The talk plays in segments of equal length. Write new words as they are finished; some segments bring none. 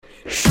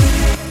You're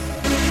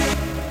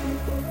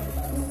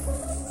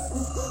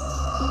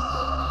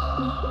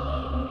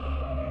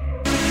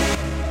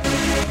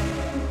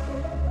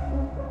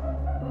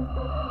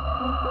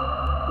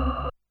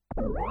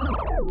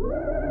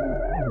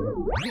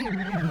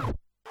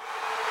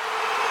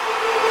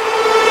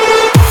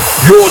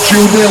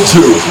tuned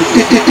into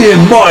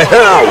In My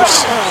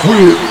House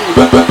with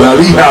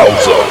Valley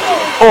Hauser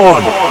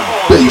on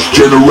Bass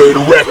Generator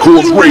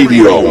Records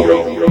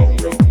Radio.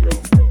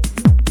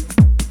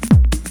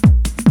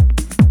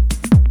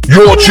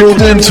 You're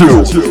tuned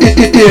into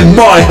In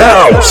My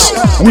House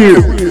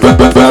with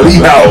Valley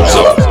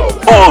Hauser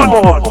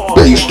on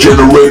Bass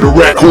Generator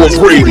Records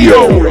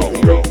Radio.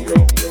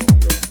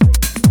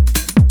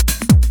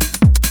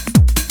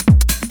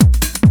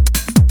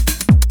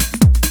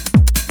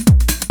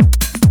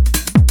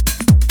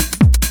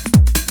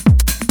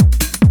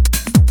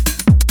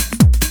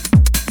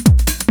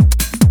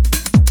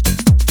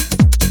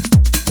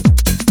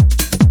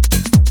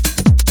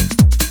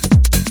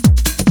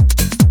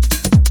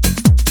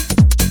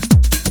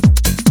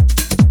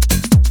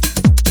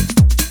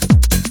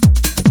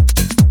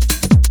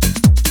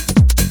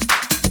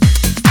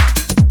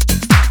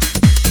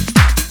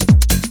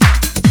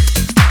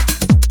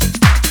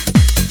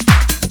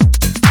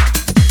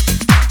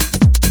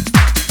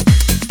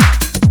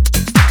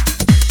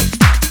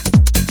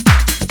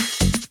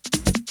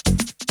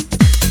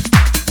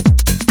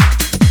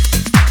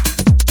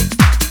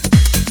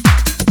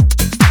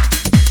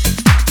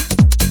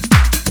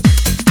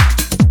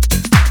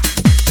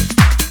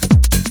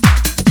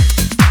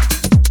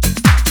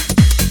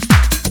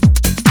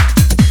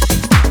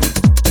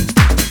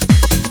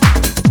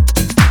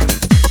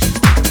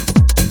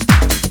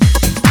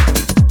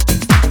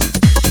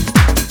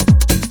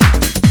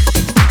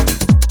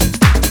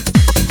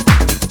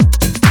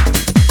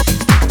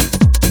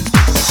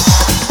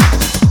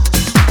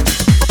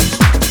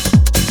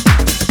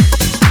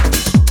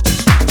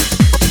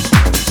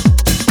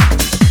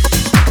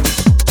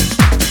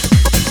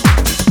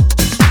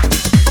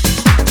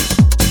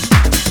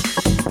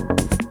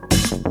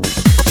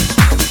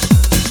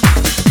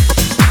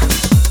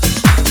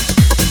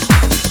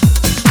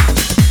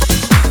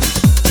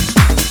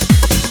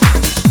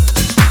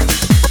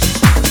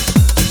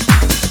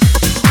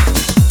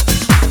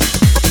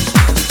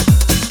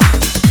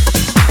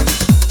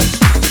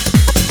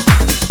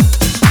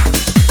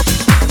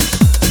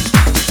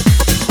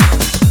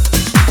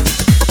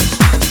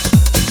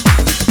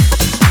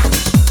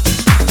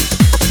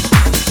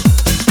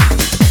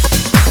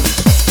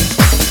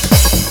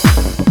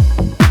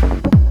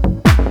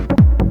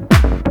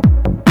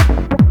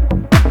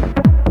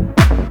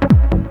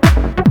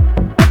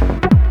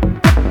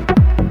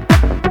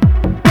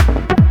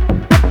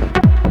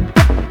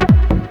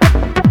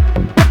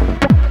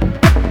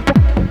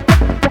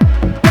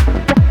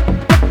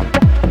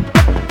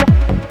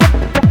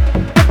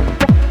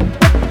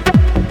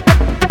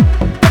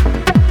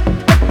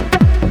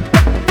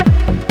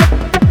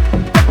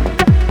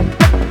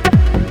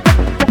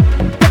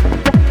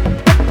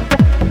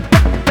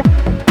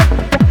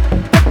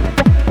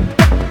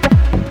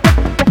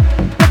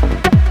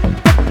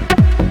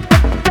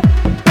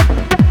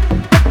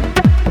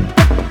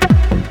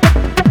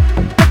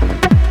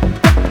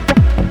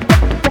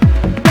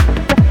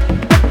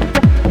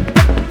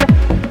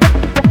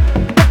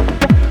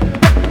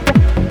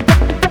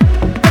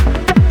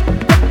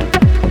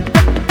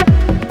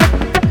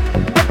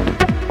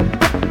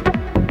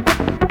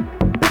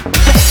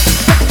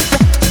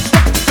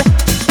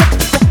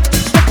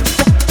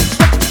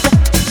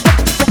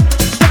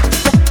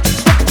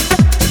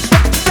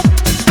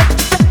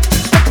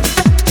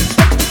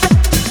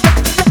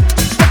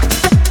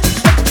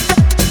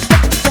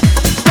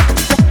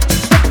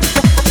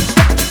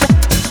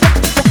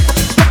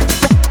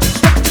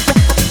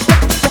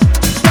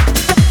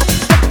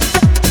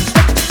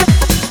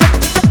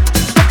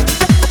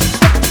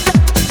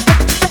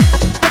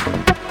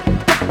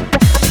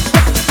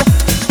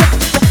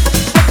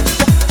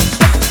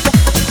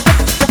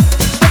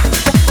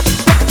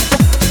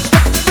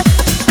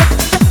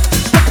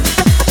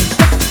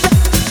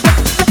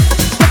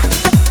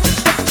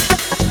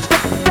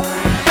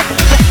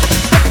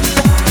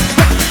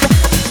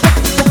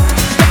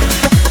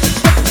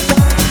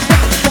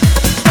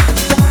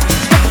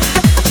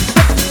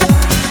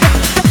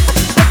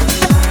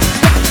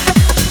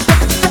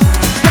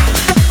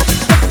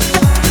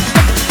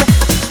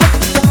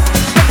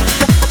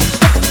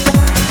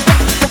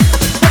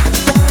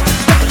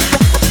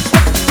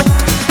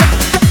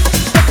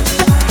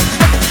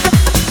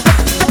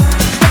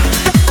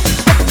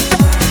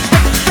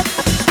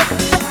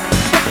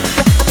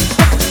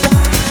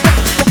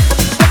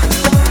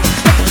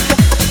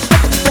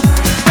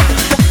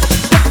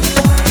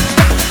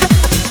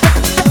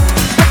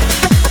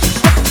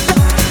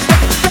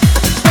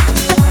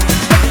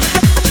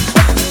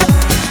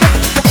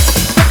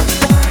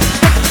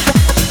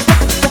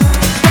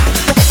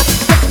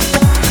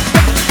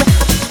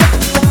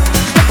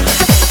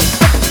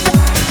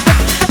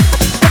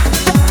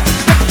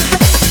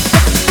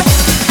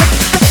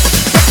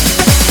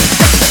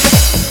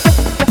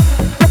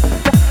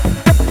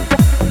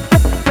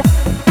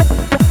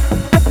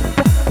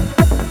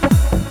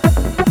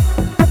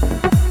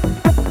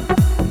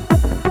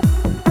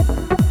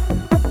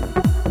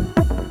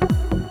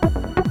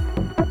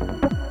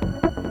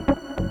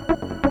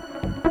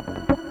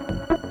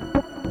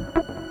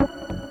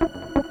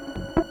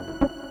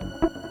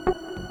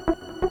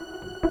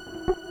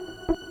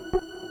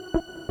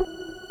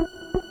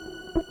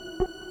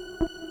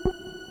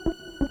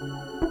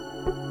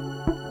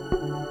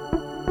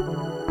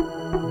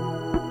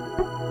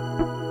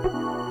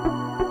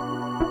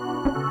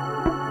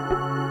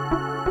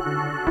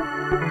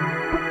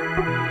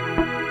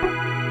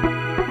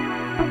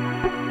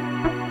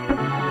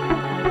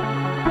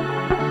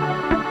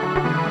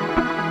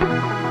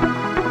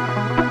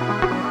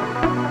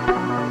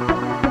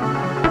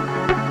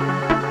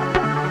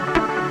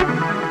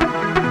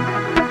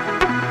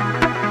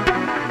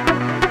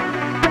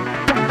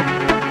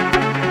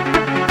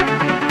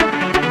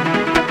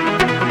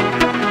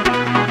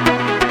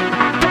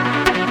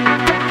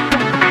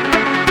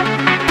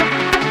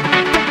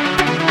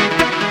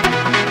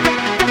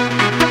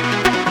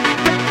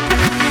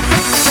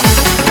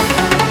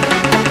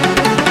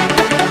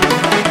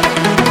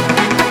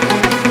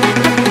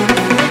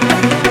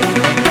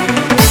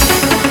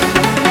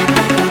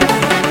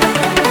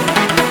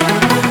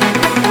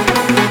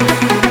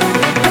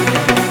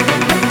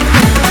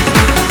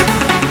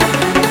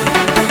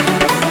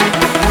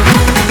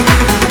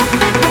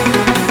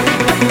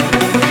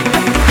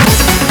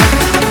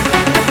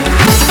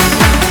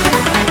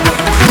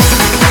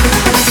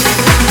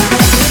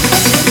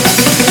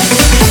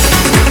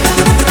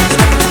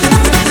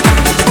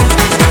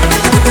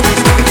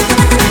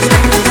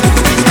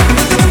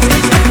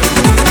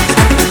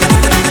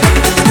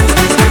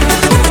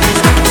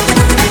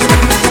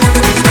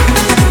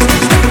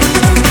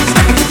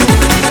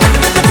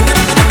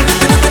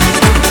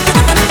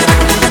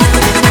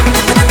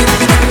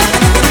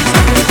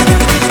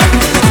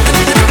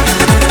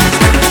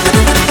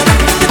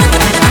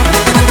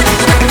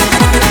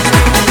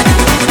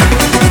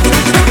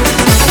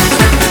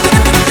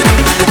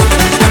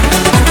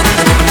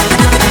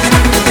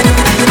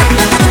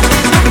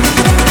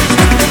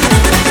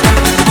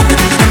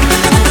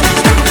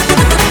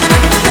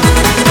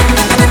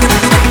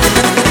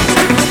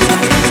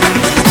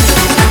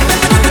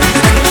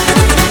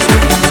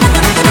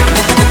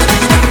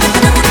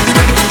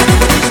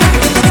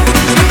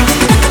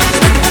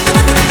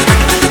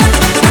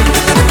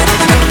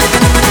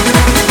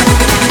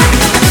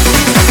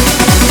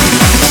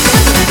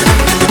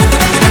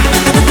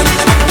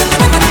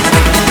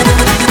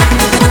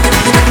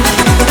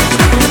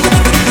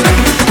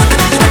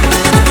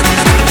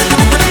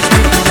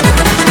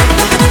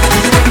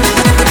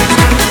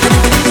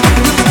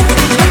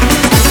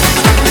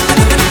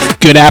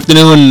 Good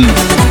afternoon.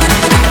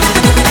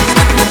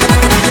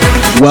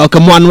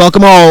 Welcome one,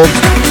 welcome all.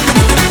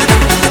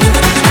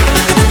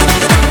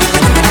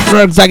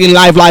 We're exactly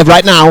live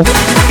right now.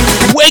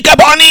 Wake up,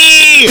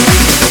 honey!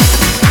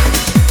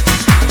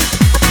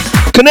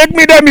 Connect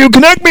me, damn you,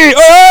 connect me!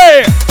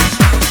 Hey!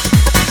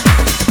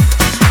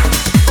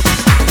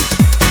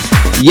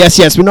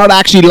 Yes, we're not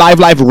actually live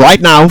right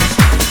now.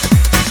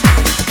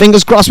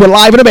 Fingers crossed we're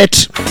live in a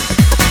bit.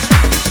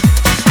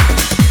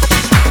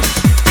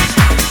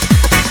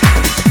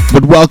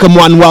 But welcome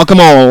one,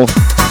 welcome all.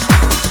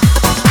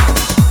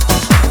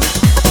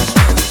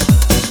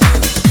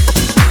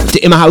 To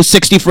Imma House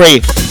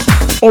 63.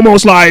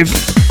 Almost live.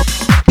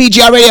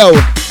 BGR Radio.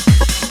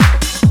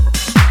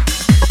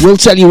 We'll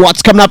tell you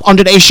what's coming up on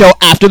today's show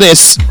after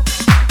this.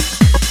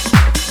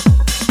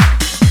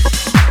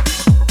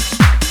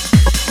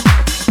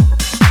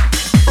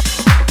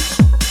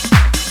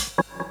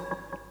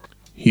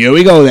 Here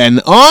we go then.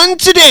 On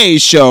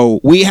today's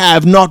show, we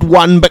have not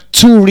one but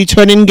two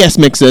returning guest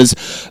mixers.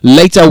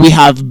 Later we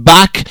have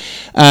back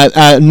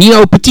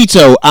Nino,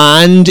 Pipito,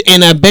 and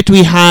in a bit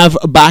we have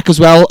back as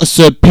well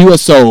Sir Pure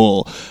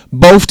Soul.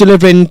 Both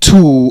delivering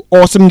two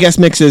awesome guest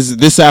mixes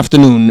this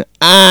afternoon.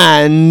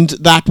 And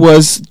that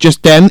was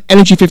just then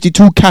Energy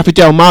 52 Cafe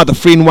Del Mar, the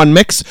 3-in-1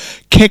 mix,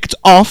 kicked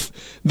off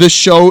the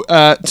show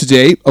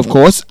today, of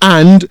course.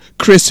 And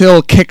Chris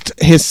Hill kicked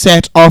his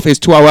set off, his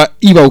 2-hour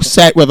Evo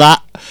set with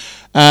that.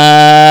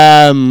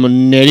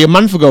 Nearly a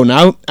month ago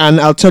now, and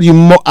I'll tell you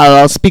more.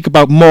 I'll speak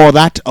about more of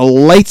that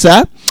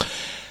later,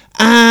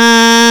 and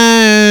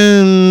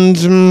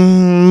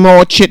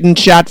more chit and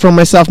chat from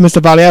myself, Mr.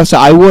 Valiosa.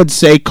 I would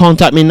say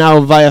contact me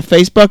now via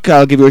Facebook.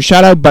 I'll give you a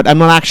shout out, but I'm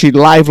not actually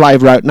live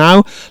right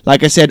now.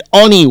 Like I said,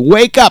 Oni,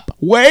 wake up,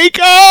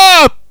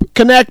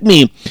 connect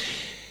me.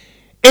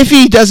 If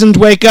he doesn't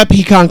wake up,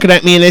 he can't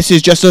connect me, and this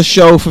is just a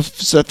show for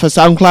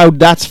SoundCloud,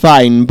 that's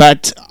fine.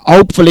 But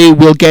hopefully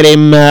we'll get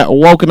him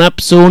woken up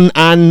soon,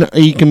 and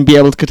he can be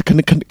able to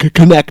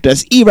connect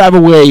us. Either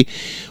way,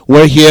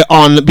 we're here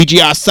on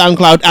BGR,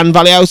 SoundCloud, and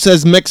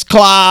Valiosa's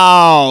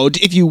Mixcloud.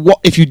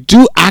 If you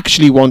do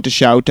actually want to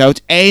shout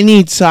out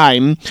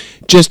anytime,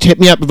 just hit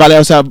me up,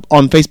 Valiosa,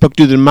 on Facebook,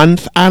 do the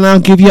month, and I'll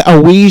give you a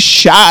wee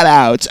shout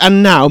out.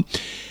 And now,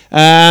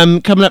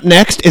 coming up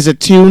next is a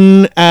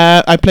tune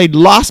I played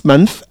last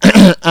month,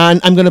 and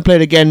I'm going to play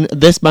it again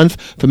this month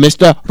for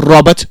Mr.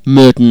 Robert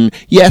Merton.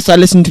 Yes, I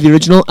listened to the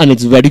original, and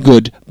it's very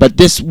good, but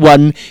this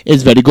one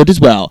is very good as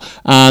well.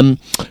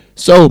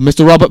 So,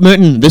 Mr. Robert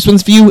Merton, this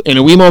one's for you in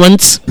a wee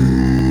moment.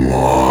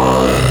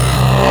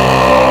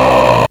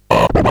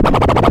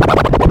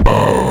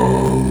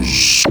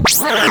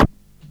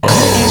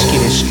 Ask you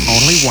this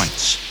only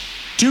once.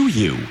 Do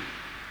you,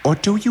 or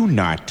do you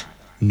not,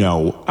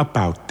 know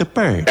about the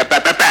bird? The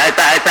birds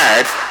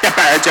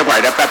are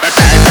white. The birds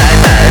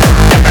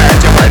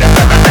are white.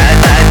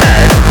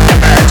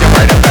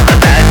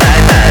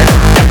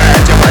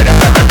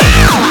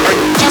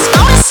 Just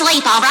go to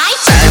sleep, all right?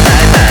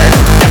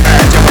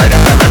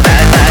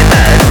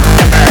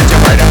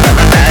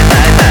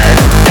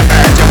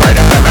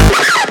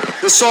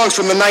 This song's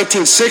from the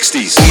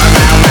 1960s.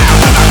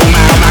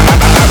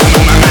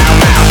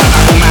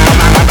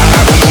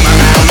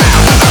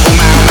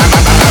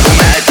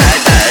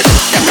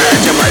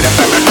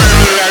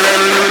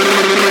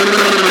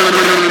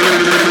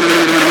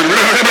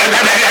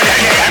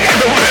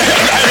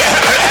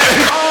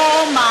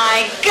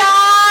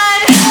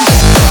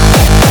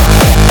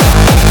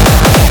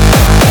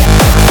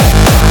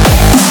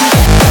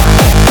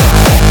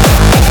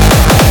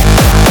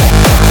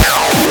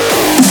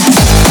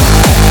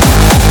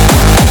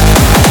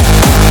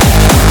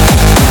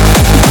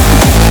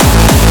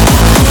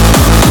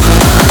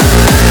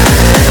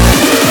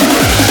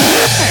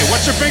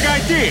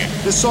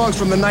 This song's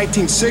from the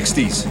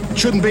 1960s. It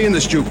shouldn't be in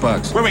this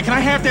jukebox. Wait, can I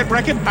have that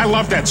record? I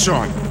love that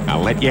song.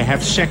 I'll let you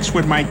have sex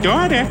with my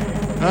daughter.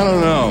 I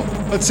don't know.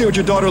 Let's see what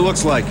your daughter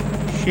looks like.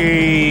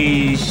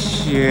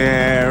 She's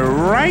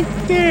right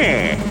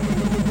there.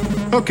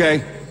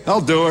 Okay, I'll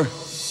do her.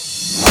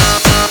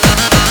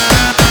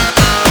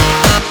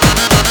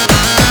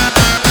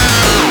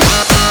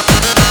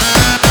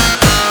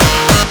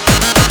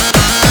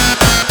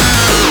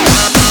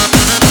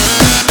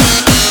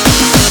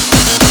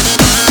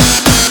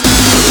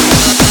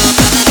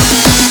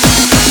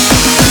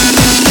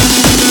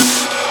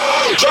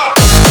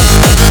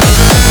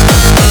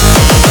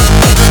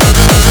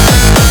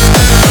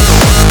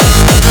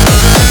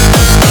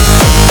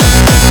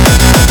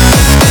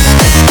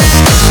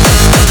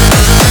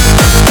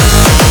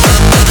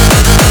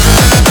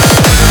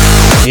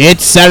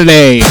 It's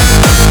Saturday,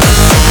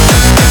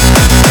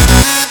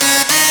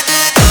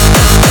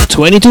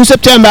 22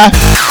 September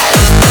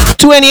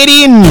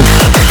 2018.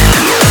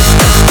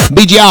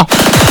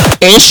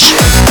 BGR-ish,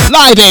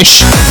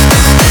 live-ish.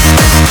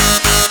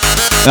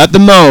 At the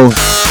Mo.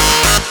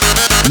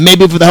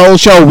 Maybe for the whole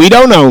show, we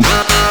don't know.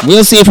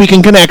 We'll see if we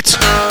can connect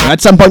at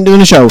some point during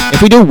the show.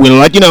 If we do, we'll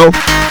let you know.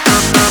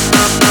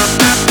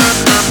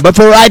 But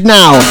for right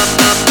now,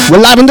 we're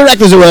live and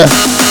direct as it were.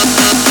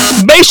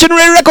 Bass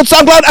Generator Records,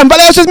 SoundCloud, and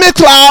Valley House's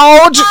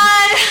Mixcloud.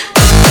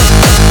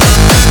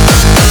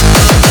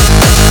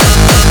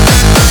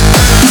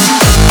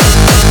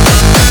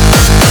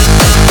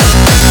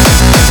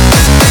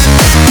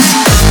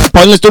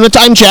 Pointless doing a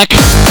time check.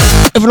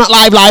 If we're not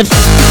live.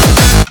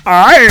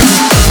 Alright.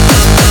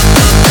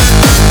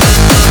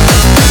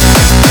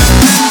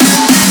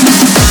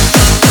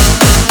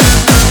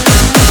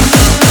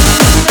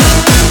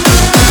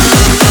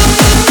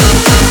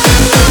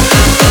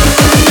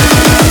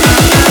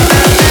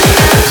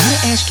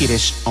 You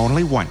this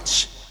only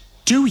once.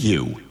 Do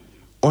you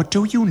or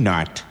do you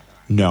not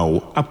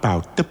know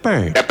about the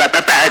bird? The bird.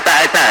 The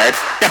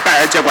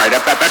bird's a word. The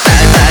bird. The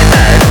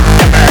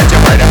bird's a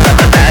word. The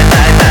bird's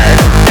a word.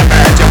 The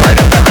bird's a word.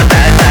 The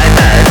bird's a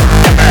word.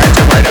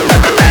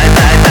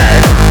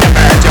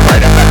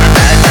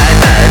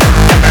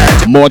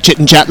 More chit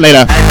and chat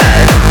later.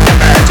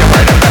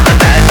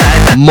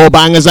 More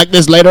bangers like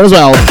this later as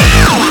well.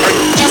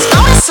 Just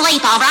go to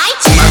sleep,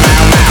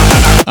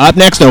 alright? Up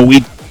next, though,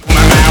 we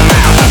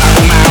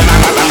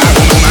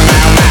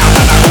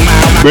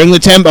bring the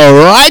tempo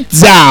right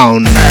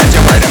down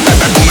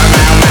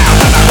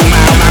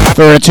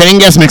for a returning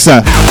guest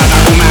mixer.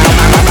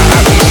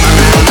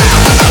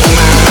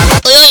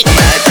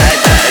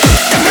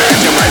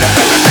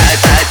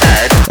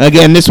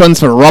 Again, this one's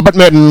for Robert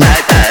Merton.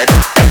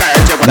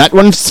 That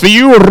one's for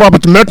you,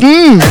 Robert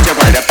Merton.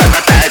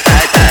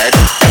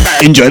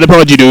 Enjoy the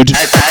prodigy, dude.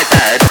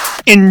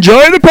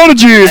 Enjoy the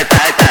prodigy.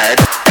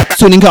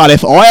 Soon in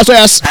Cardiff. Oh,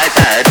 yes.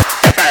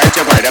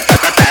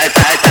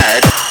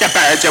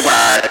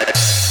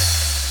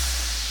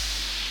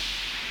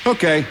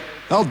 Okay,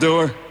 I'll do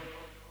her.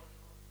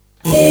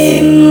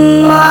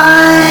 In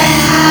my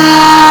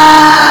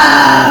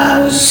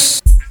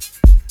house.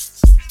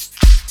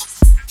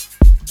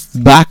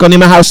 Back on In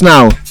My House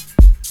now.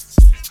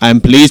 I'm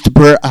pleased to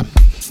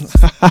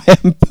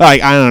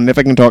hang on, if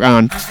I can talk, hang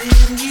on.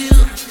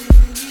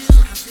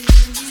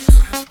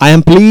 I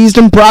am pleased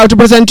and proud to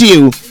present to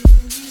you,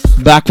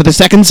 back for the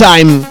second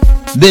time,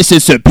 this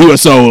is Sir Pure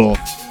Soul.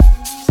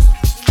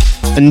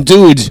 And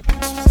dude,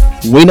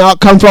 we not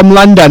come from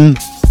London,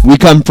 we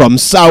come from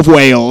South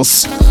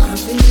Wales.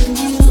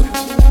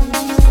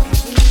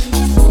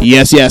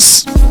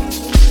 Yes.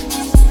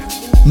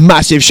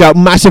 Massive shout,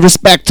 massive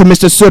respect to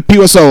Mr. Sir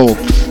Pure Soul.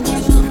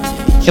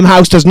 Him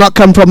House does not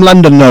come from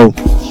London, no.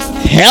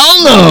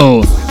 Hell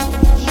no!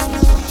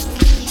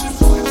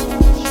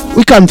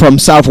 We come from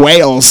South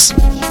Wales,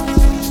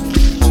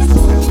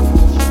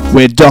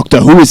 where Doctor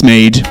Who is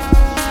made.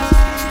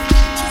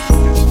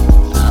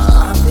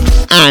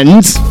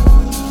 And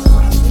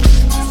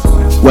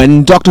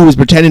when Doctor Who is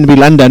pretending to be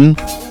London,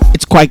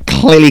 it's quite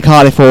clearly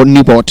Cardiff or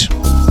Newport.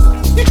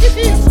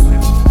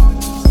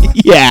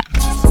 Yeah.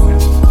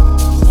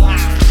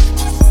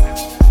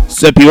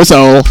 Sir Pure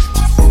Soul.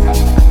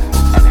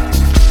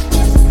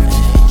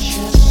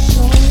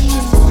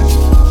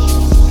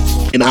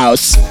 In the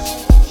house.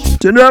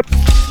 Turn it up.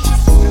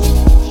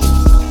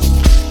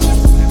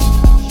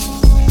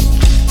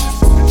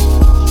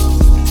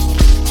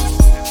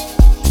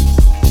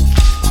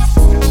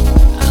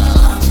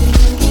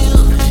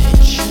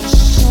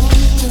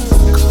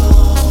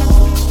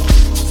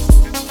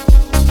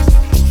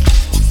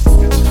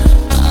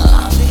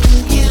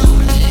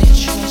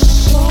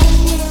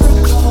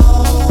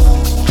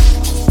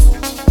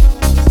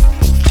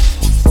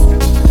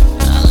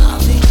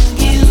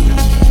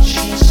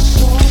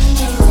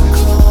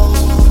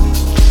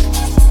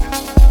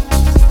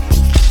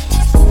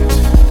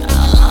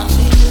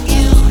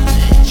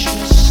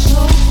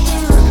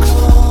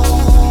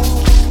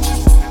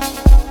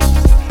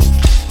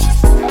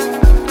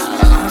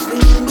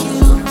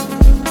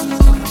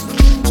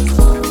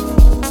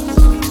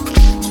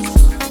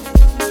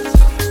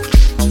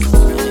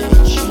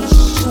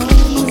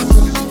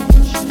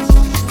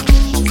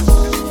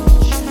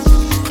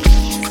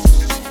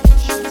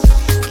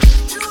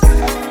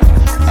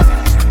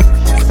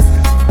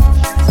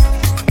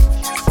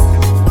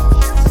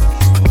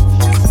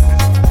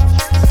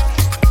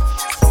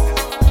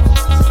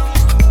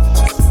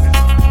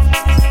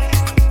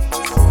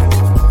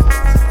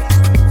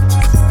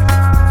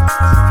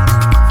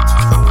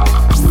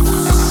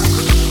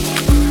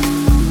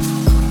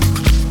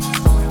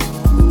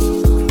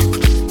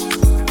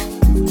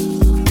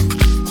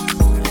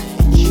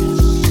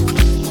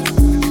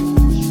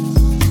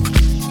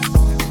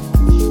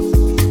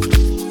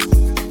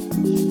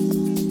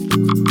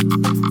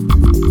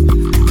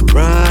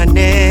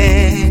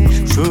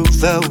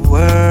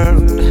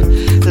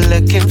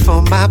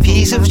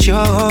 piece of joy,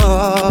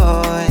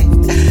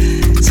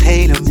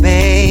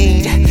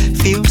 tailor-made,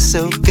 feels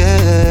so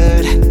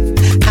good.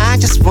 I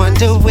just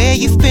wonder where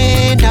you've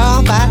been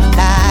all my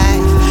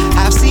life.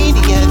 I've seen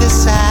the other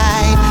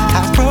side,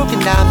 I've broken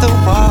down the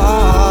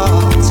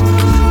walls.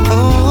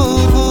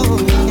 Oh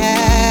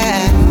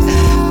yeah,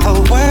 a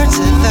word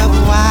to the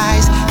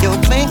wise,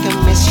 you'll blink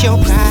and miss your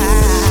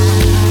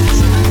prize.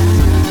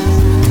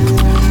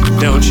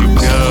 Don't you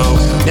go,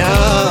 no,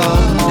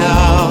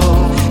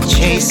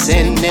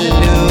 chasing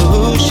illusion.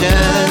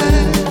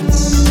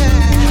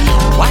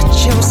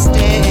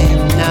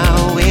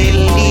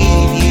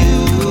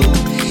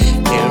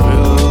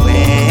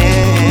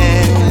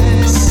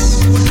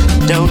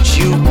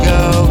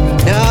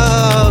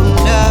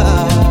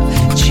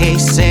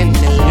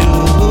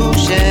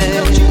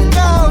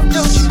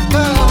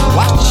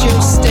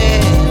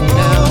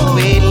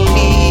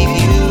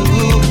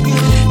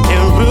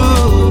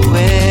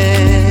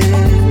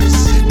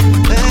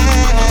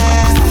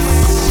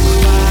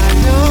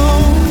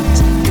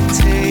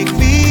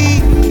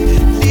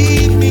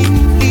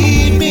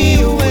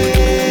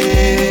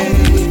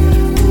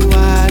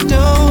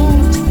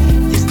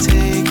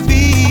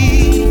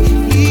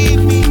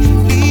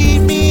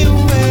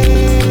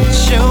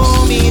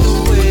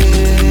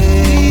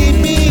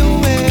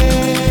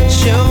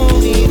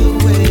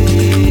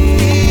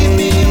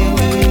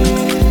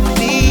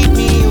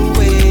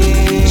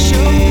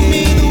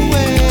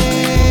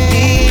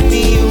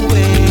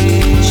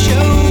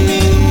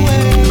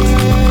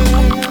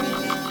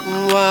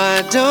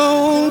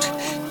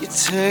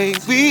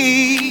 take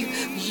me,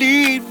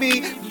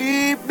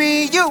 lead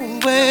me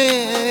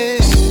away.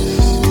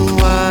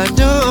 Why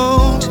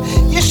don't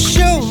you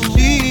show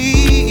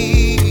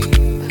me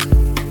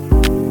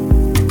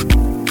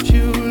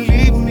to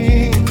lead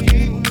me?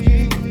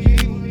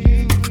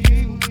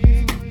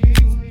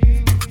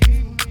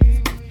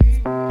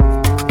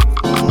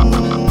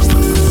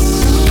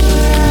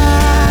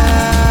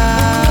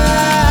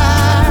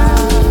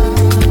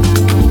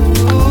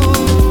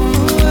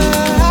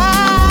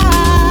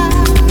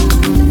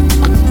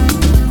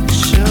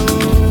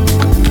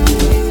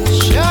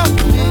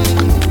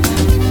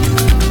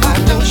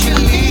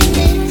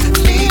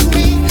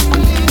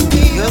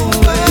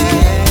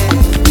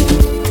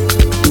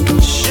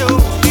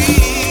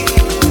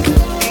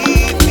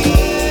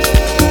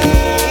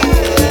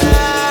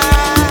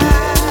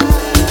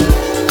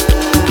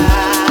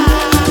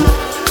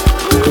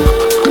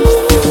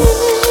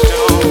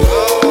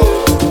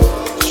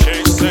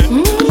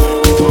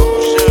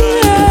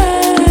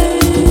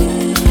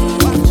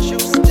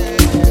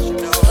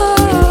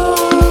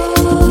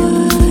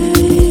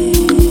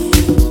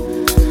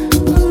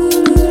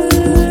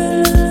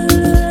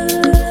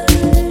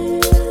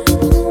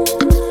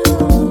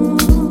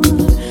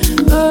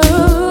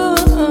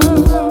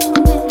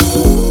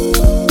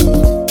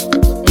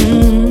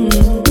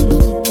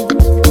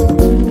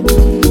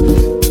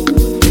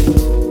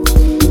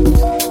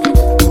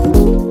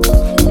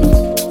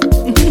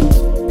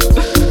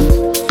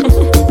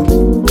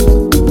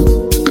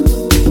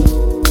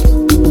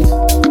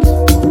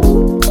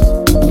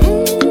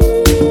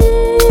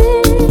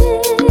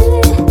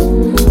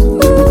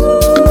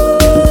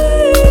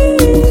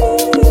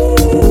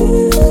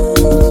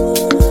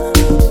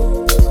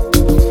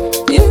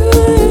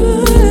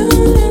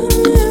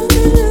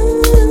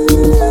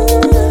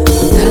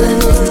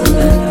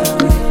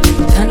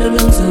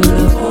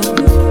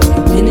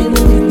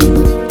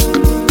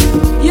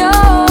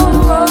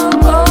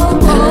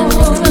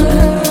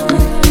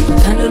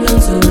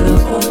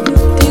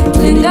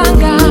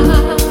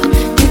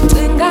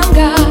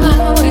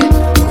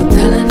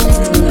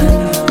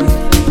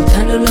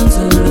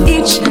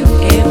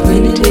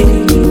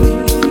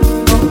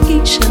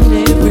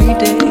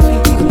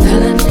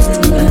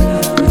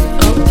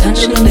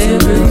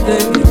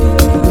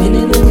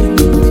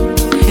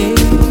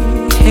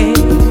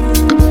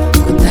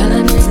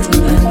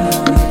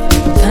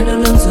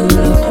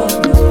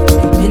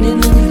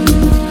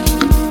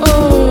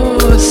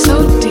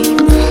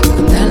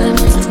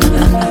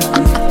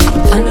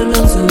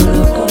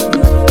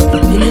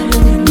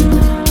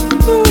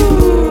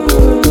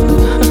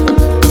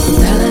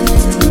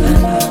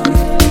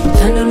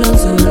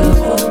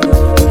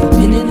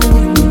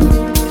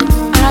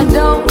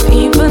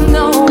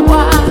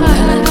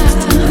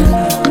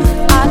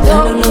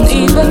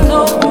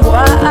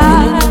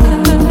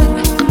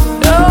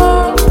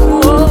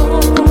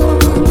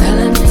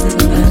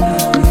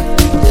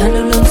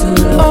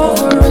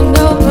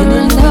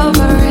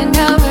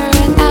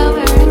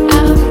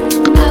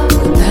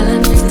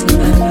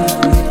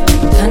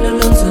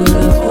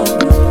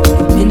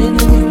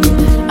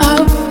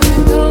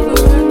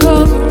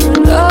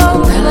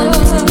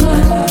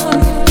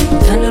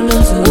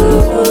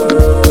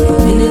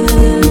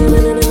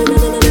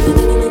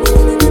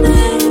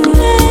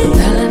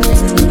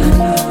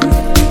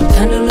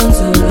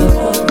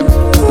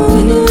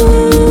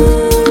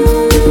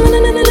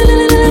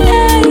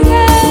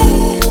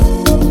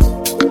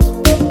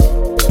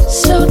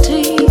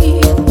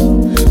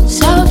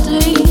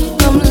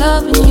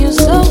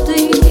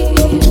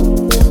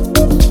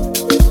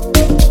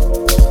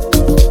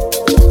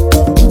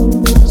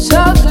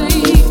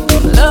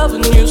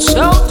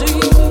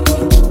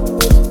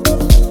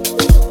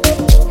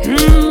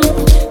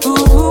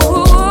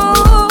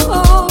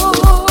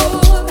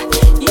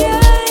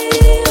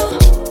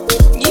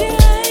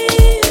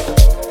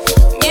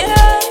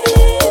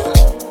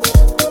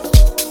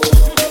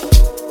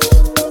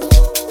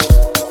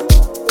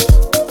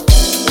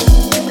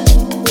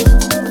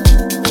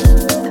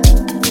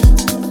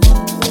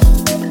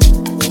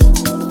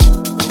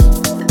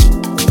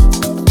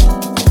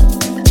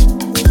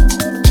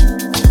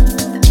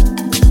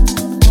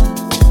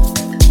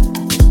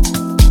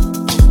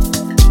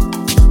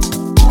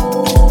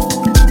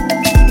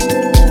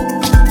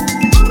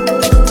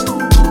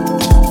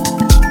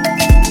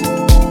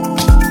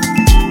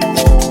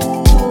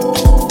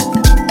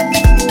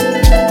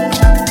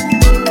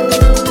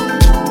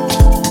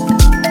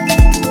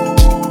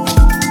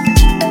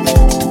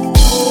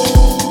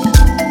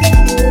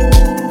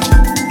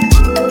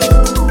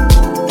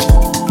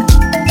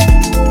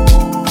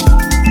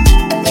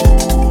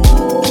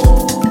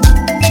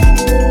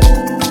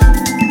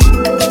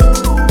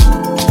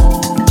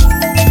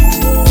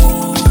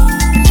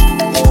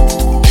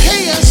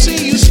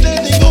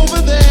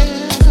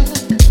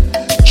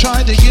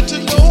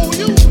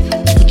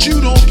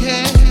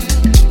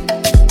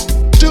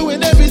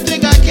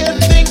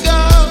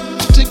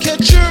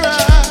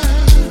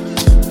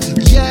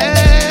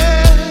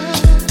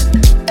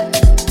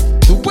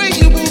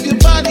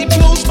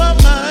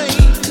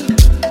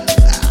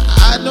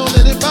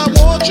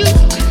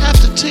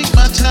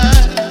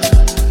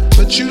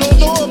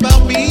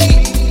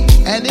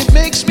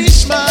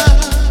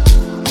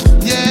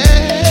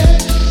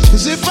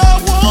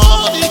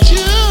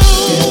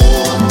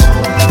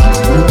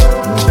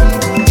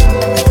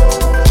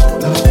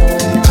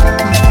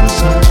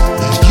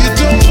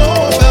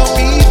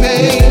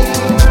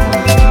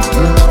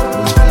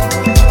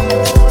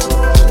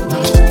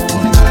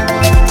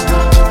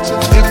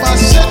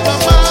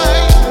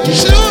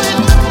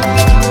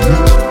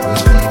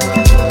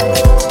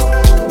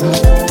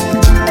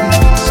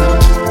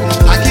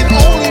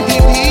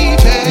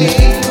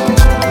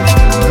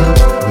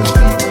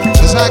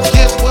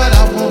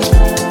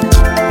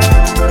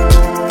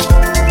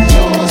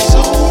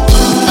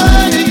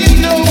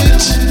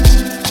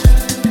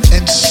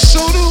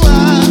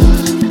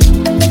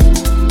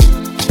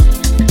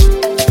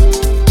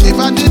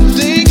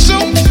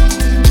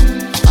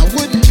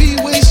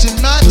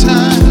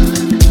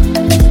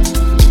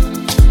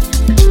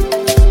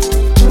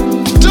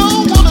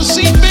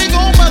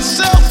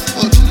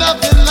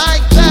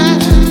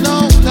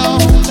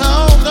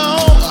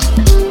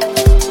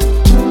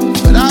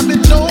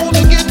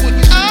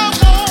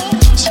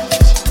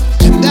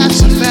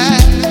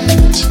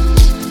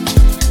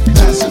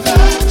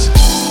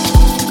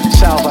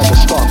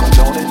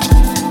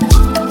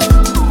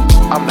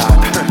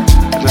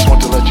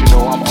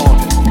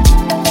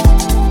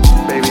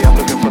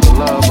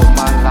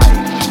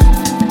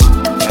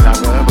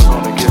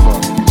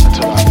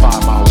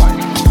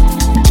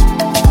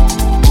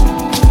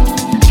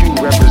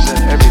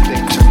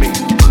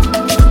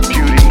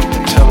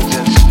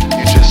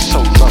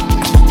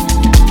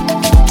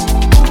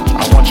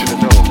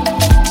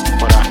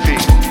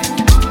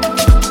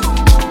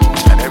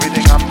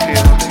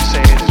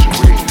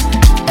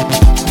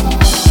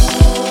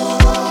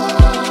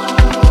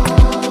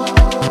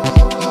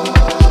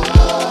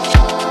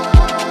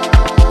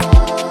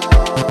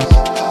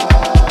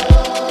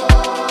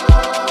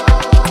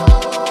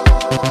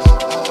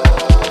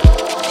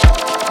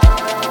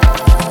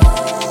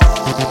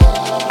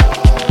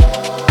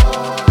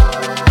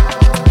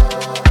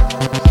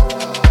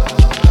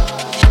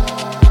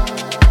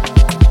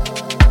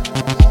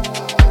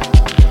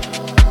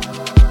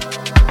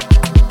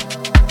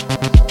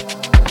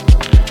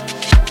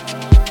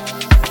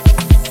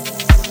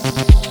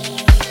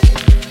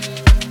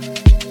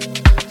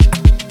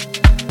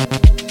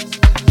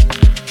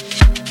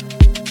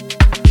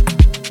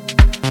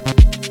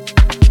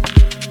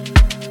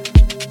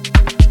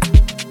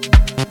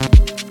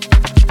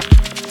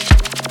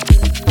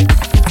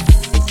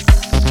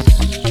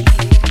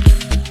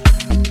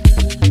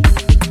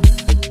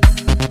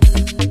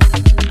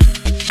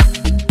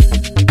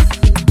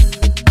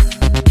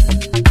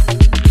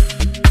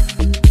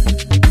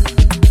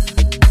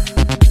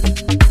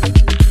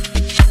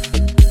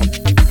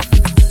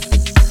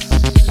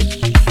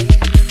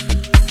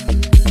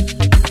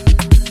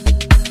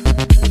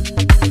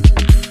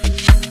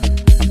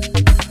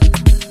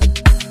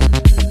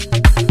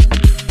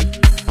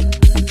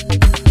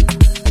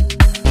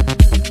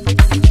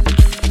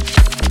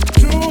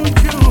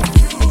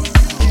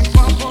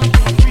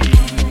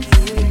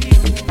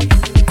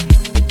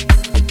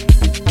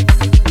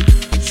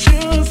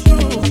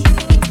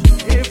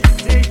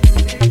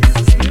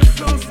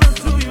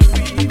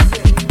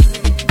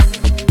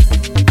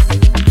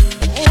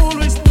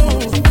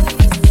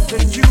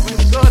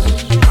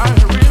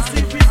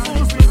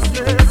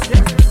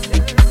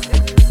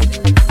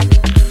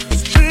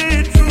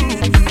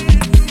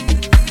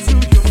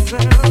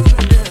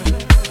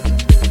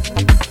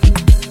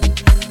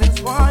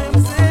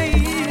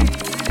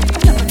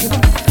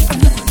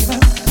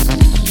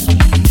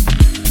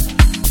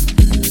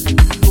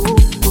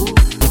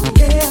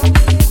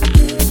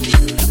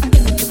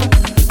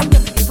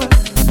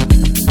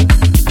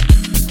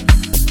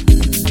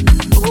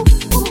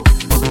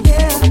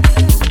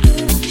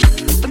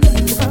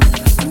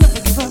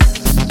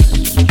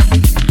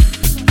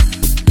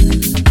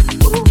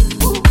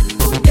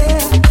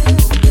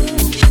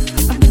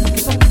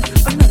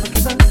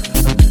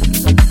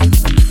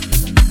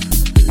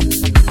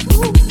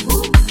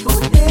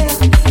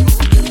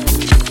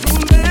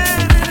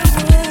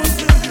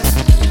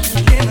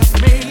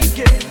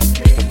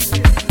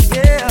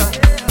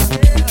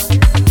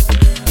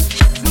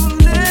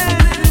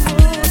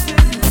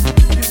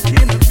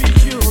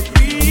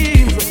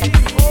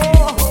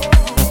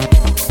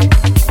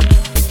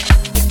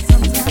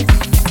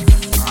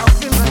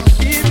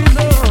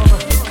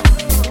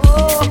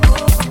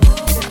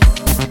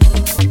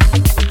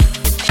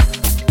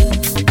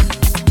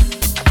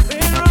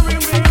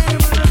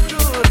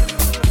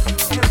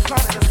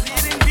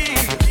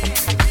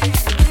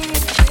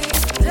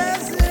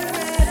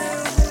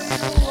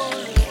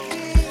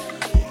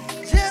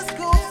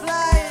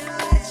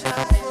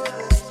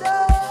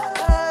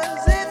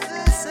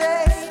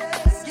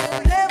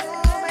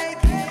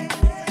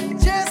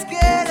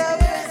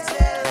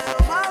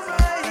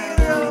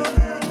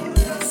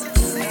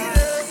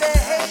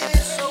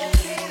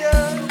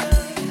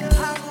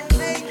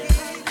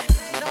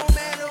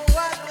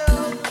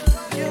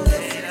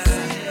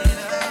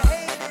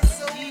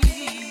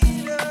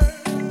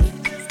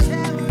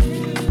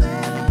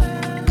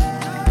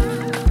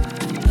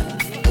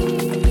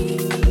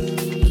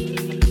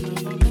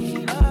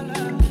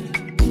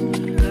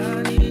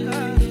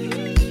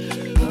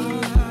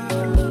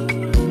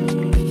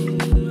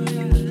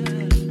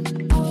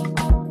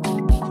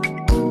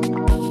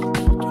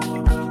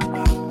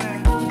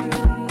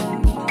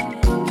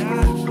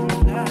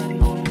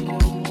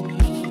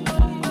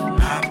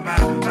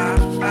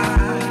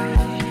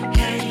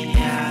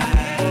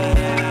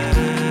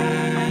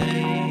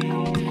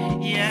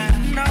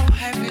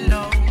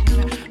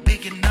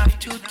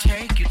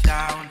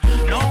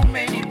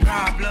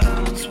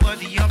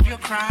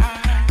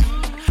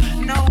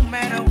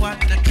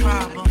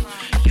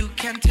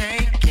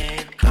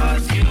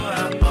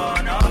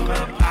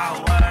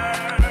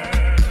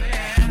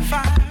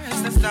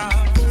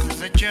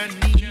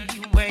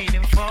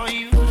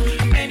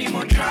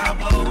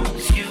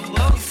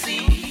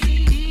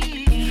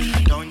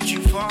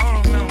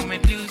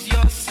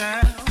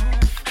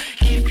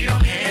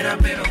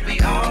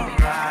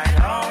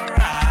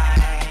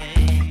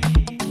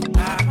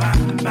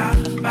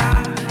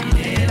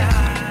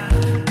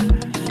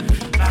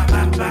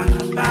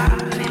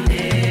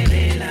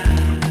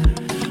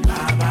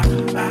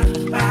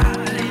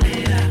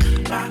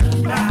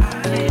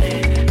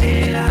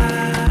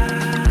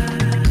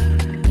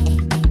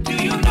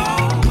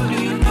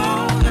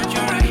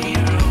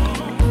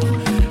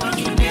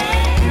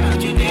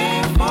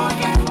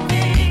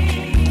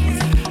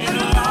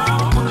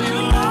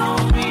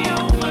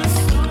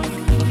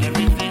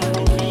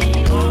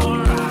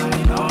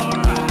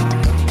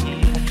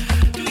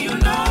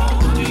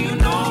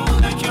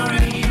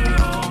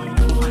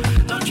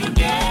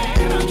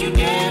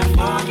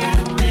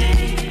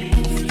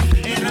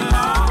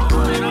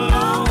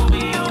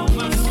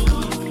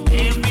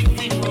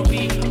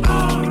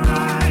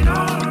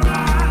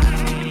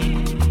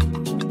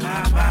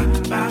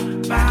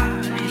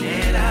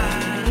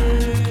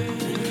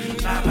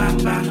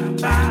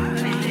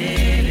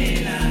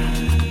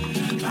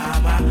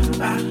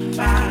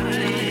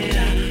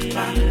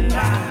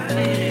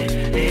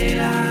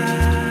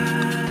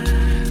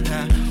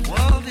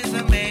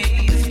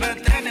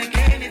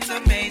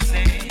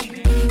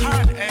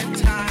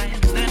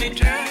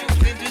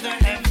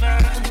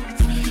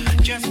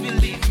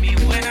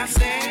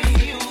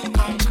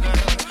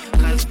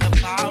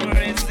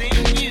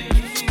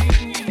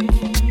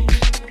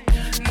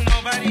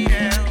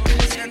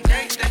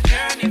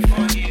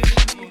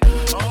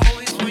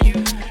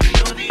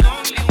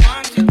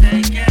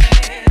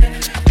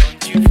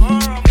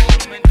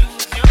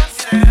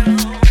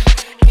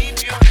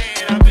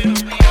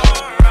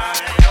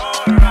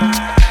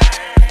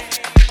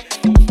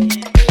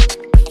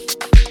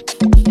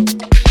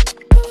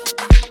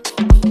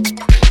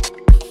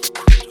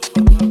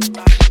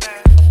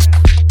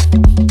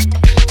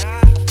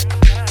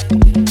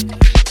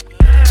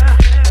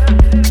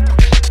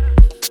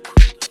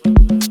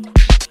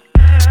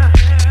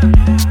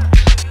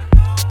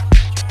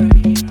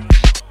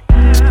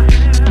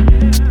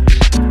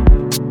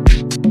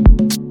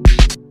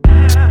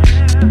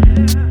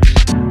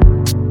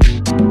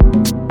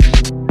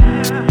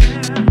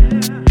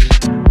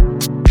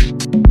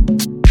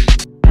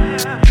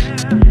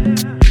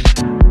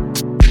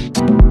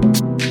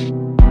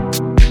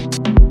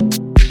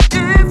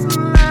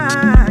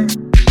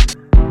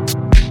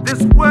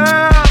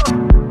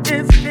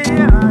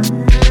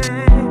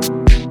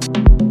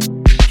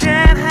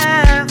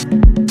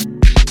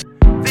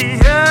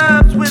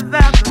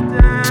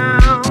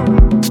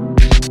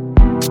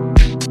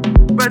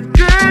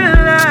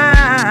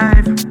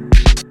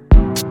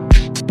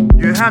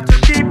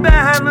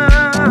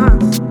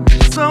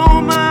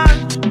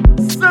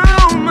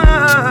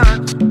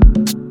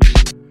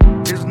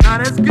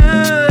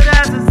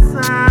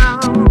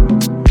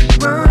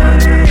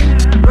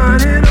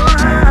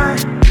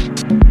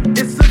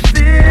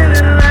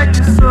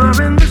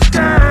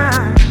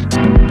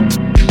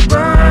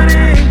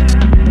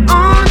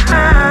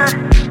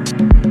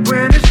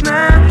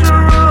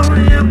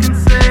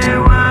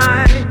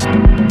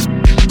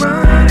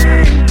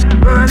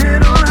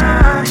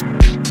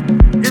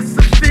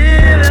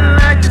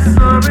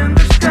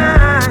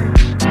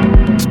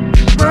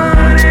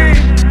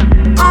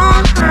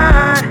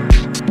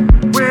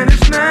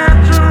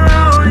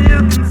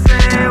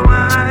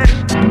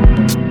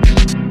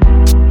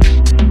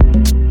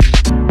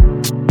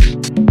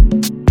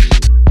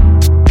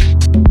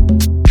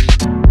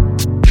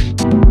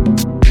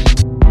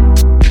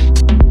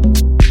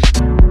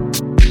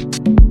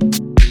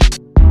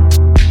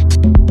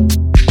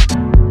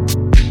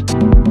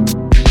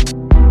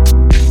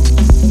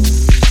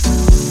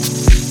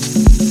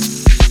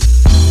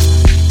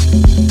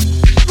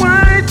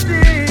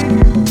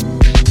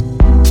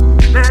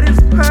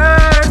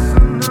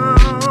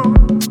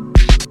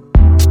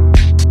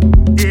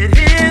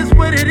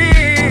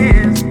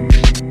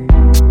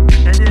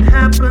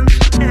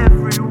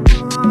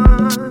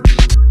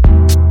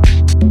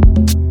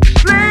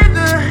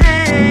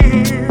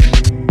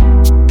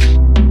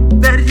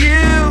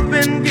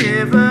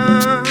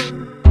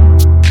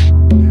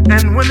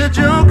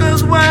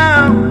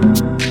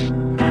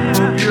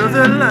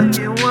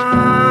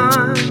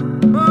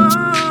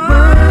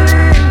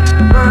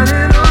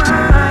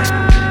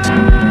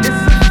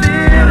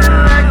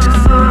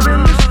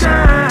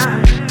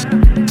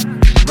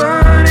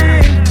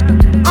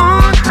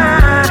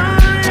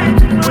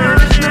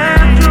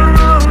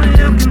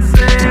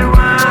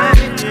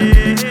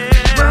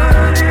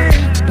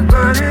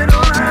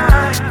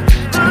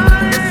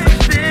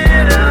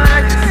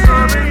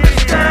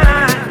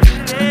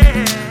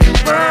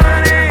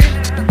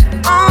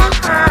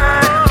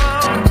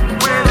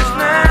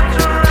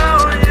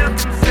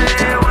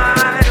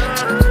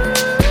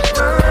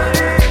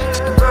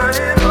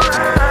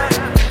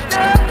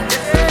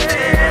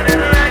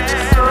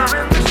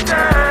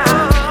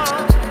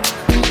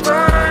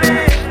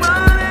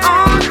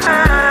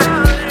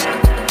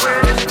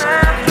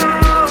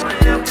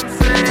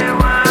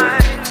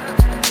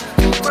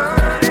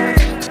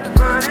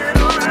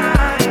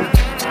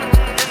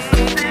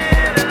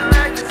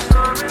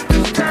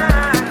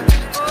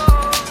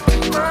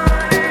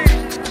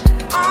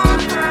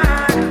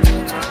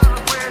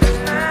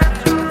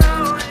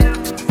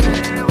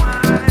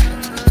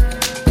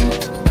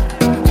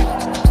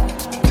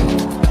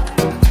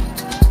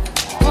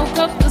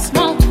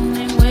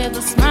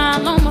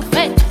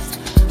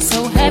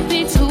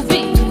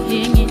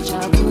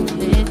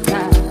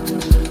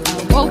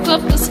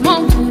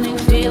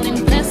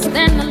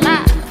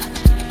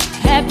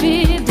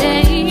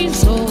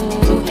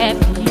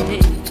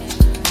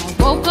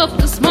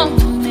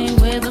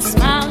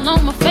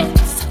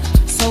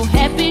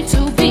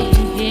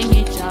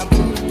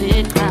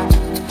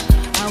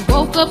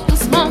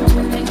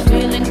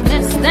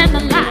 than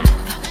alive.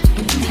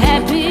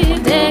 Happy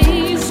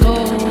days,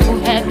 oh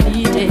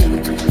happy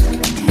days.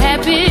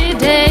 Happy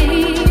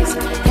days,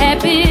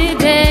 happy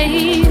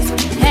days,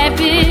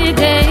 happy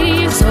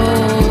days,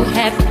 oh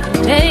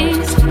happy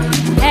days.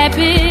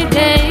 Happy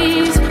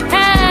days,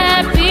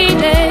 happy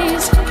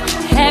days,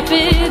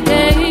 happy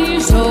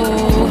days,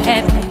 oh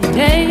happy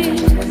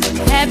days.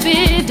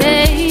 Happy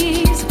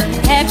days,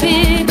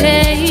 happy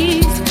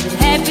days,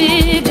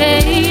 happy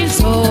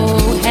days,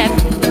 oh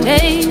happy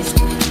days.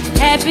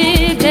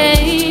 Happy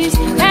days,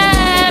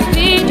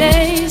 happy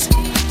days,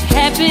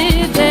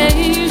 happy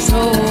days,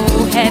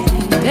 oh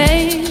happy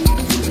days.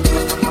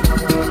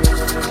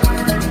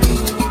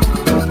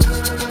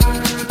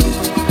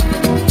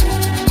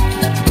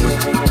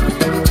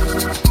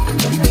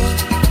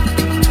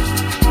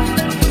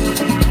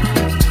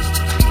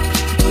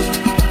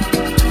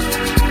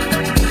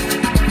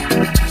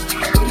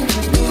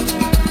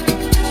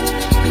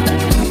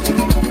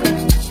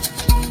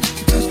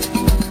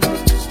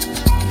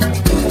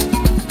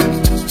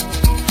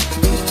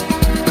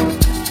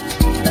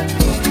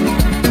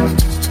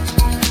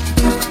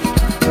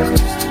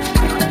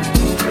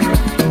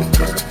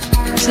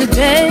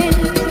 Today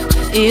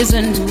is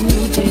a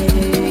new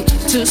day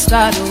to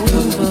start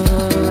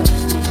over.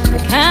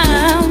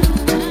 Count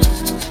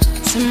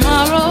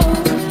tomorrow.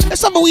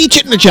 Let's have a wee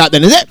chit in the chat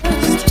then, is it?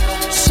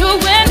 So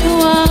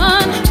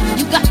anyone,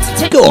 you got to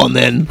take. Go on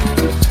then.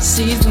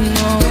 Seize the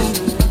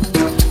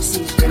moment,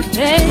 seize the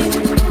day.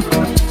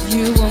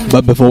 You will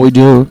But before we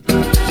do,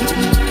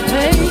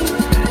 pay.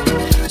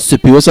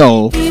 sip your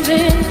soul Leave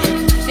it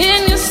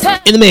in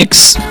yourself. in the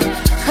mix.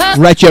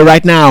 Right here,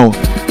 right now.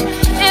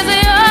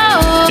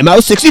 MO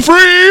 63.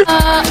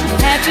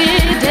 Happy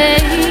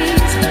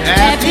days,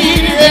 happy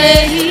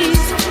days,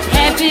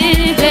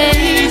 happy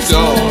days,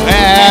 oh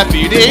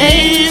happy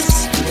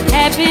days.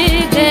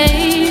 happy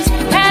days,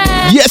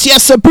 Yes,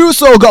 yes, Sir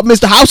Brusso got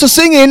Mr. House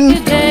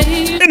singing.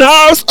 days, In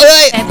house.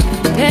 Alright.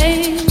 happy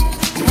days,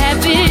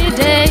 happy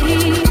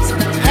days,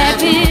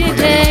 happy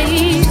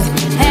days,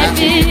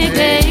 happy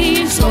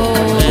days,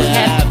 oh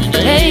happy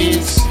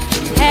days,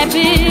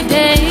 happy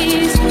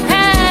days,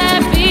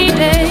 happy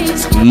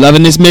days,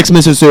 Loving this mix,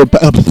 Mr. Sir.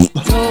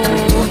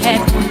 oh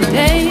happy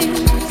days.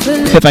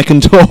 If I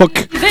can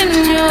talk.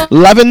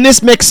 Loving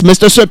this mix,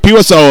 Mr. Sir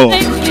Pure Soul.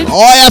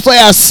 Oh, yes, oh,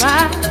 yes.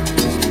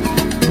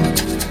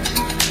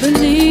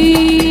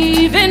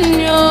 Believe in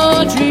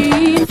your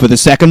dreams. For the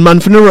second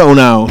month in a row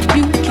now,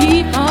 You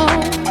keep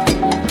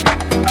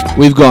on.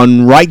 we've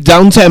gone right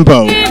down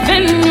tempo. Believe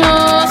in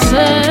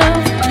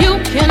yourself. You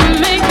can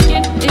make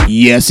it.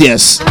 Yes,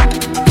 yes.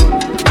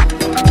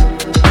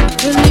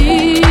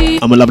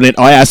 Believe I'm loving it.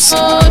 Oh, yes.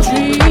 your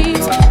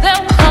dreams.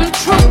 They'll come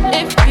true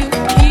if you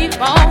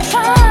keep on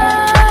trying.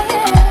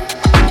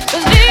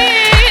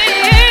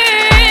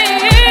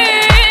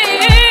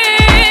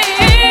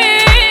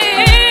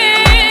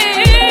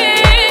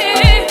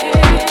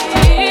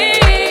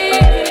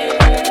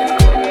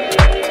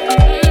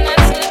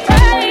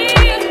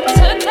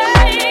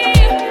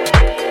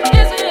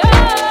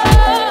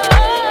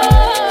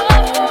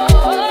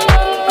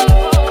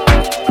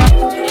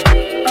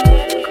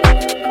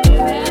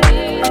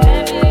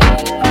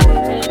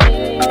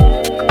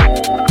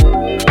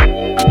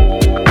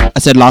 I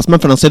said last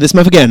month and I'll say this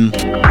month again.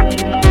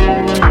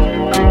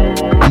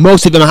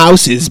 Most of them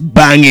houses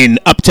banging,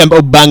 up-tempo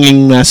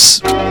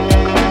bangingness.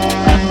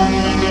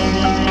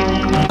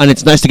 And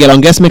it's nice to get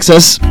on guest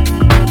mixers.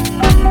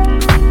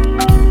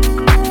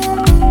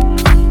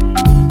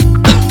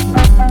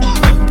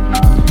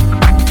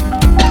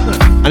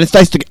 And it's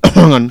nice to get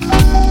hang on.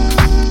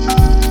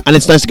 And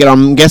it's nice to get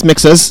on guest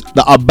mixers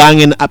that are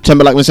banging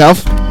up-tempo like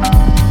myself.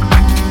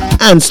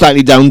 And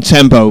slightly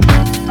down-tempo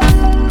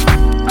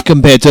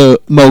compared to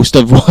most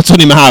of what's on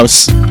in my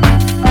house.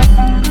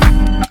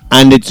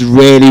 And it's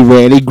really,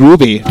 really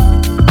groovy.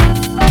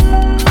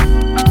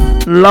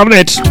 Loving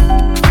it.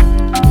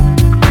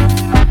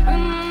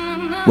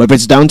 Whether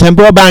it's down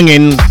tempo or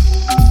banging,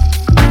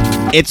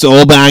 it's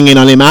all banging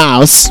on in my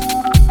house.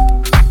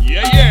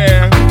 Yeah,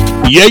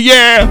 yeah. Yeah,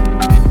 yeah.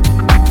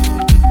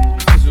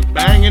 Because we're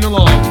banging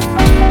along.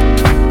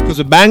 Because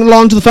we're banging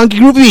along to the funky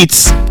groovy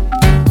beats.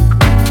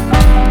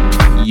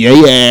 Yeah,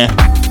 yeah.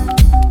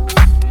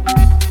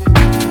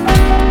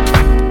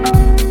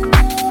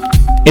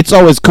 It's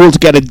always cool to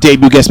get a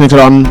debut guest mixer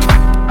on.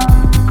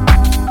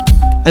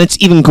 And it's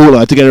even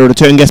cooler to get a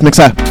return guest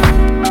mixer.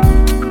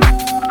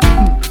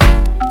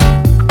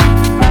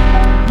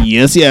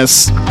 Yes,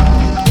 yes.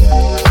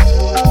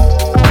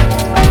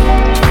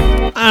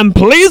 I'm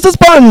pleased as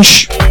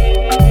punch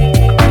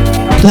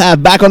to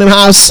have back on him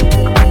house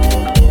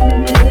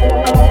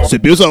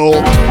Sip Your Soul.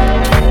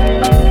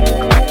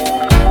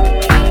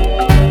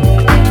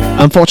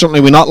 Unfortunately,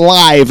 we're not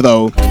live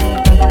though.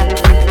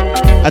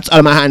 That's out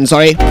of my hand,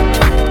 sorry.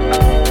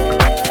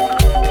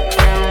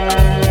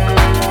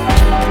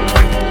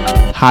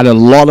 Had a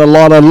lot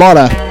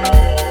of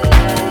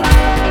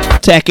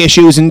tech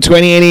issues in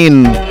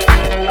 2018.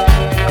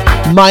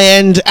 My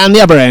end and the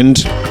other end.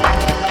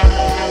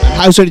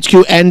 House HQ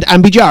end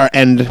and Bijar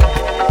end.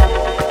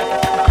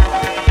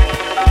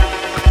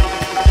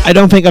 I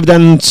don't think I've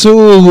done 2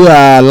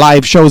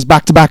 live shows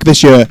back to back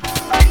this year.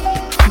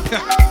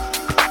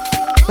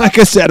 Like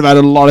I said, I've had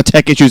a lot of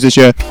tech issues this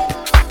year.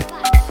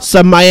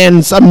 Some my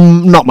end,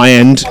 some not my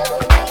end.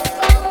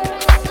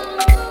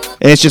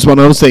 It's just one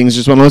of those things,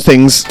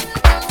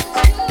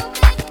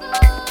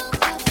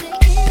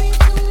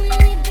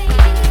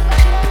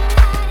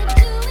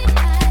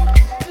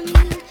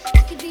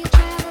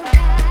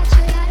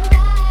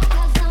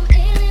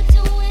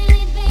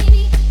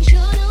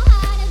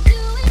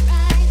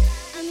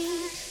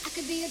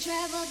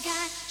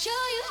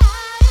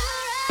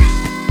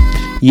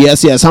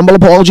 Yes, humble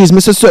apologies,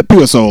 Mr.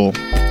 Pipito.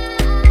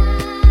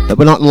 That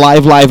we're not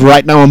live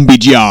right now on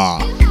BGR.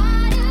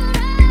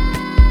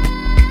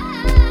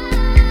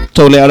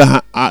 Totally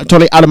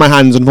out of my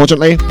hands,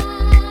 unfortunately.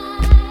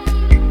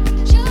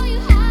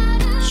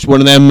 It's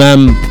one of them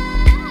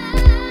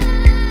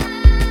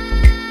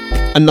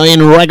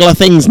annoying regular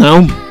things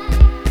now.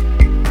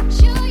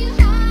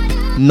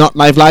 Not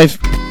live.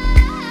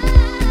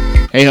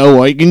 Hey ho,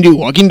 what can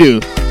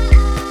do?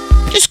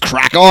 Just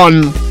crack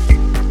on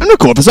and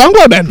record the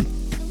SoundCloud then.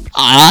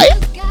 Aye.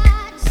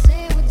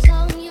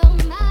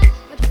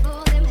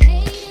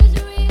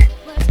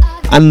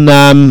 And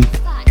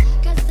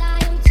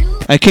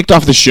I kicked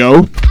off the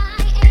show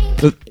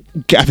with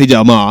Cafe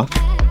Del Mar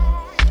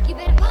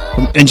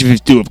from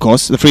NG52, of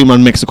course, the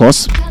 3-man mix, of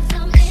course.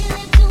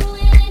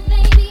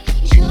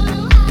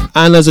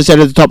 And as I said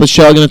at the top of the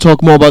show, I'm going to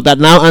talk more about that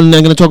now, and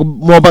I'm going to talk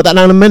more about that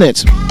now in a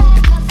minute.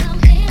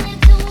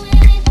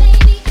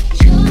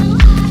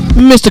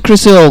 Mr.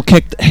 Chris Hill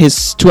kicked his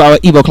 2-hour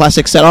Evo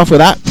Classic set off with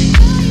that.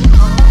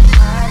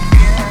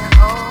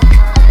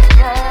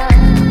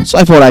 So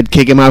I thought I'd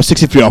kick him out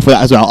 63 off with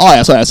that as well. Oh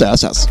yes.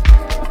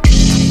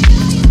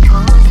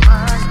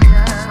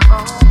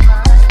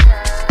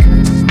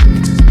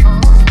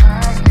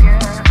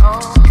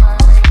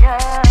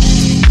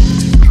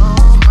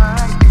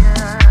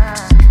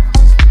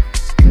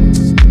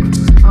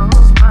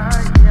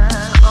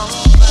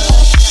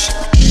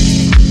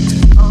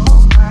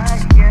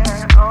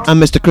 And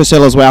Mr. Chris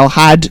Hill as well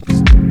had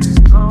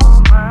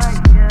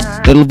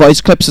little voice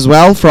clips as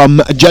well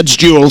from Judge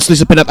Jules,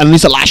 Lisa Pinup and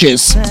Lisa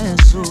Lashes,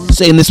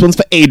 saying this one's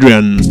for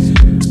Adrian.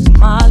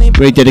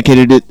 Where he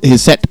dedicated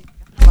his set,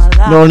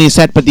 not only his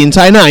set but the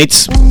entire night,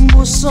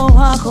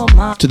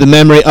 to the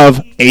memory of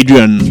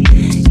Adrian.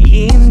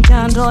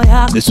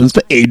 This one's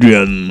for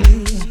Adrian.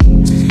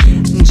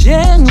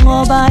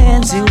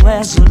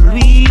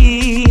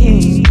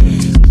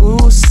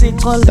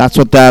 That's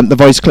what the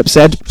voice clip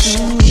said.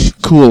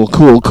 Cool.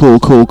 Oh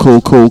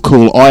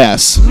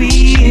yes.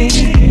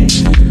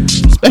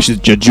 Especially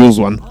the Judge Jules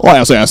one. Oh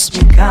yes.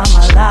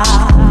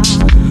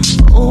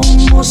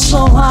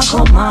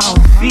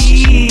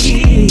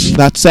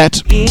 That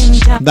set,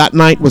 that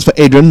night was for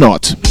Adrian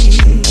Knott,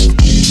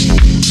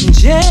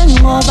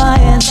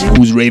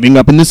 who's raving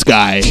up in the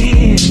sky.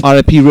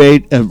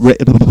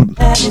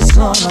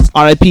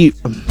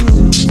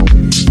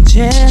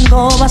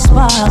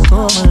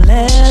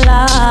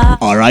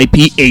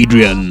 R.I.P.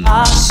 Adrian,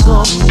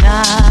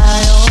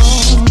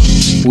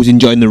 who's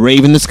enjoying the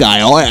rave in the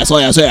sky. Oh yes.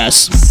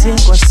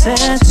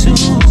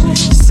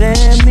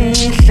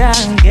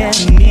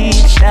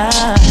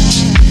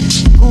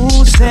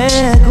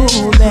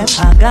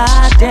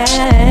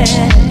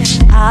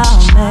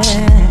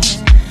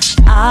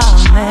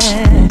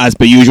 As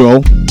per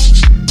usual,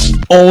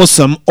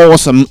 awesome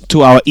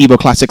 2-hour Evo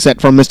Classic set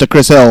from Mr.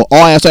 Chris Hill.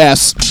 Oh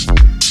yes.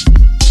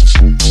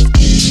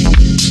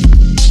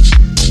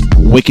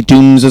 Wicked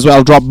tunes as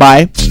well dropped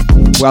by.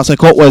 What else I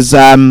caught was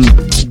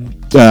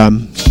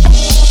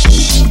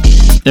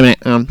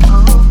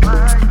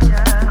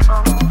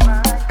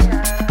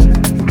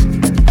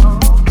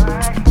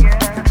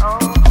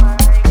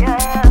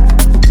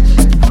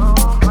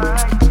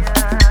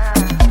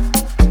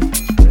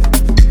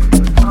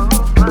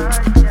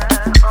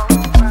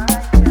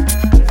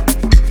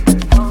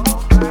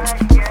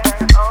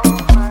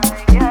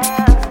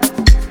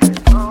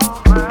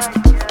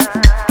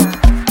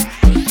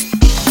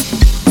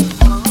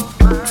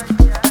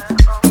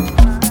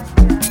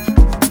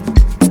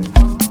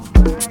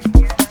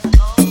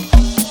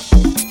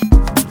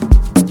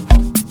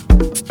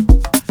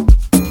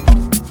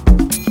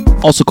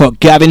also caught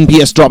Gavin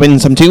Pierce dropping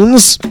some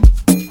tunes.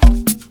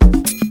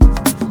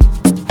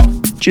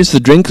 Cheers to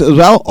the drink as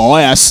well. Oh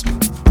yes.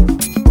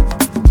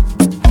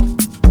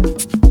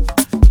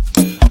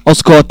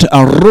 Also caught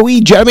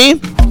Rui Jeremy.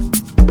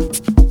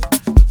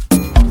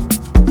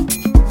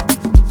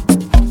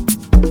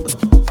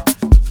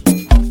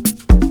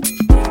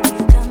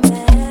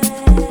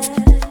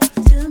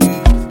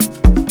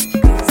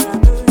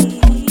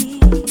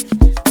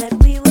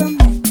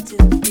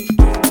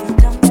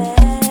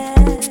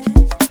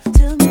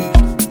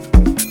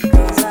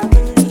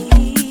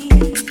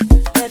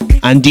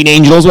 And Dean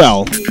Angel as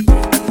well.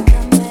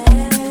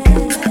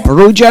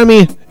 Rui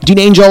Jeremy, Dean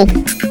Angel,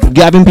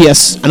 Gavin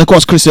Pierce, and of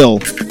course Chris Hill.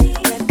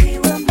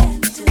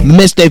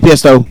 Miss Dave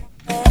Pierce though.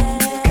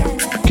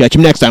 Catch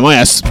him next time, oh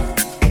yes.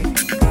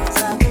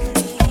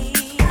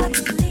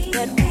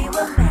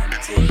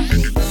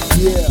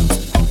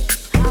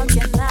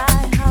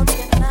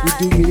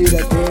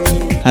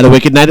 Had a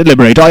wicked night at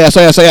Liberate. Oh yes,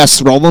 oh yes, oh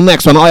yes. Roll on the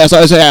next one. Oh yes, oh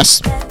yes, oh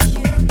yes.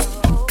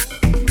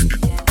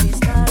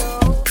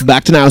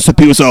 Back to now,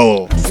 Superior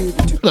Soul.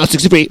 Now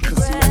 63.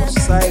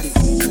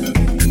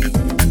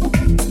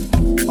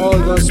 All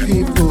those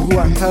people who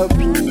are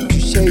helping to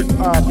shape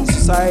up the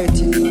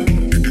society.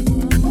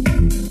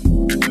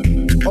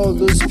 All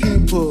those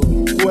people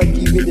who are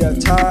giving their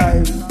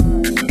time,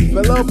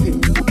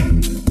 developing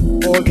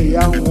all the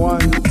young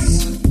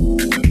ones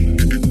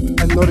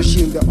and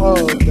nourishing the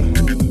old.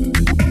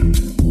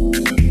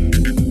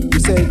 We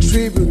say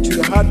tribute to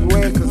the hard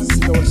workers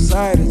in our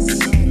societies,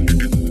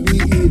 be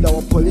it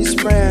our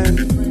policemen,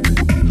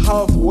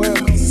 health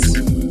workers,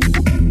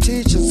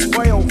 teachers,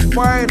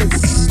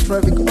 firefighters,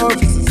 traffic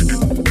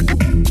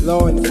officers,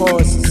 law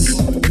enforcers.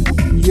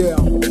 Yeah.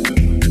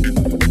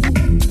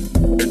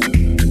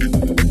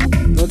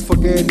 Not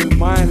forgetting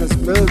miners,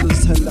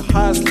 builders, and the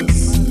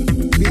hustlers,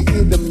 be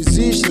it the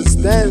musicians,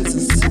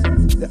 dancers,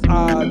 the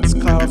arts,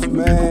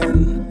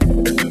 craftsmen.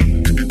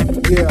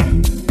 Yeah.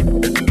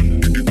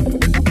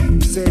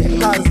 We say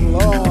hustle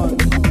on.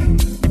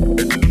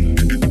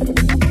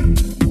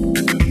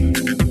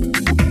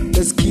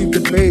 Let's keep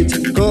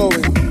debating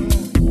going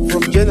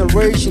from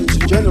generation to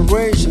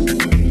generation.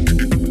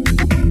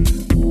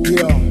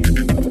 Yeah.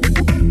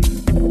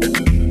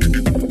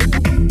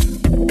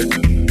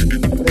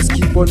 Let's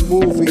keep on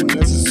moving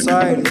as a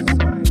society,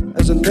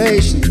 as a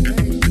nation.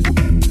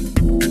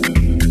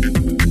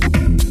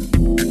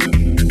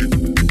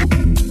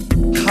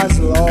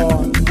 Hustle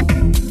on.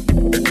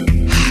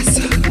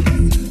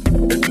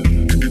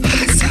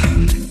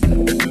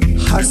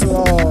 Hustle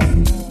on.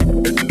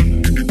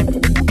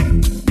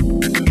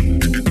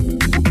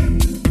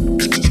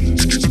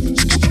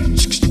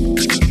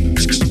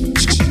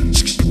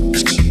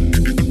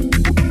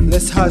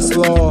 Let's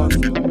hustle on.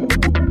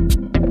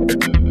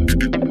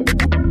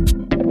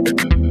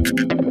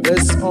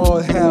 Let's all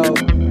help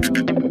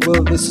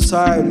build this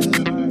society.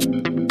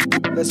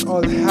 Let's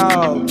all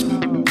help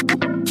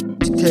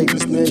to take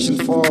this nation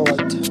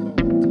forward.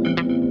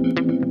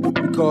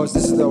 Because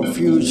this is our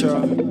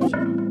future.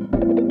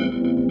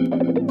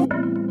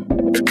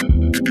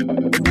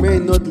 We may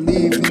not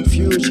live in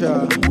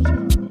future,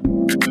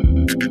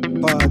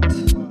 but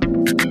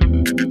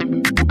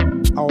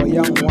our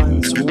young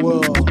ones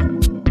will.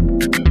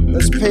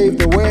 Let's pave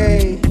the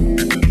way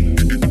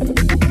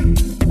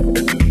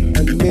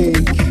and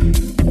make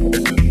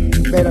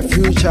a better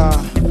future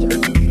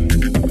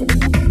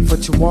for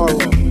tomorrow.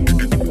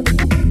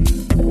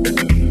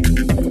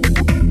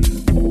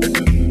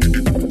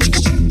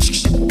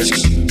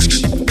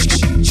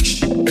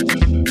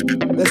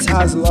 Let's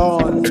hustle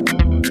on.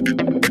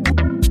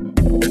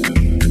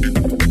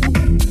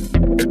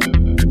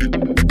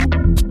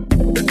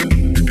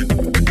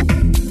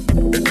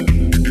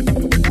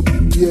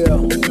 Yeah.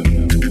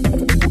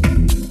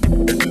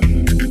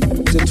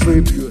 The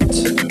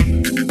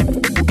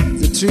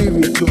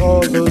tribute to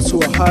all those who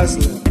are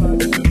hustling,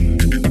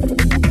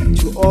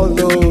 to all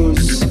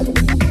those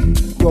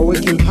who are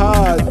working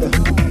hard.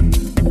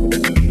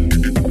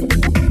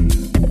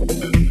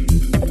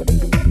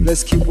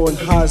 Let's keep on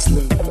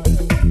hustling.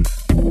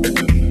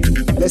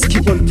 Let's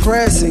keep on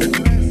pressing.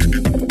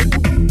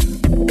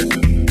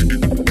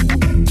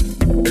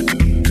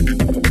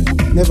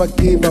 Never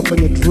give up on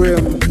your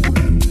dream.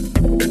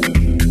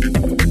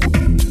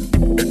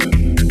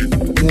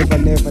 Never,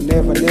 never,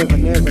 never, never,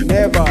 never,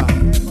 never.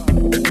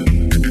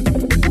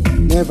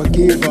 Never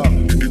give up.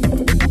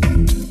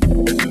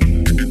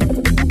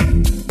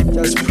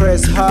 Just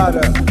press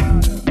harder,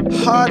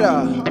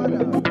 harder.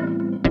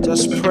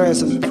 Just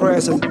press and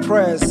press and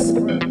press.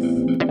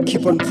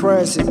 Keep on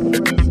pressing.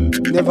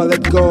 Never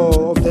let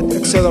go of that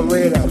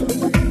accelerator.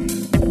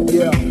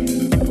 Yeah.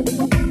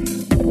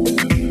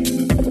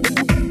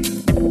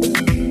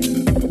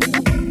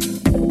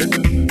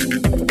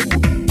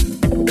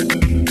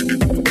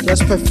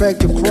 Just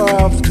perfect your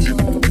craft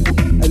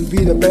and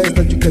be the best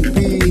that you can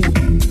be.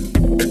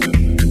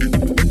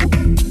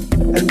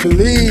 And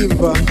believe,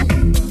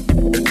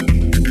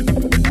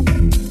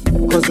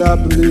 cause I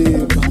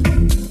believe.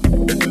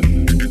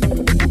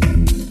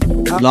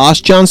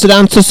 Last chance to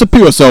dance to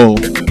Superior Soul.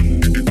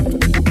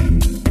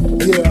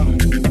 Yeah.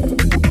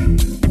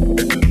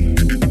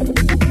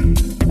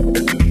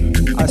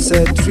 I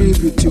said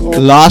tribute to all.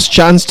 Last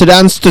chance to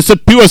dance to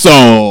Superior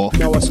Soul.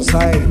 In our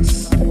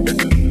societies.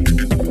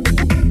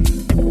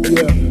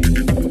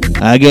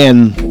 Yeah.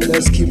 Again.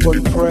 Let's keep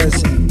on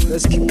pressing.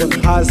 Let's keep on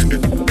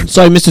hustling.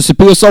 Sorry, Mr.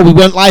 Superior Soul, we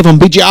went live on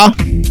BGR.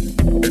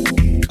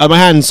 Oh, my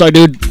hand, sorry,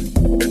 dude.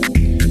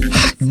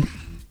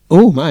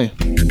 Oh, my.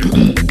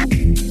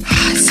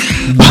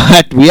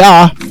 But we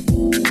are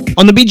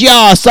on the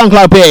BGR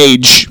SoundCloud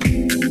page.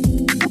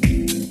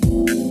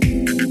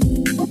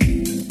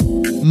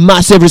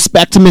 Massive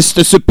respect to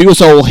Mr. Superior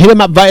Soul. Hit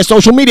him up via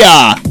social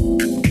media.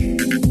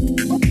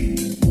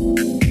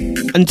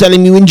 And tell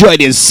him you enjoyed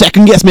his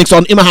second guest mix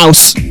on In My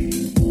House.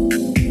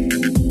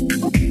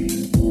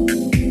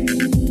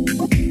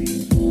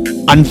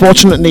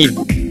 Unfortunately,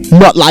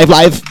 not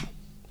live.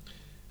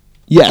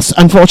 Yes,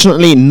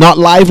 unfortunately not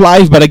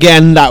live, but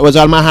again, that was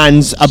out of my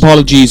hands.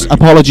 Apologies.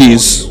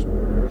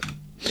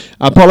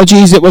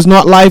 Apologies, it was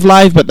not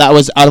live, but that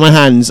was out of my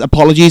hands.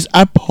 Apologies.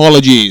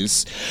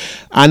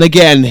 And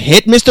again,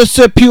 hit Mr.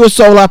 Sir Pure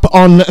Soul up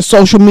on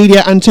social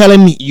media and tell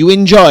him you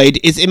enjoyed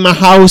Is In My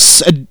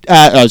House,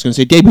 I was going to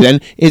say debut then,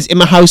 Is In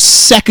My House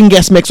second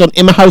guest mix on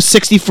In My House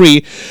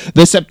 63,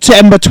 the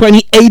September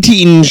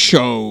 2018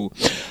 show.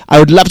 I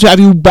would love to have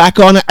you back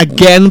on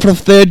again for the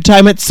third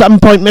time at some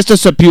point, Mr.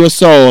 Sir Pure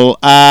Soul,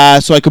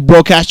 so I could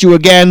broadcast you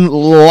again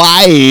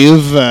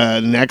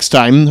live next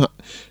time.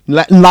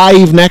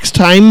 Live next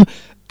time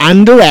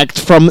and direct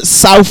from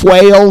South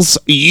Wales,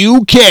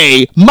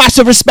 UK.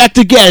 Massive respect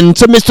again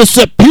to Mr.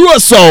 Sir Pure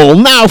Soul.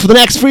 Now for the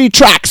next 3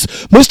 tracks,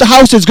 Mr.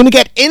 House is going to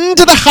get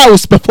into the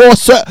house before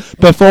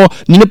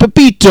Nino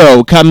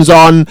Pipito comes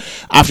on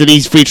after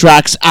these 3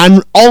 tracks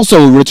and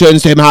also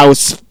returns to him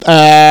House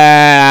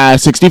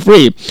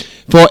 63.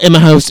 For In My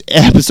House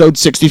episode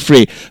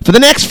 63. For the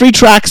next 3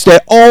 tracks, they're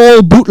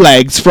all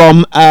bootlegs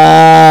from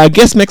a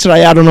guest mixer I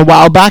had on a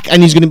while back,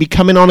 and he's going to be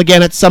coming on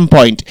again at some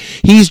point.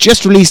 He's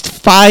just released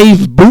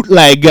 5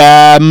 bootlegs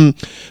on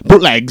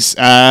his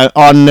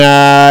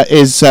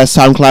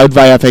SoundCloud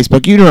via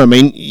Facebook. You know what I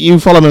mean? You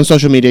follow him on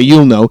social media,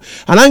 you'll know.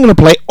 And I'm going to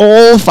play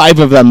all 5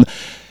 of them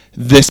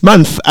this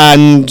month,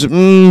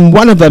 and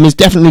one of them is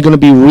definitely going to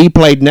be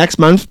replayed next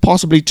month,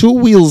 possibly 2,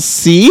 we'll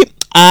see.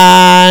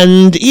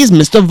 And he's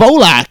Mr.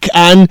 Volak,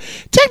 and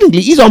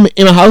technically he's on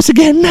In My House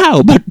again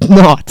now, but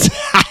not.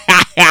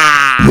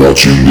 You're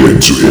tuned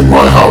in to In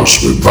My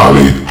House with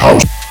Valley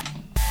House.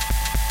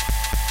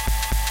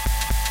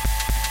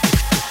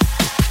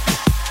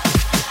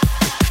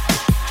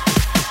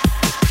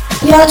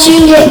 You're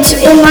tuned in to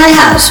In My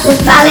House with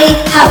Valley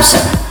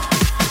Houser.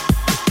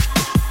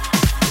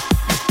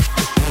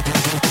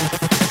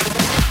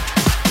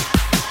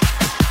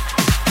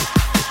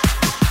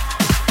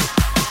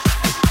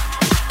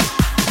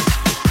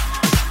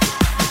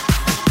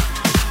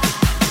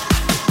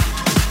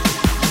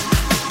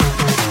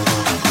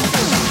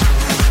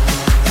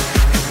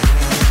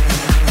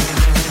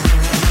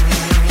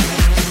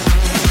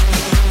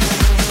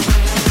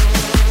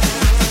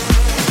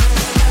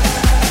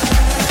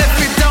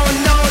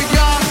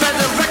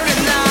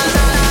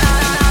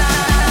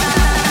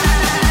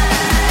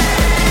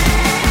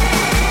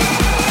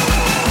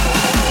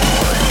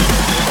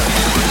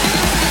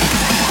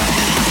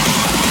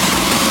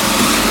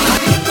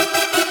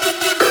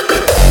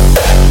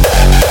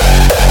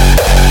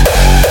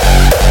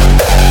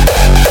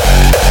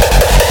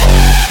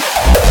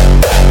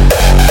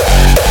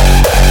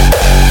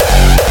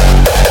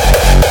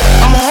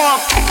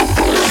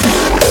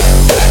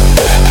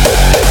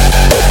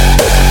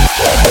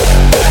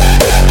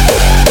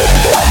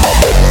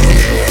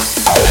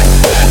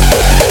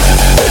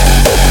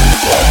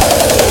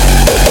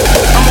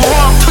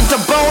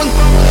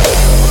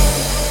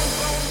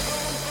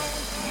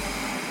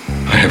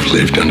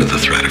 Lived under the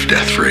threat of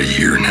death for a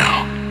year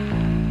now.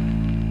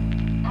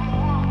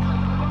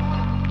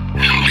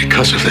 And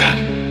because of that,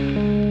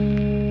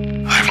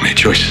 I've made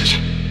choices.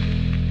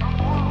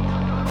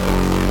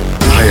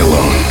 I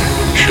alone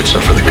should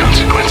suffer the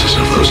consequences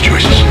of those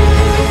choices.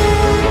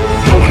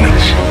 No one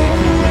else.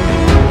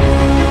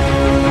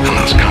 And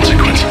those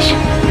consequences,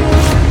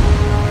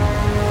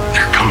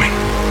 they're coming.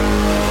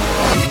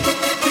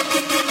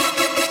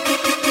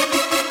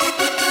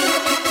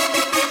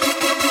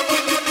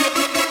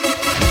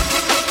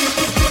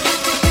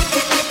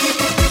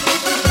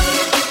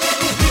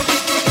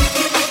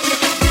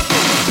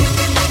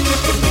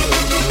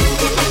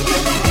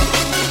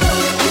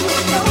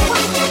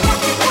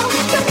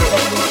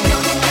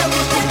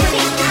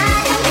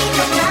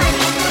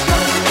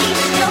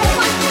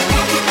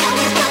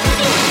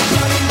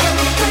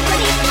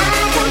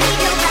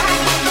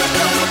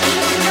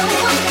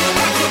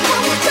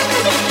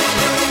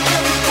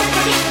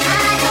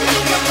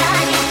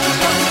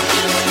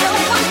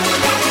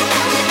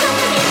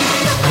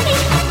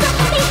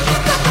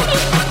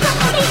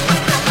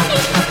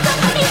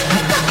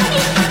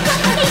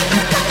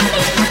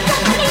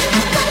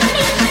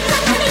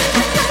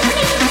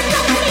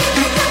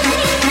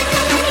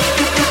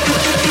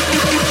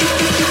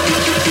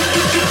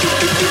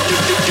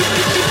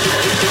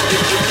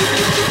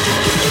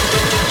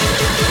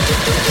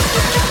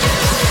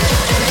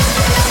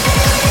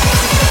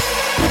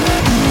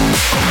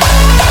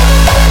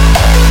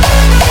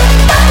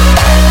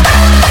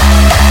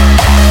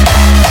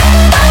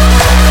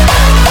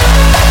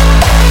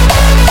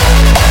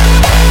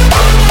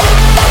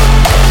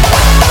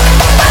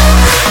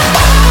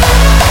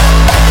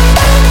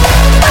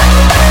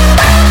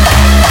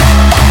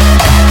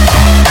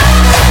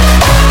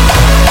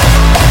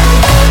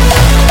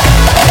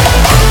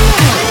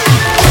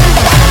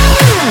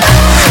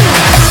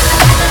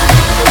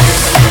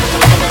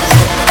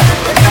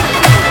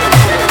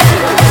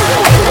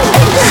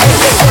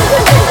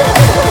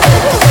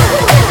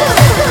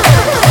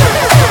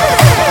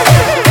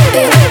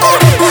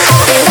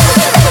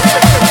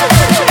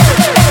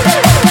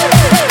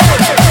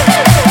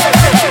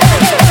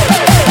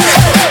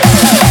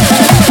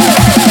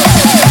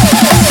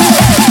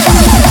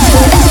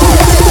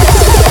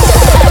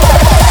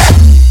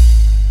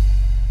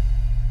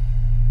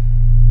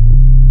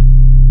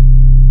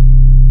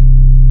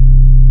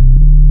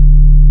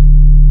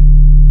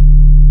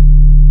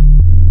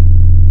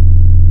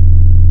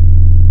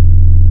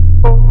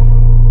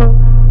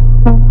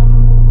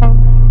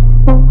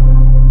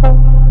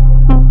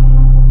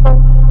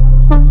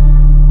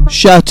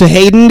 Shout to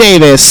Hayden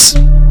Davis.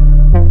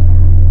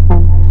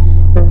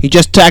 He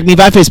just tagged me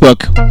via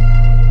Facebook.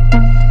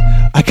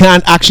 I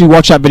can't actually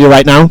watch that video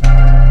right now.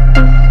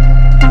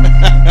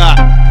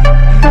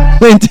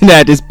 The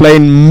internet is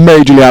playing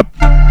majorly up.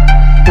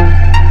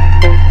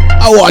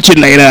 I'll watch it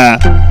later.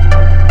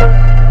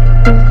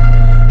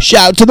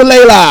 Shout to the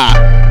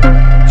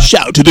Layla.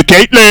 Shout to the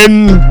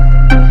Caitlin.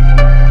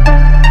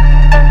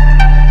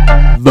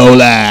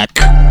 Volak.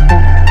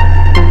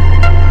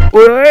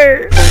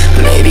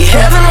 Maybe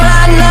heaven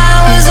right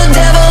now is a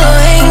devil or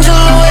angel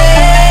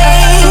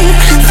away.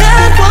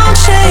 That won't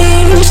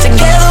change.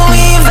 Together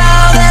we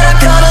vow that our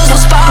colors will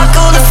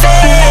sparkle to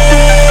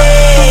fade.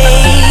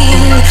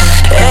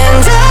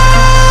 And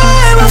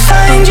I will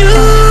find you.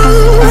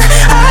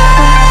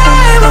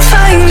 I will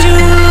find you.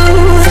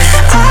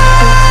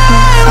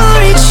 I will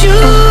reach you.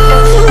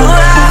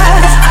 I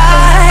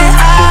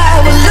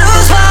will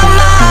lose my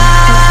mind.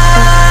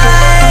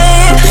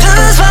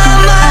 Lose my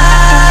mind.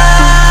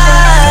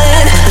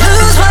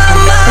 Lose my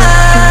mind.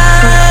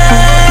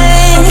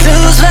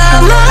 Lose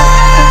my mind.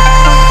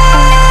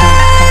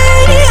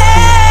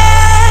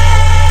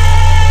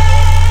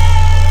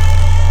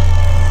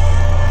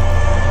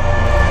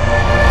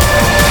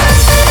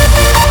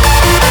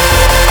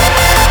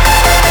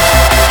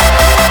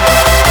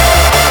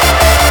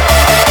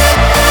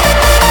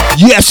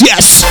 Yes,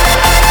 yes!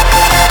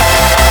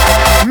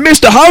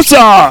 Mr.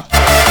 Hauser!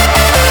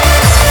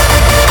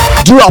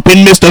 Drop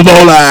in Mr.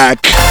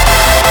 Volak!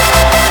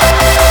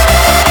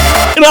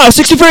 In our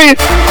 63!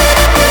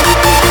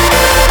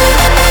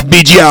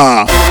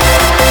 BGR!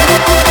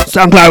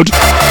 SoundCloud!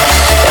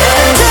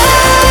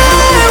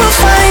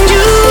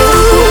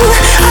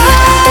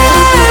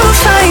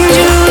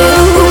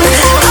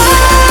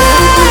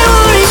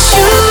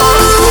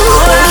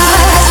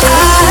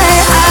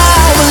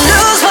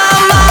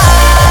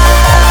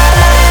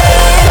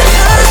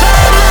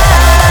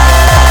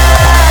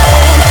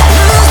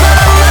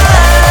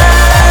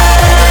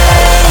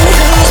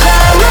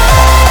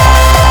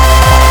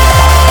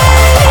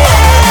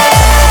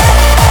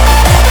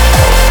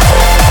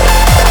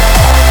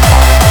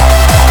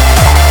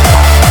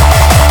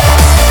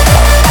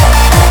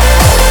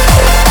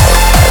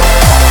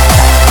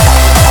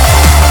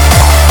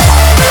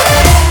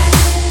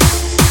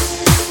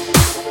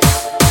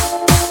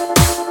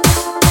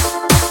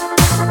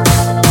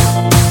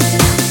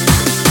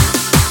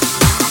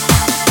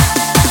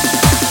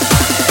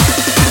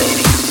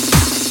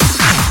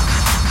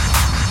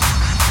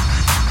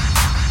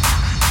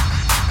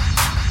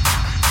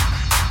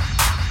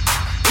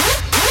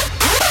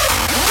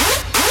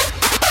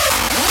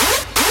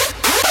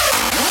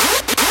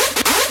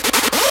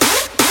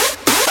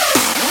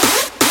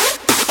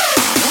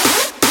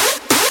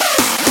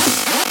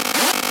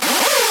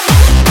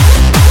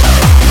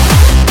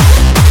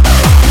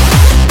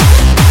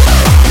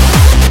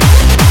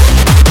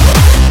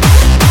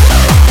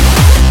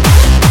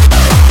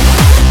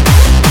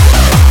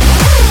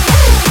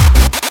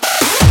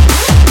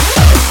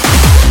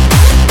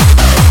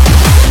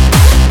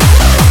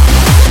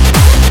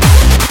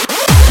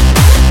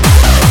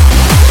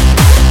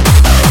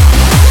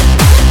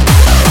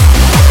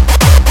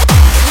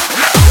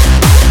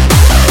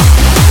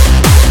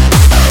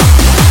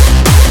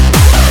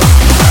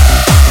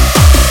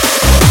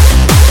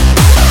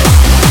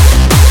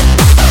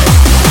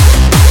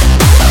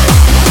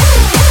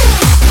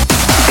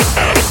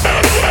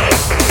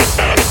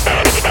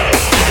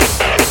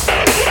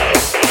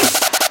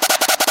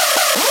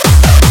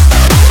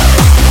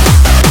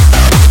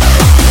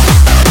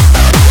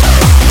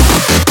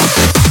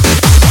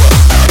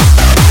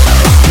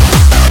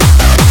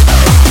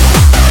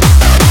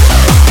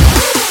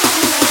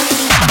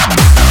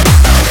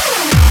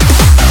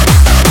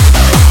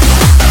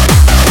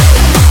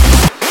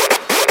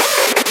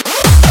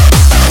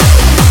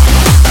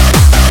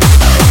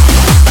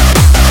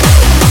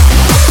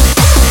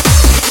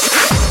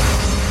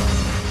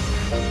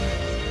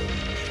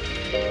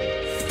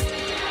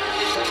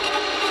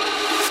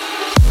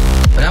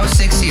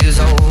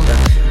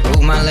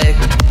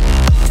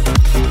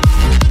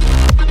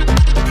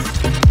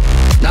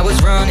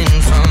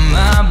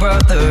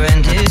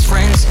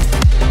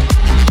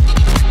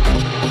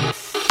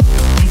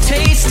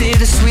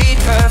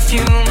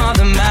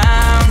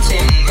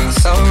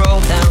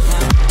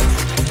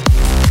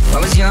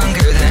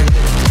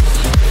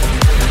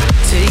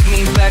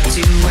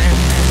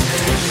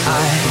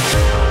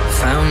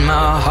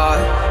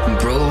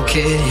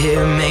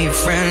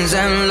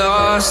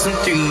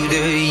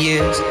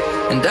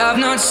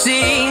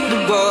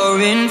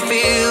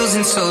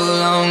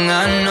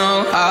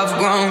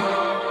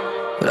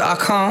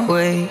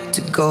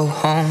 Go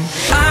home.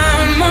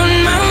 I'm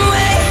on my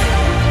way,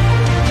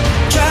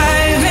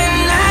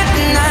 driving at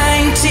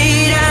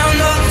 90 down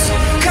those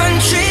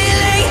country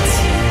lanes,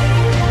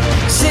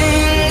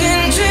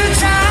 singing to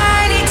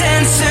Tiny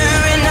Dancer,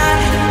 and I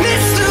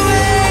miss the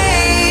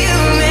way you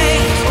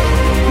make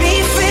me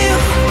feel.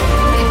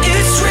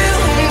 It's real.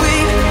 We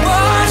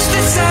watch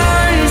the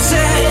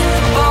sunset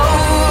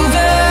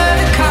over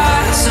the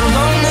castle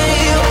on the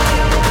hill.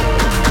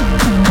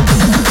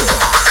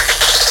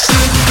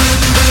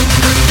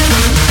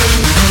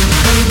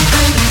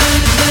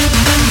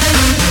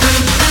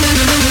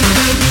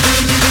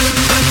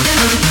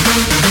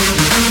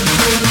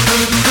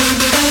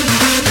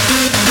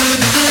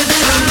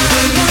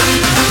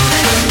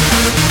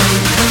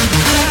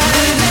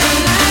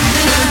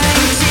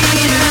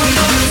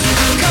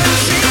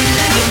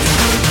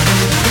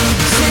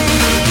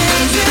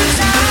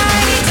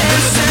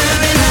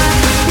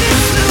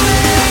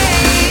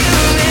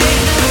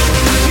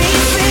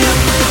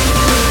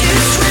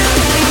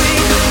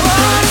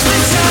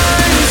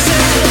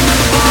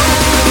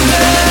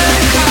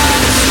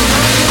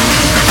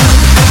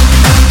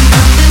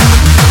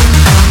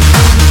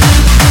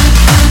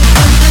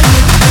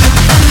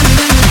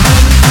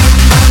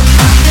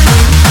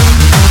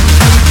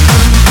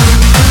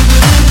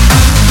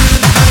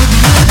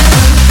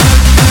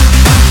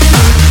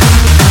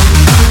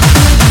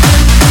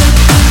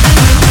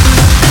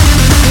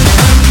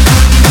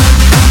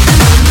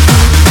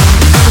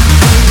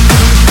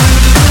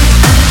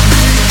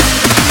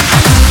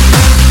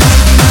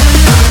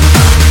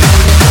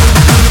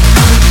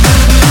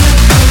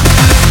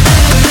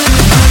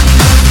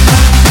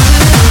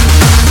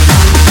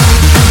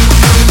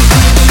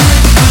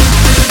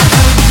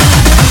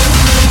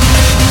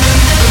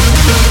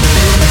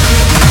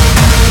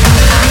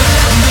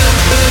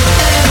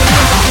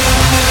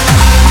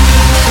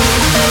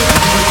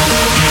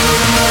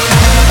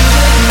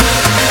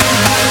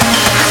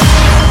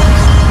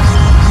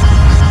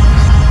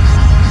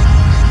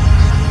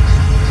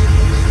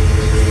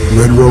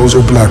 red rose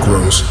or black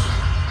rose,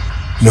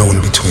 no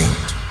in between.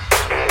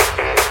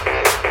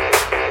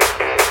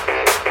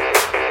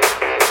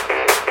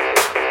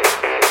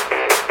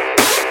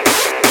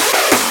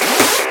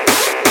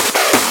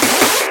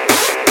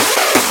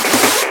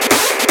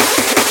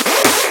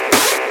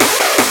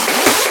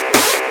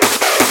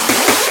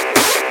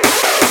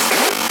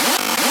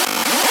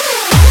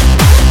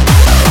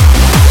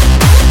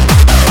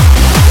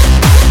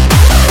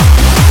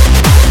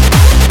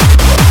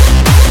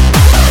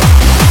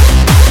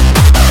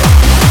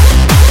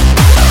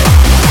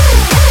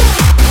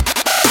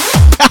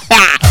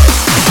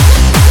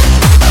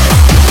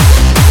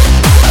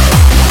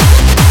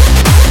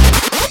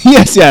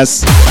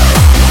 Yes.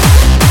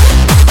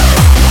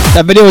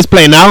 That video is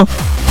playing now.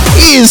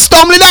 He's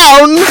stumbling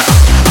down.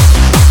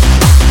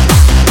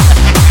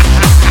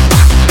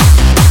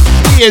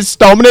 He is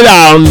stumbling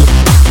down.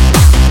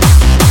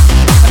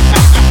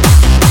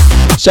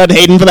 Shout to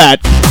Hayden for that.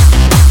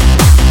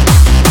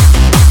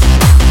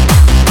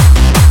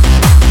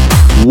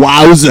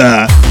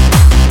 Wowza.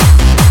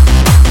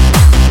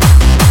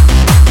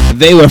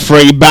 They were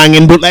free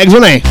banging bootlegs,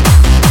 weren't they?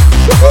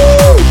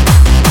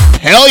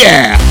 Hell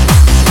yeah.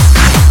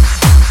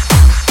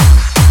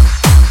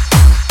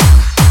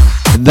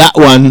 That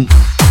one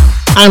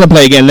I'm gonna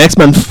play again next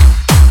month.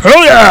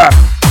 Hell yeah!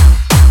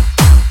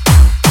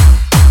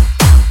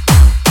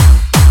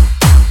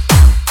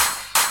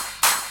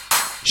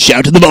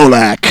 Shout to the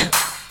Bolak.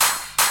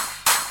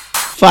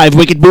 5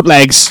 wicked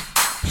bootlegs.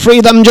 3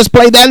 of them just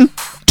played then.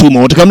 2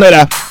 more to come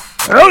later.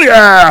 Hell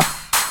yeah!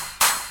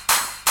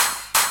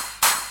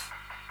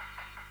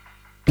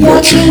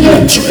 You're tuned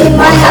in to In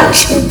My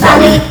House with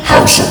Valley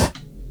Houser.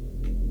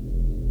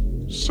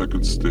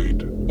 Second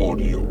State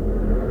Audio.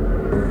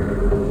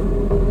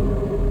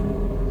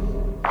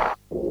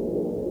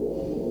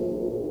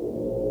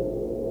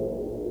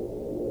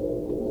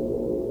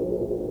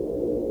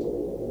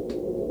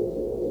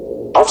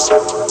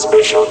 Offset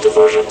spatial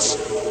divergence.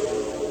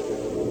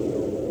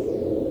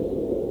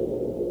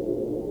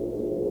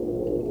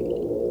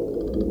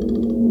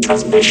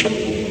 Transmission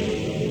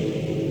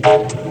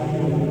and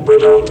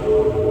reload.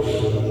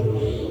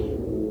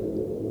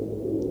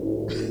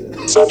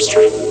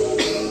 Substrate.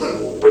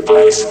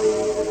 Replace.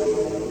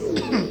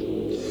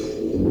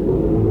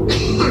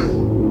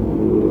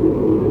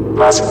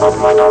 Mask of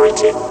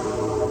minority.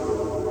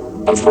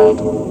 Unfold.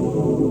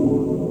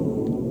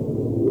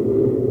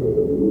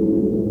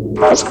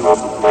 Mask of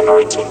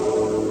minority.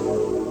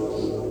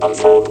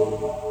 Unfold.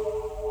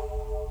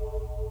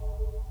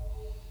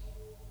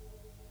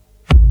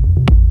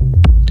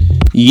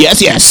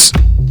 Yes.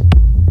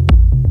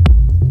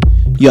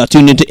 You're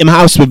tuned into In My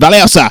House with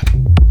Valiosa,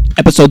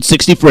 episode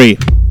 63,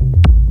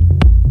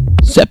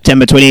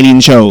 September 2018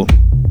 show.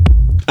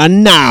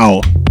 And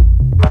now,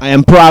 I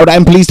am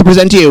pleased to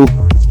present to you,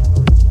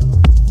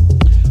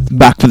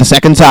 back for the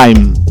second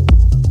time.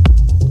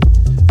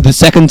 The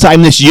second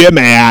time this year,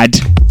 may I add,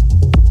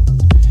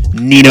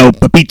 Nino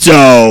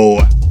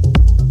Pipito.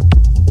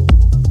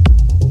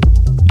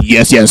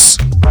 Yes.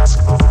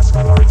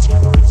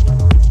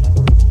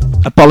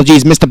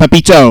 Apologies, Mr.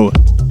 Pipito,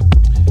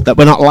 that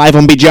we're not live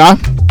on BGR.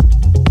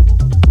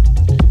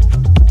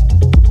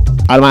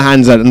 Out of my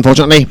hands,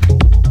 unfortunately.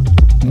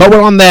 But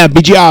we're on their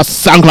BGR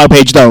SoundCloud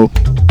page, though.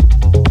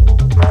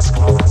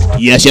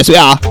 Yes, we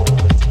are.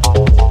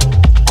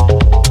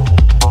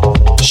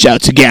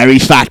 Shout to Gary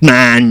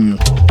Fatman.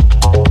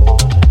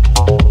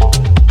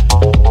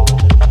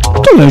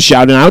 Do a little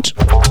shouting out.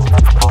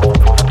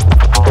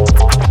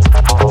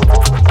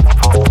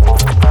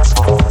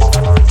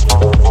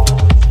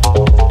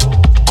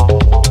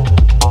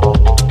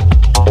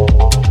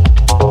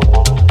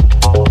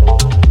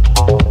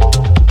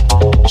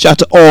 Shout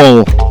to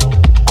all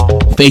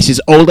faces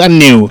old and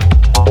new.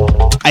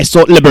 I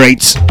sought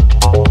liberates.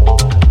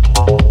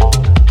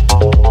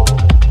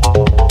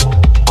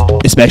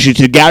 Especially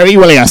to Gary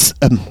Willis.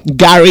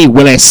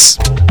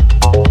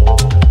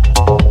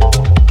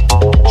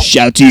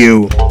 Shout to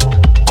you.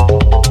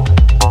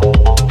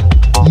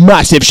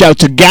 Massive shout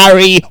to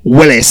Gary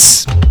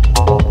Willis.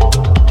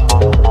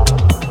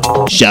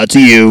 Shout to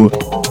you.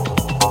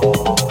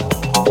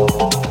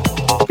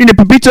 In the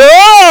Pipito!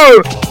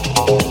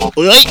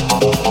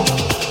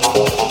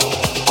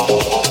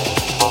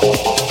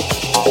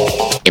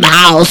 In the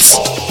house.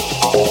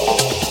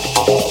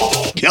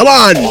 Come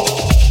on.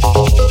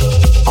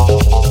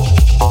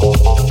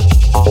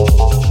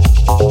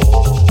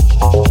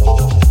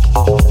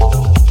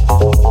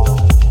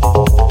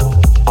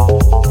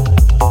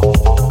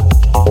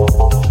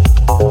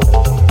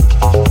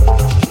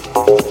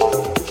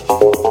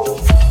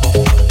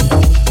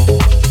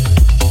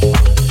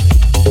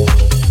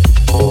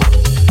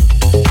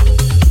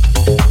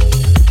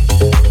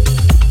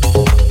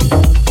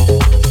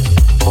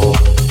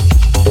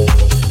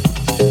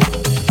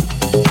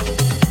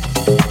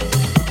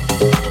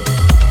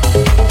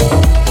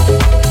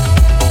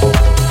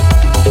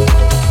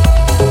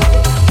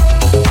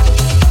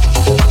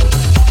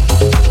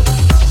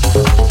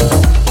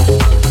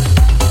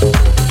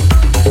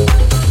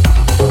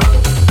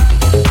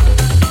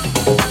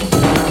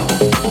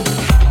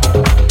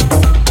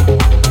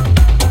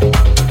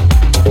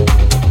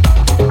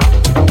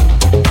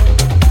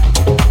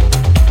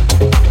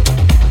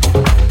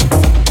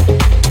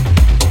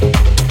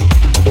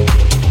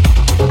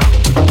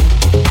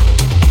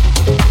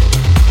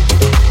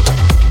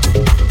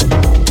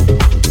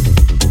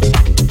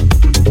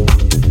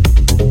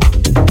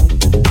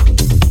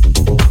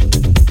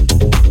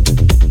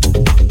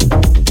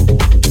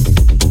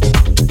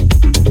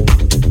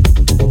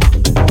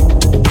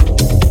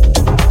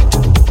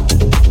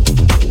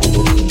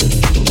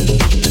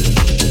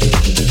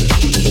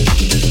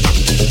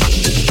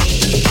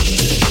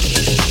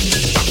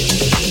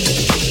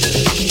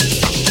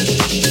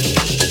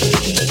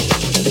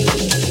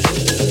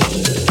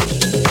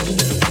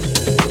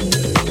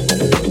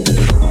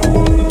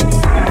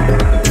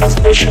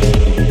 Location.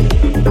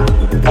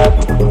 App.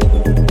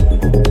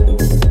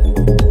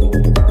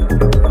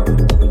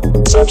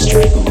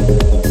 Substrate.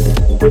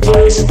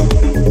 Replace.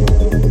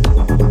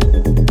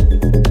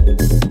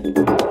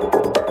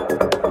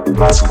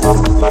 Mask of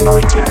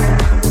minority.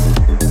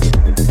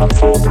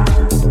 Unfold.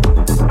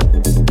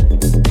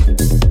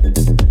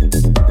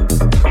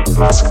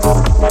 Mask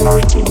of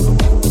minority.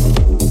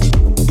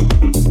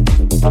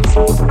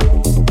 Unfold.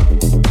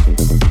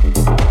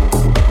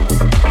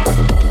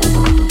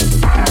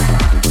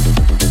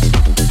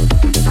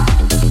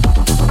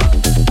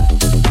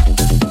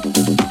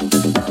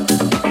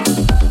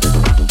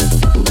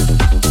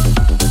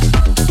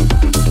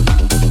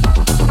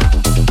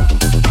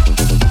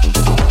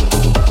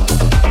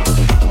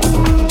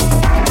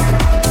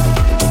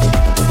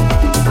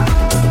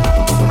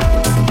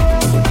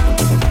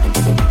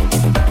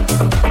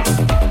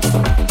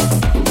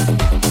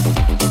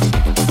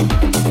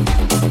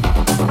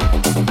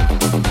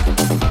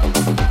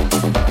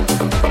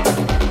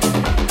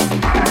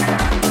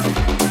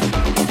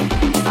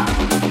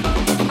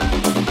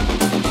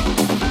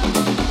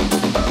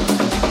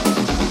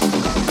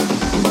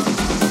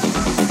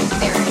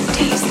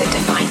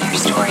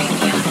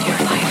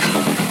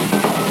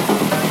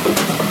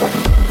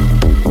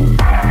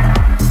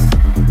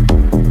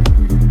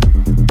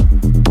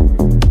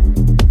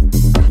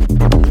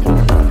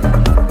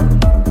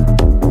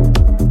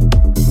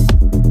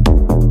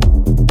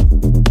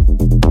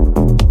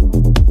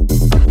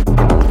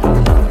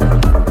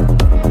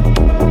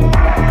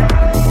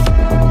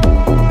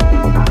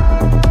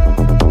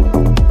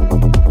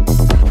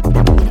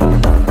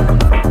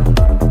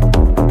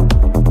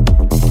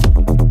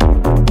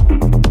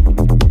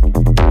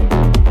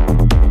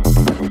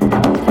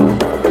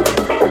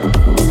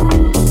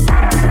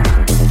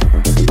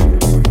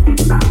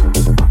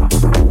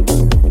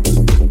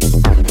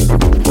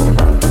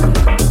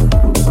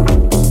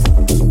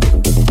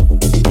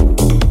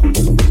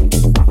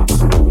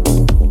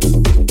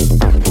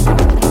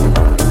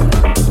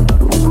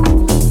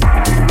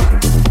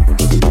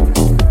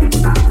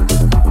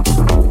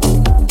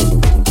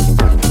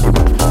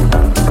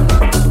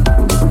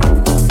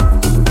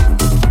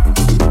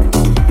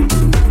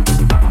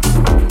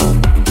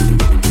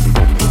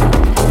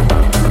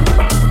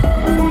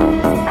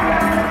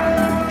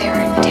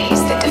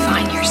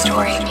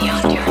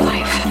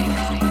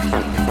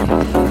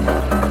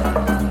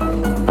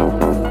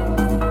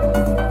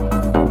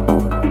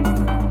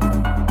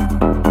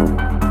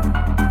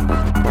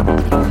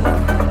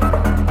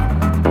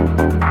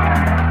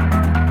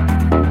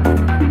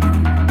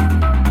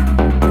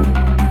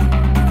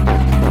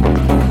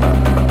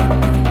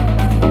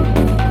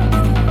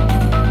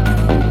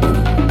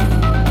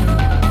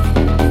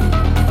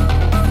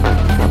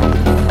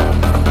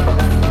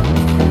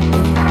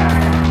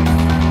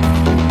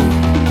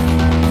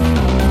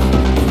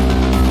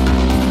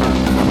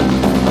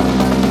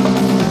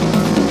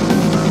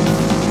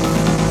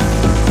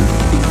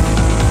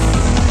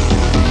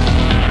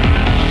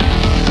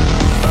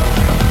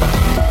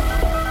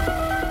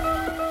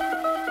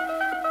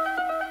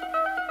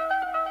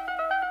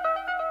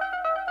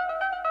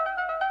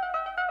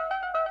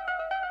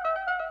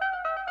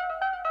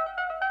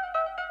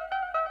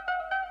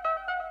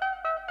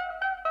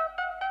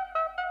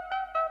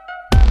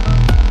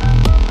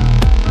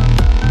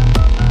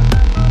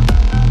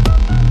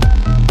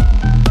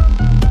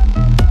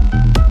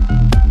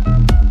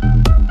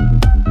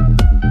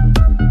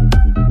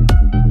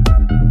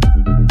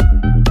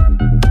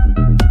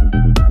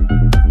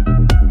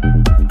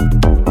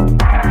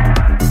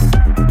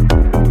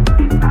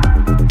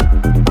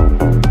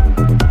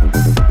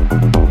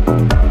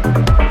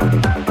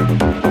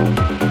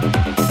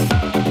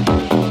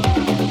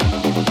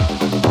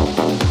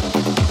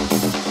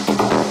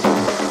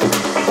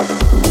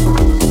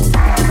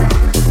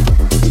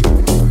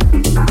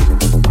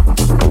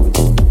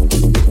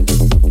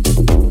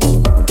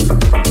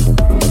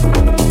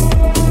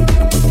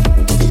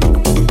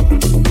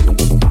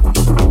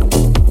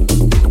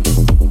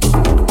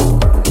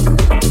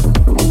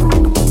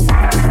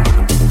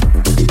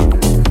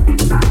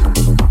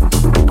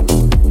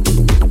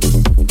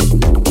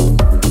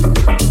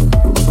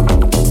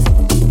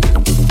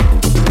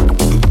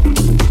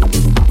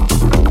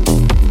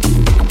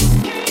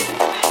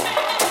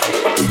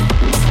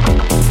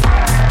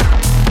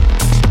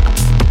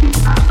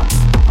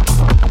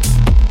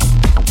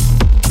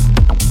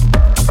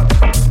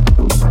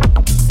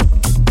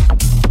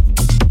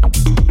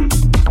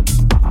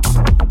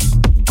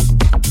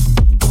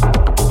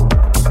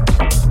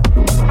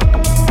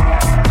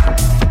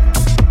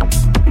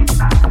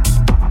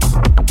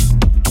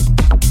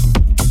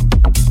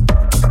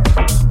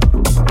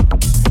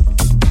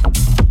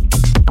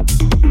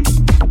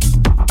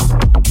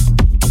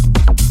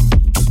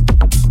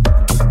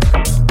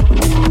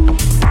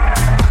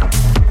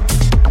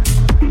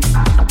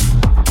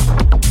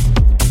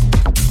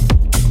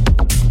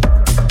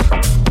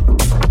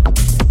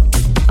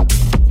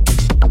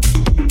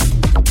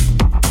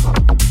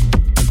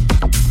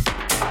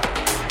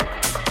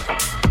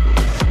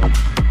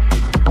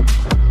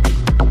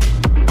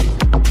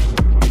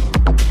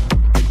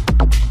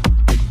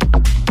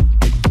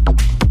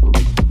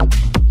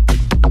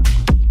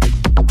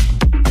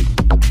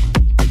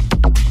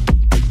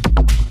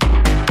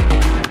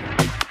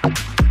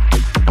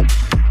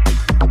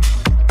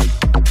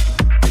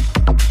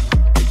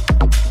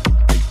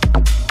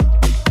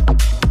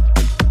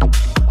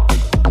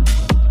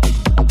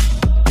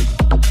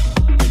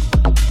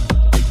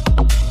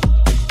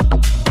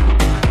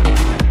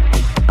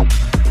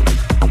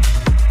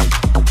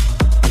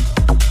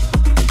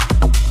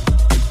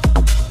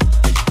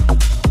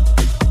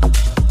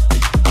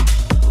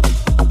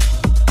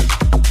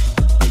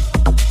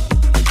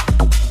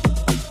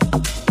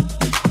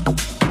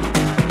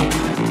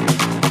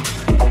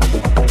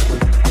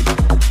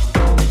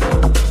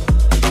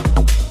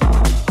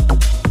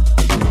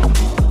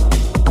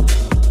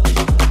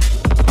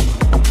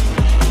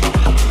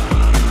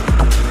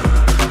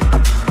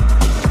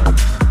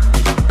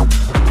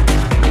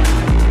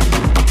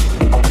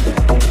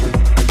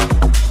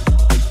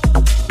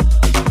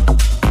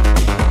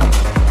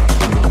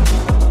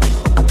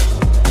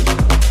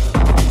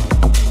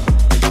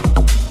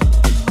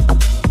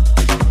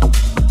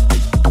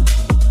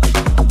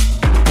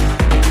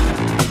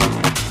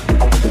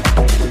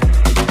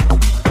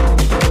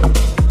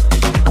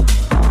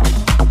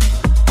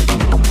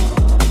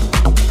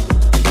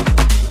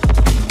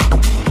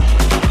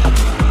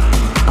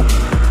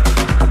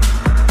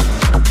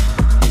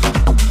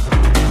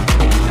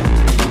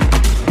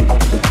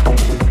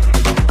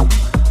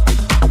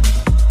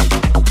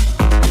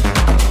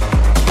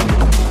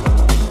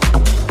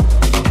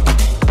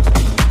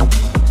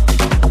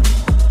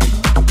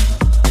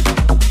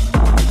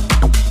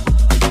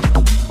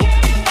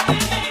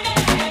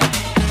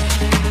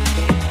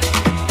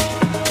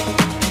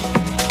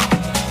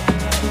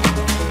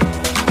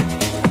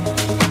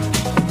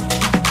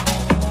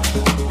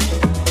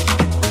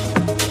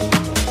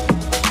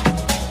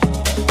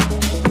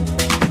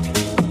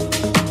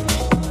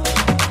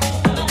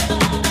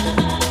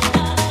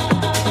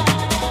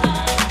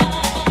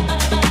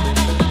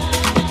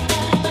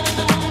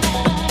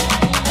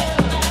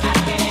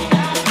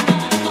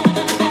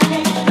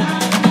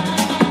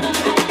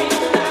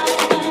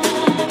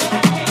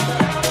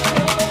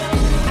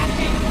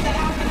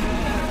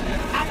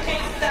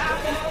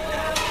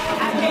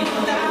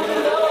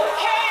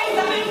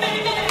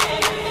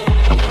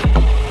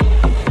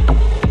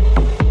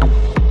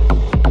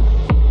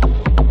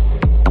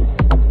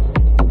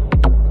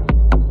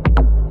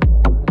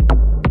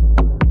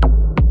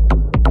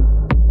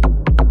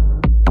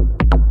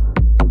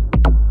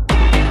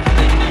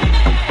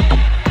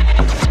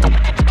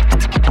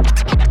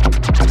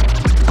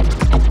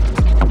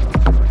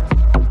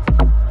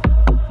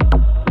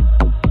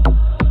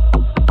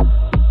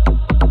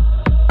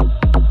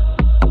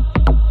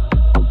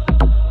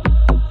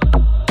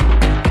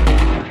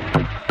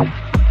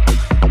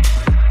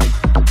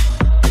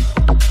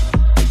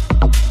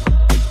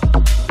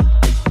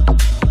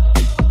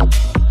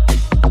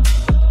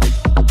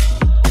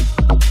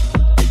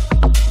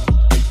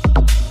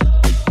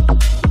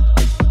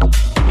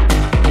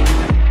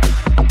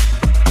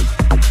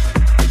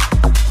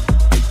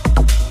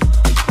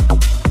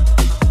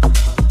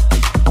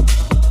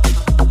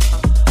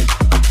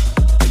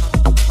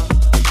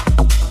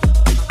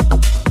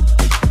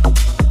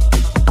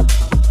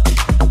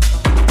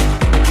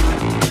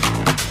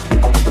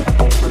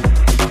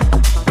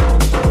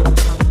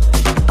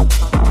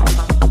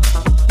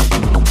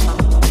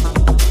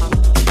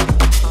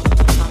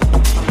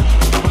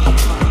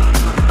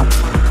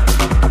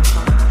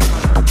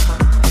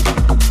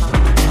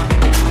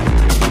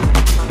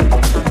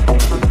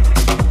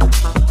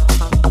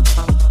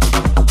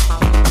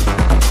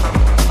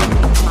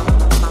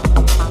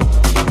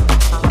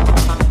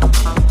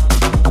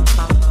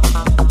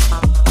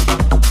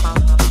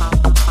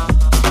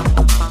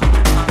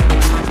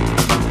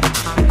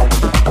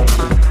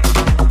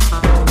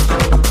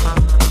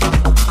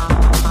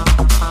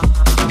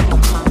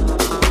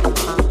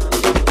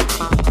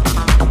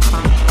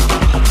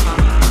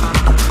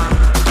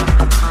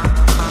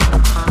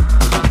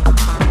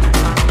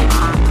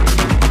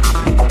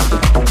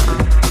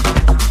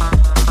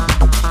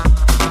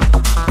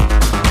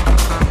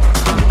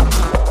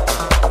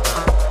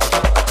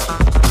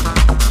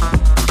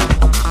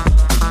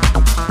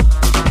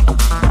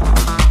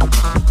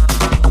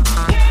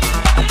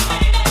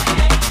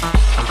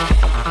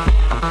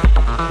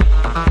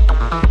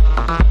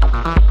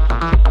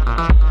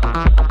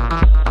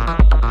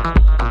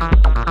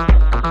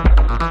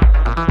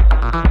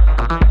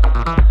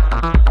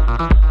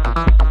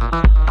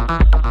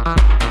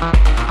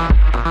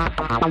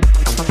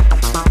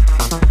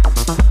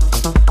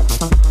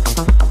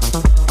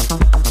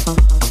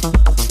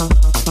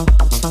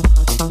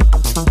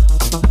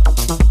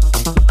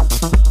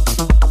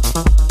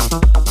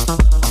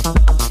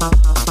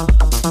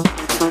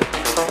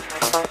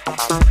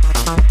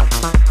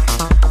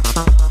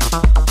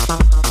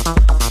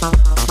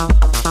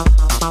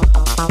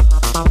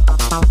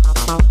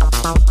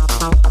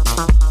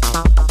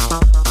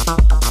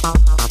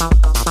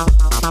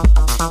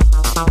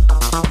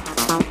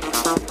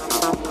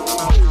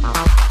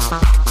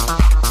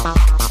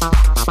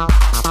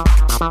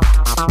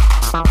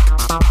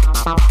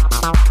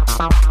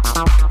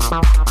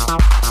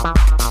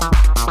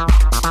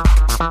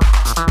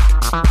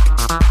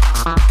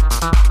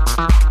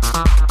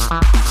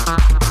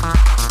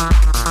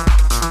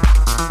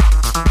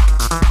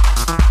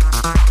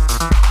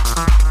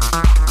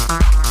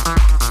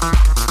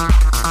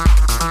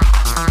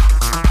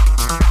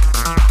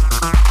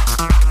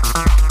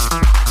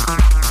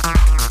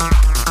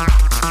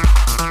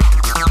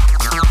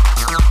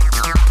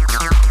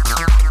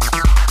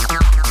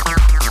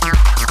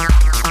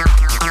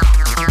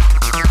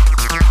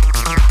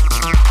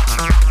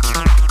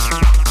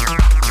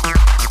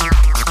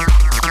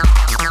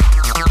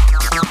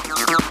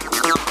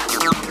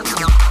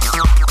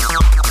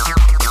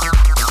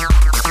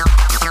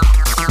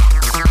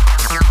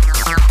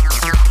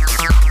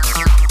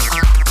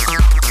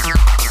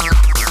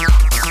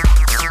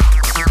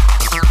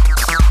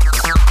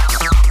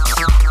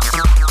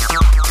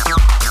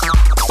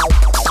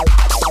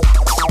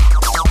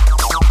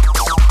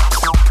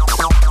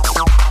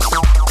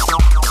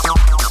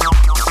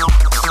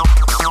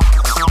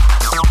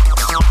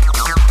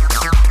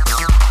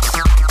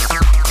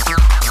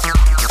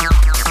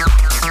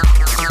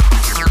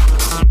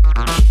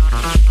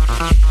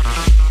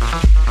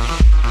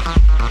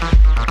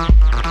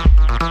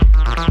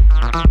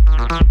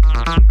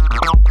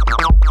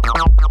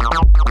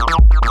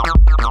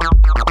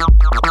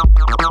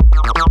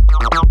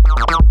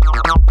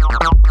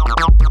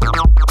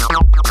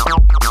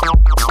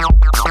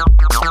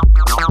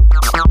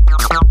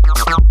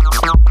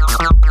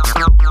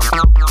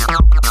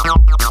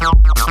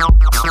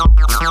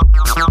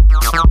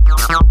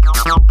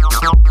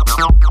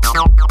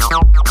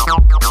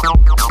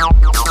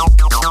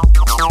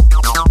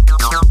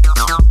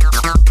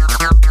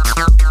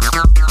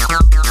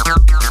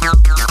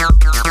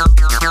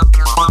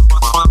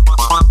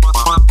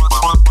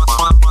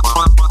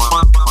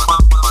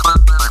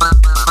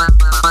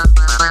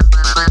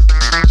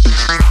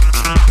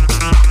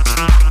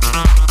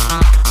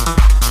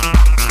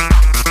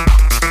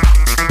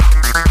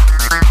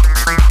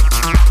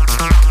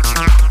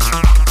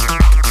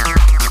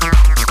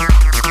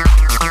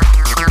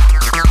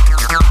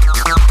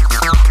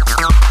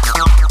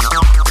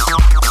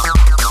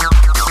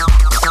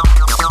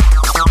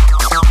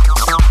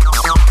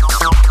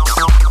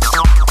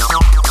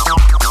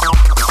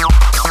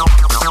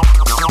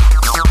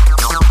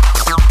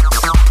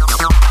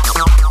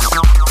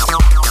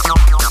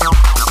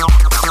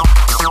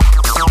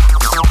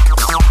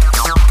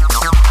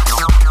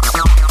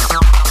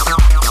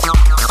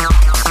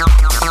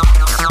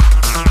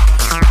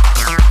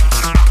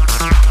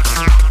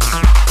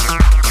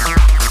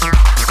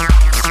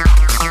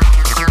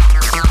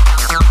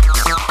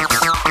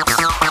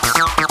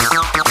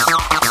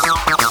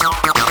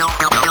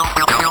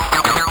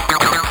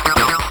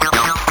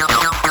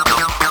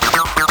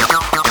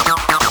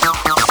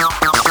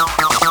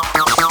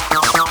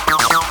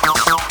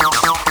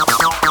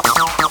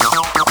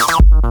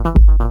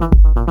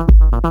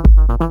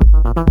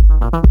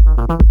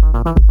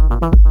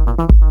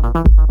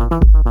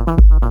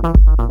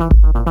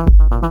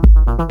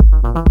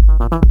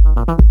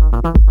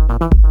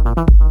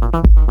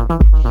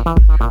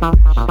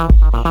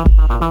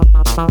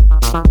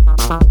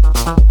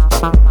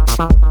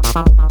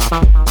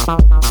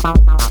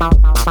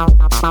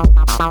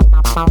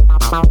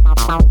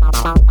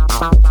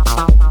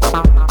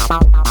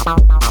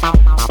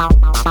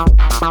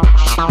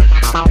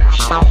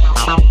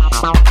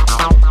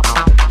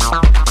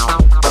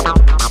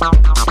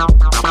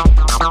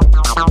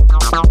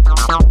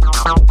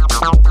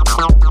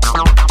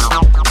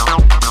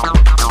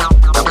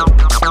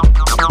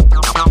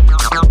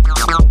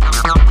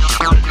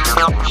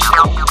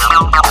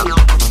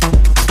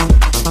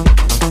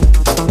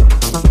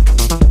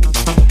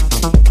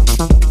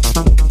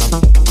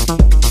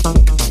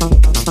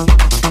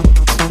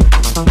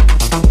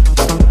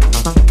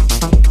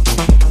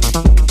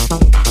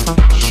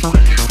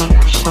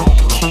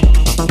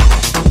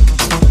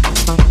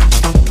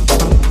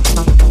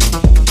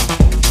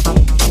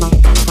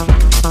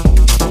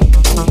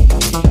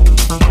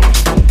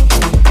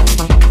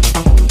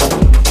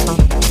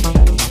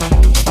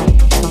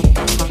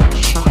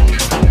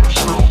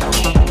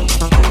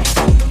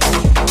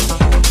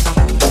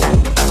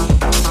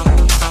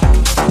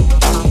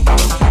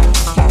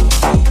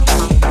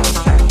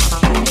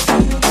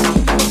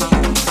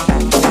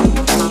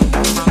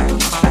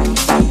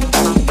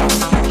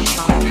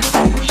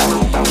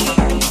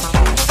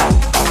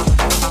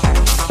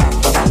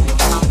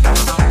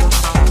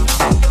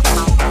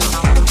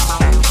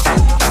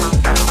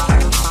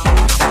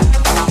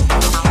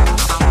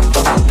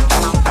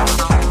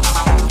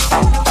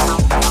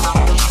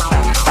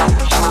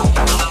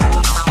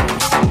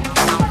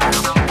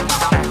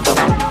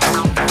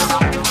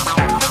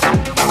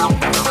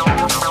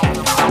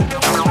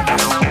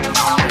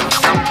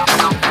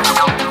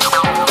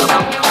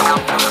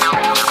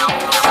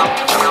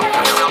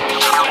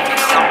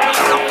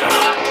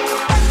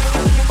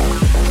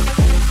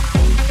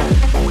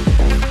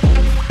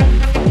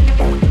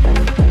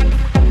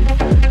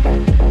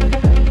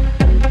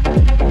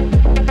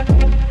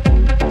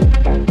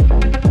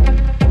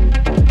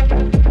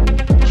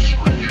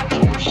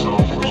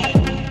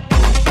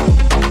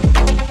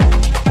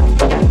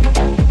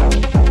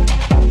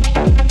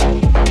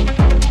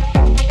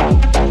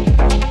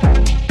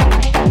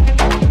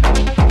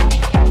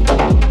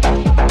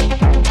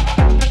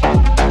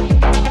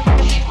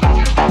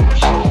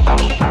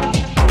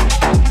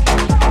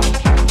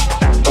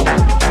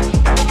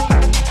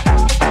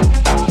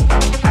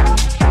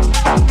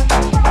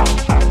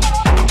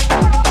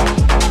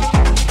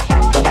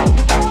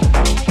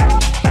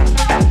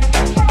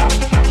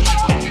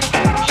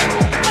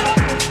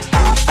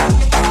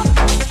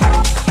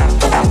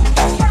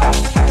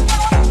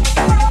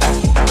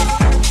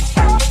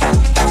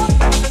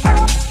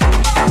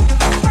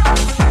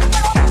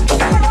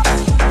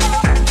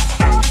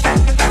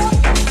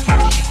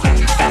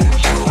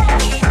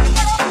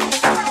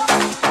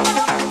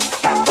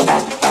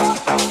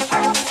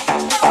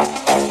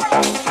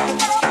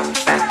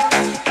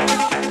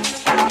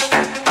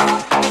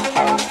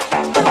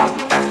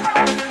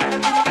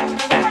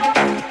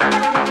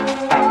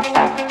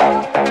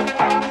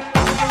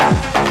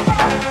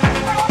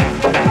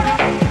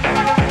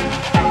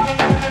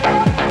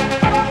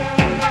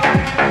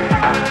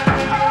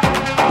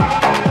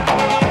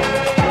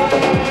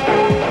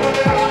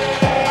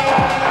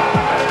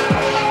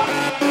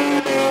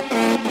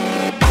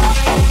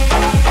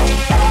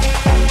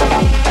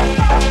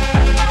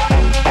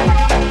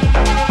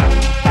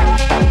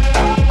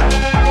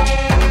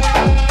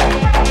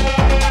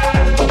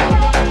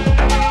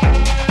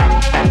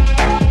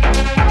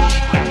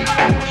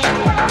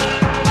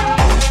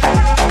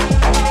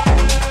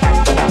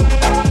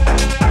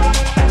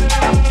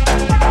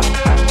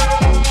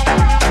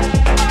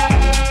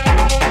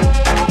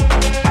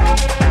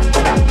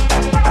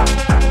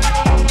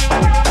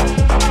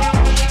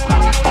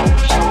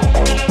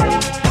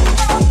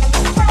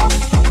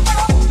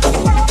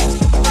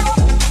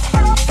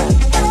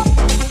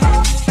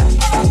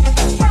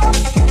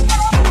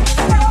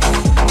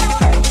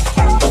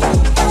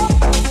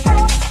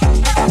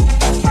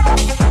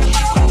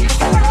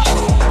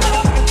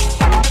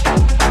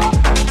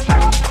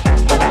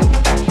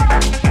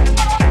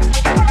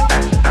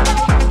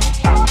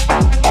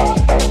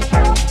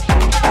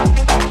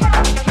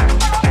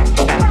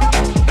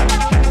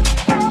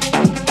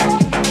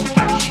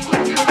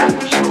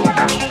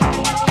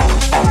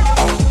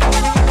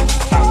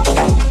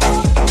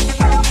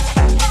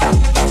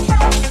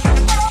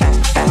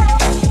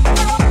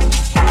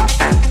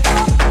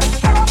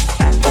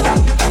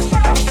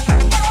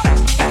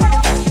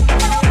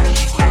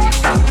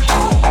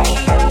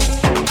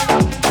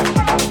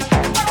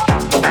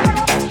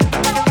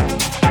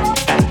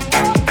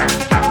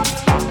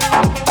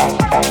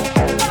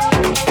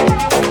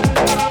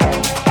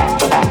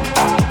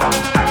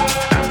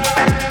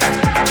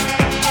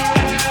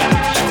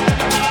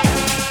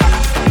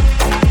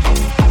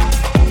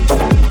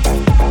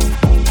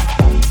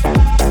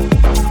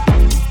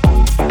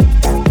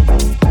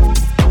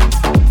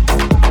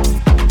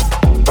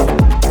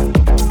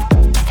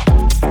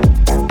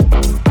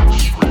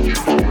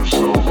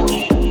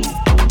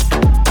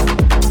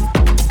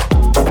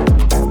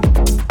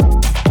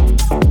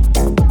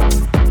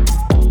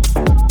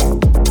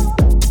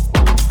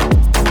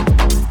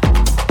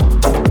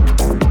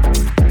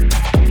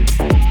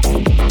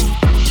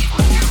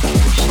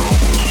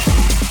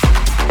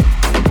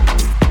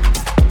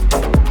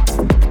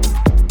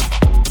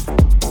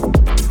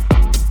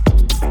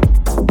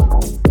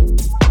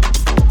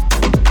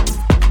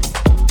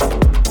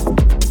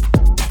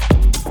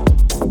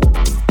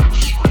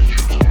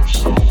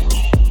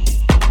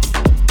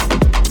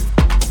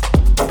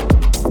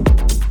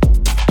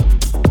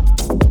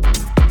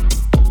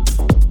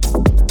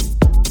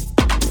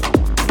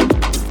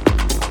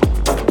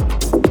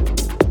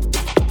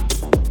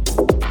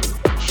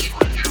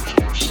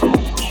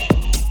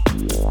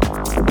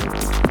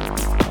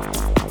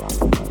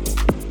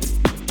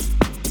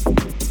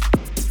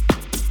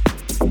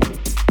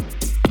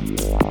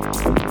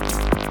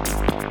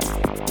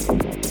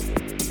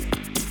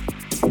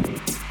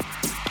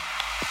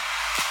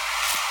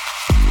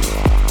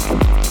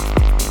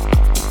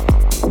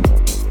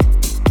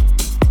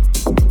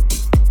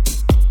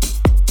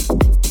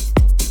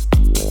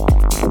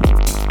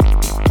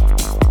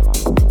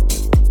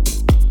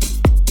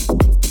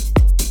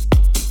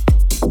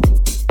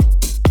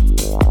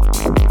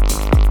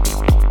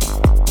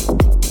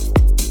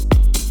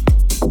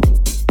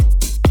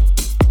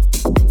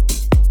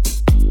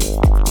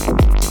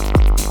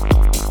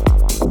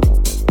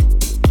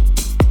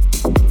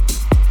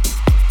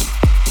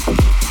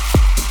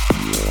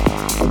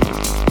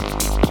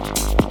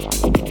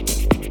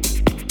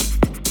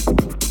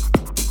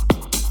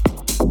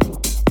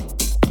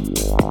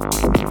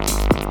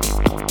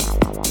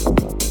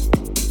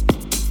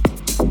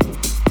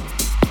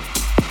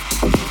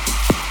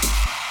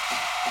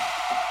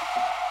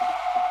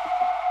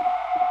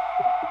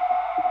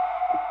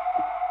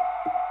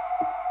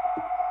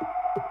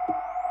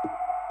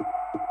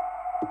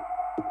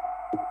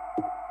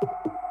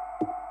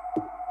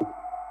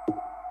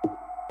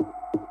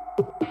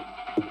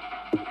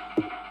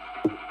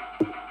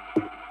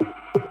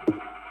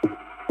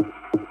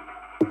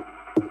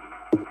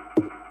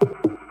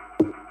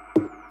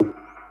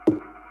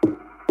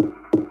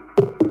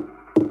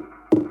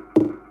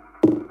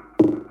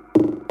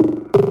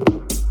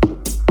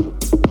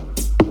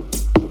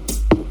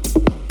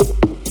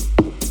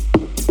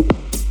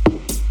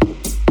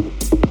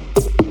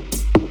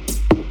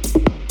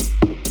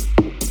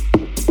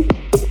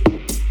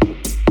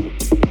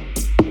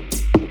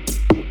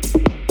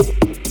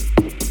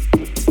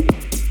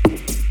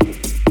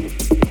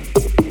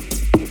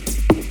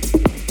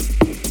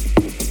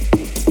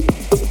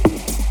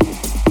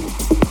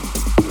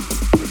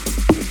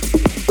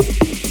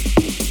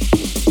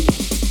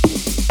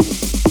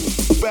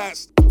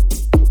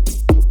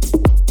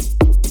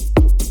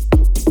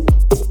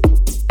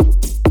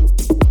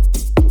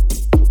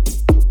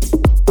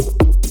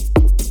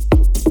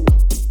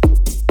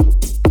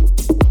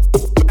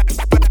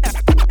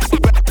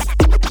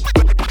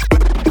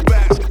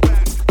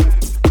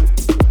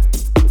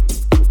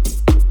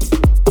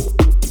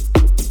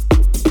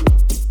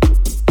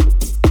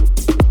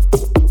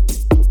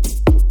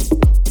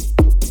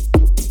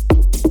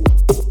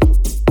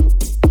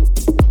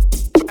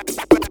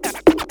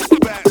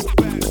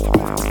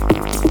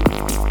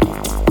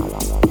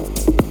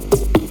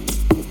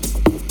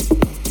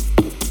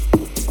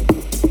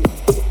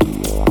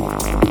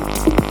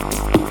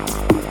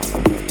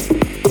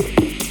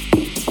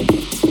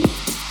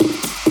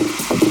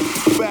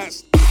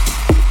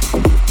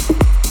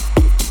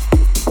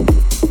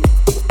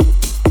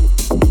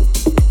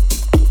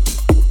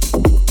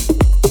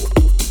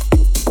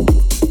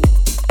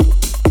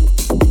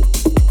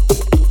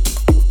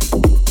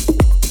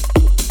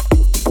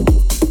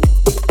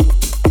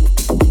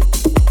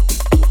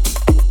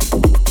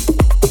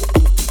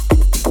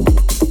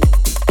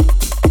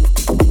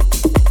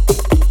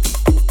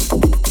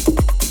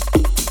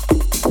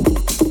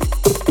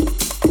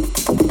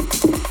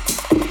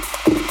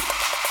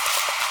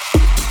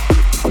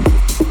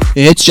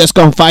 It's just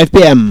gone 5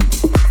 p.m.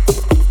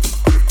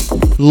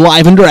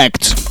 Live and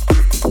direct.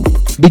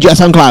 BJ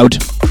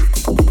SoundCloud.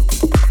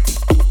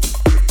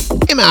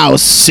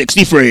 Mouse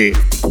 63.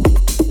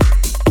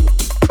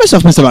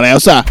 Myself, Mr.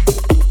 Valiosa.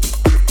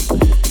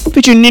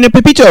 Featuring Nino,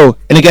 Pipito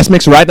in a guest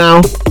mix right now.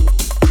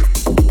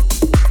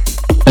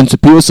 And to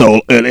Pure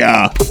Soul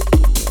earlier.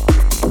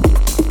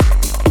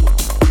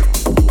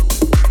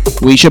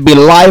 We should be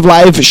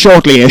live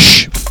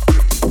shortly-ish.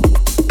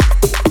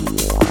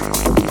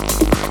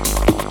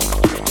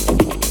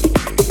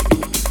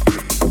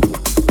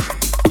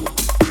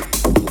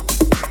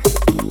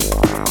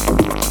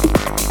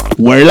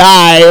 We're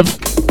live.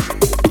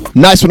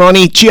 Nice one,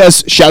 Oni.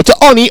 Cheers. Shout to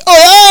Oni.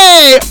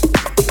 Oi!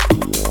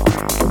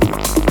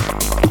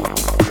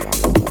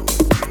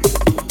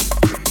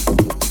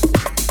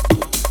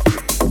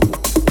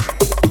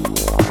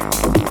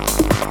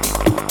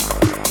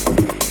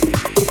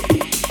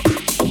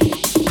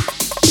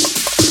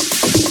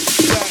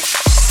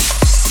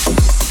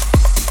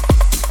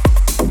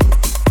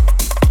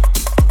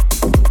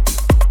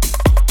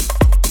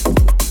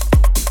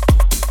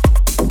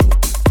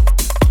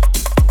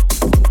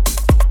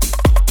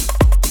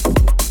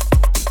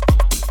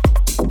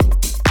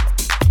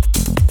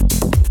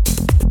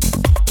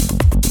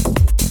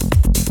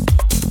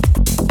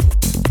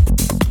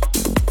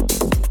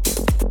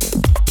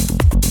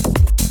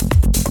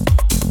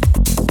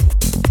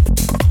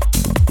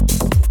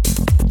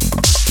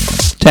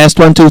 Test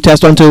 1 2,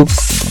 test 1 2.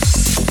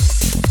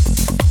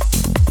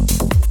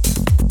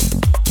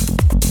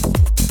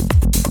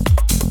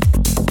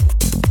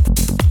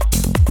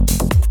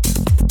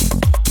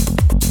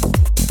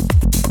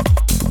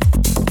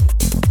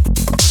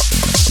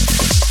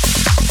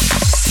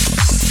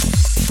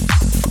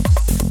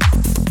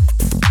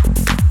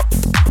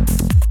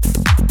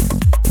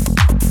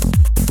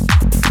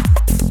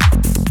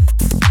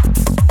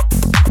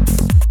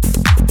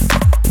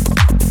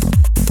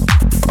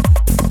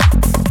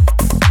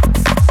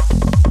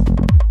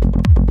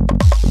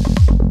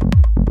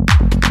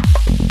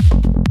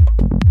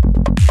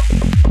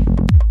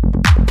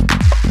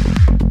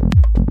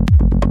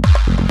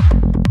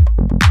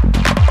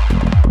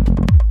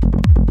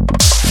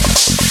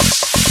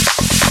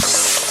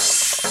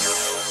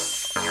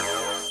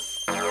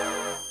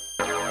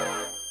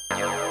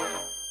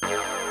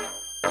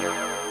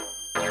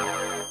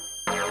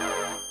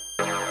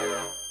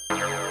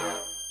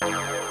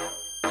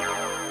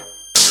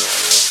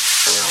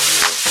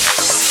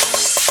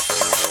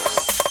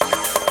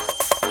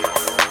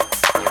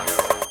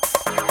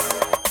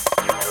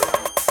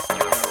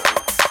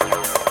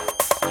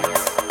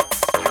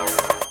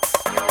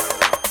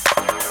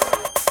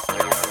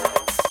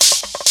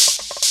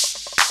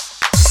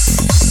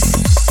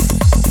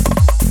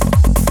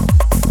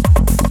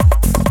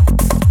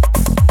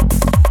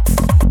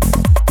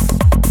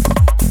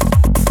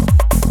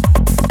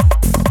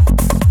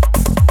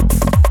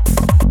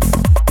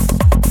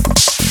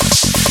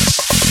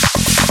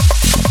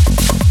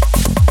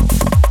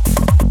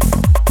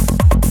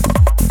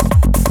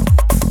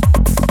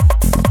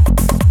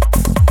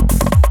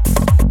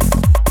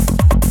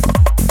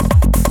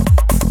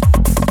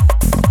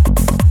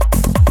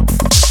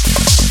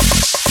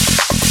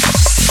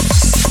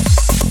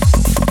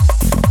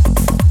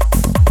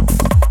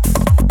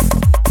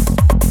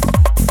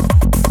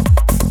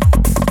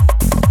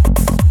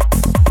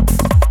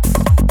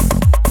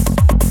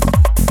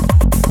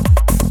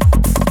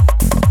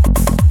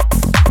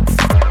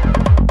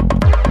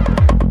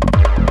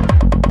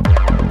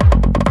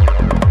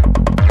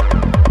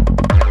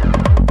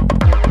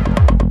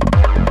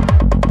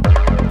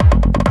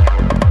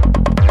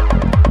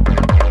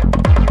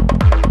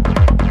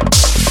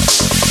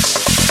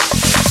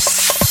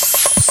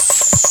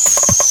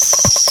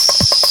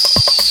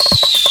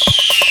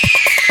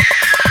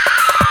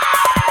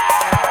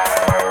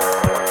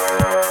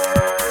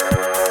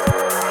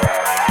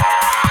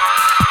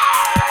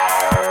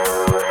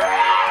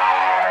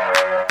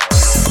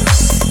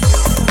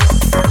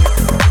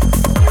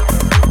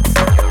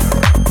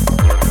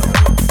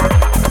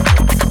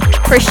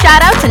 For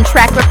shoutouts and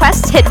track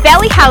requests, hit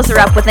Valley Hauser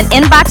up with an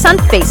inbox on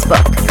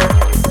Facebook.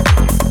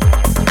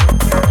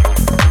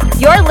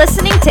 You're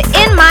listening to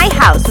In My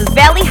House with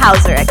Valley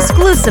Hauser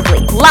exclusively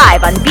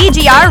live on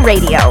BGR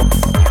Radio.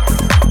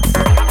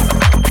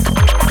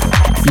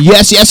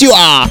 Yes, yes, you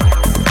are.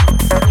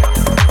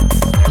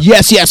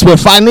 Yes, yes, we're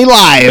finally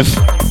live.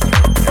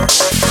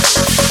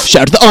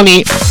 Shout to the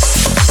Oni.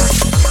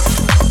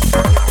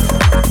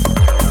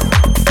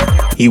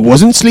 He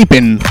wasn't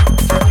sleeping.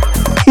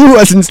 He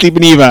wasn't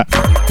sleeping either.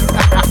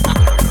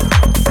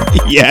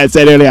 Yeah, I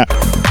said earlier.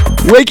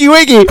 Wakey,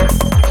 wakey.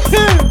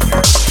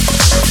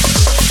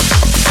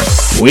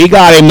 We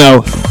got him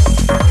though.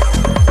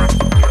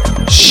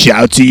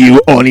 Shout to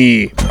you,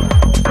 Oni.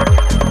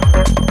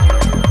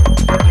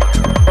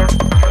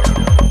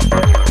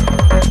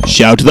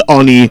 Shout to the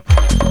Oni.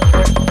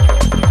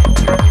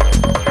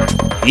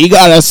 He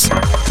got us.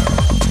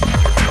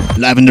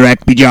 Live and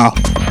direct, BJ.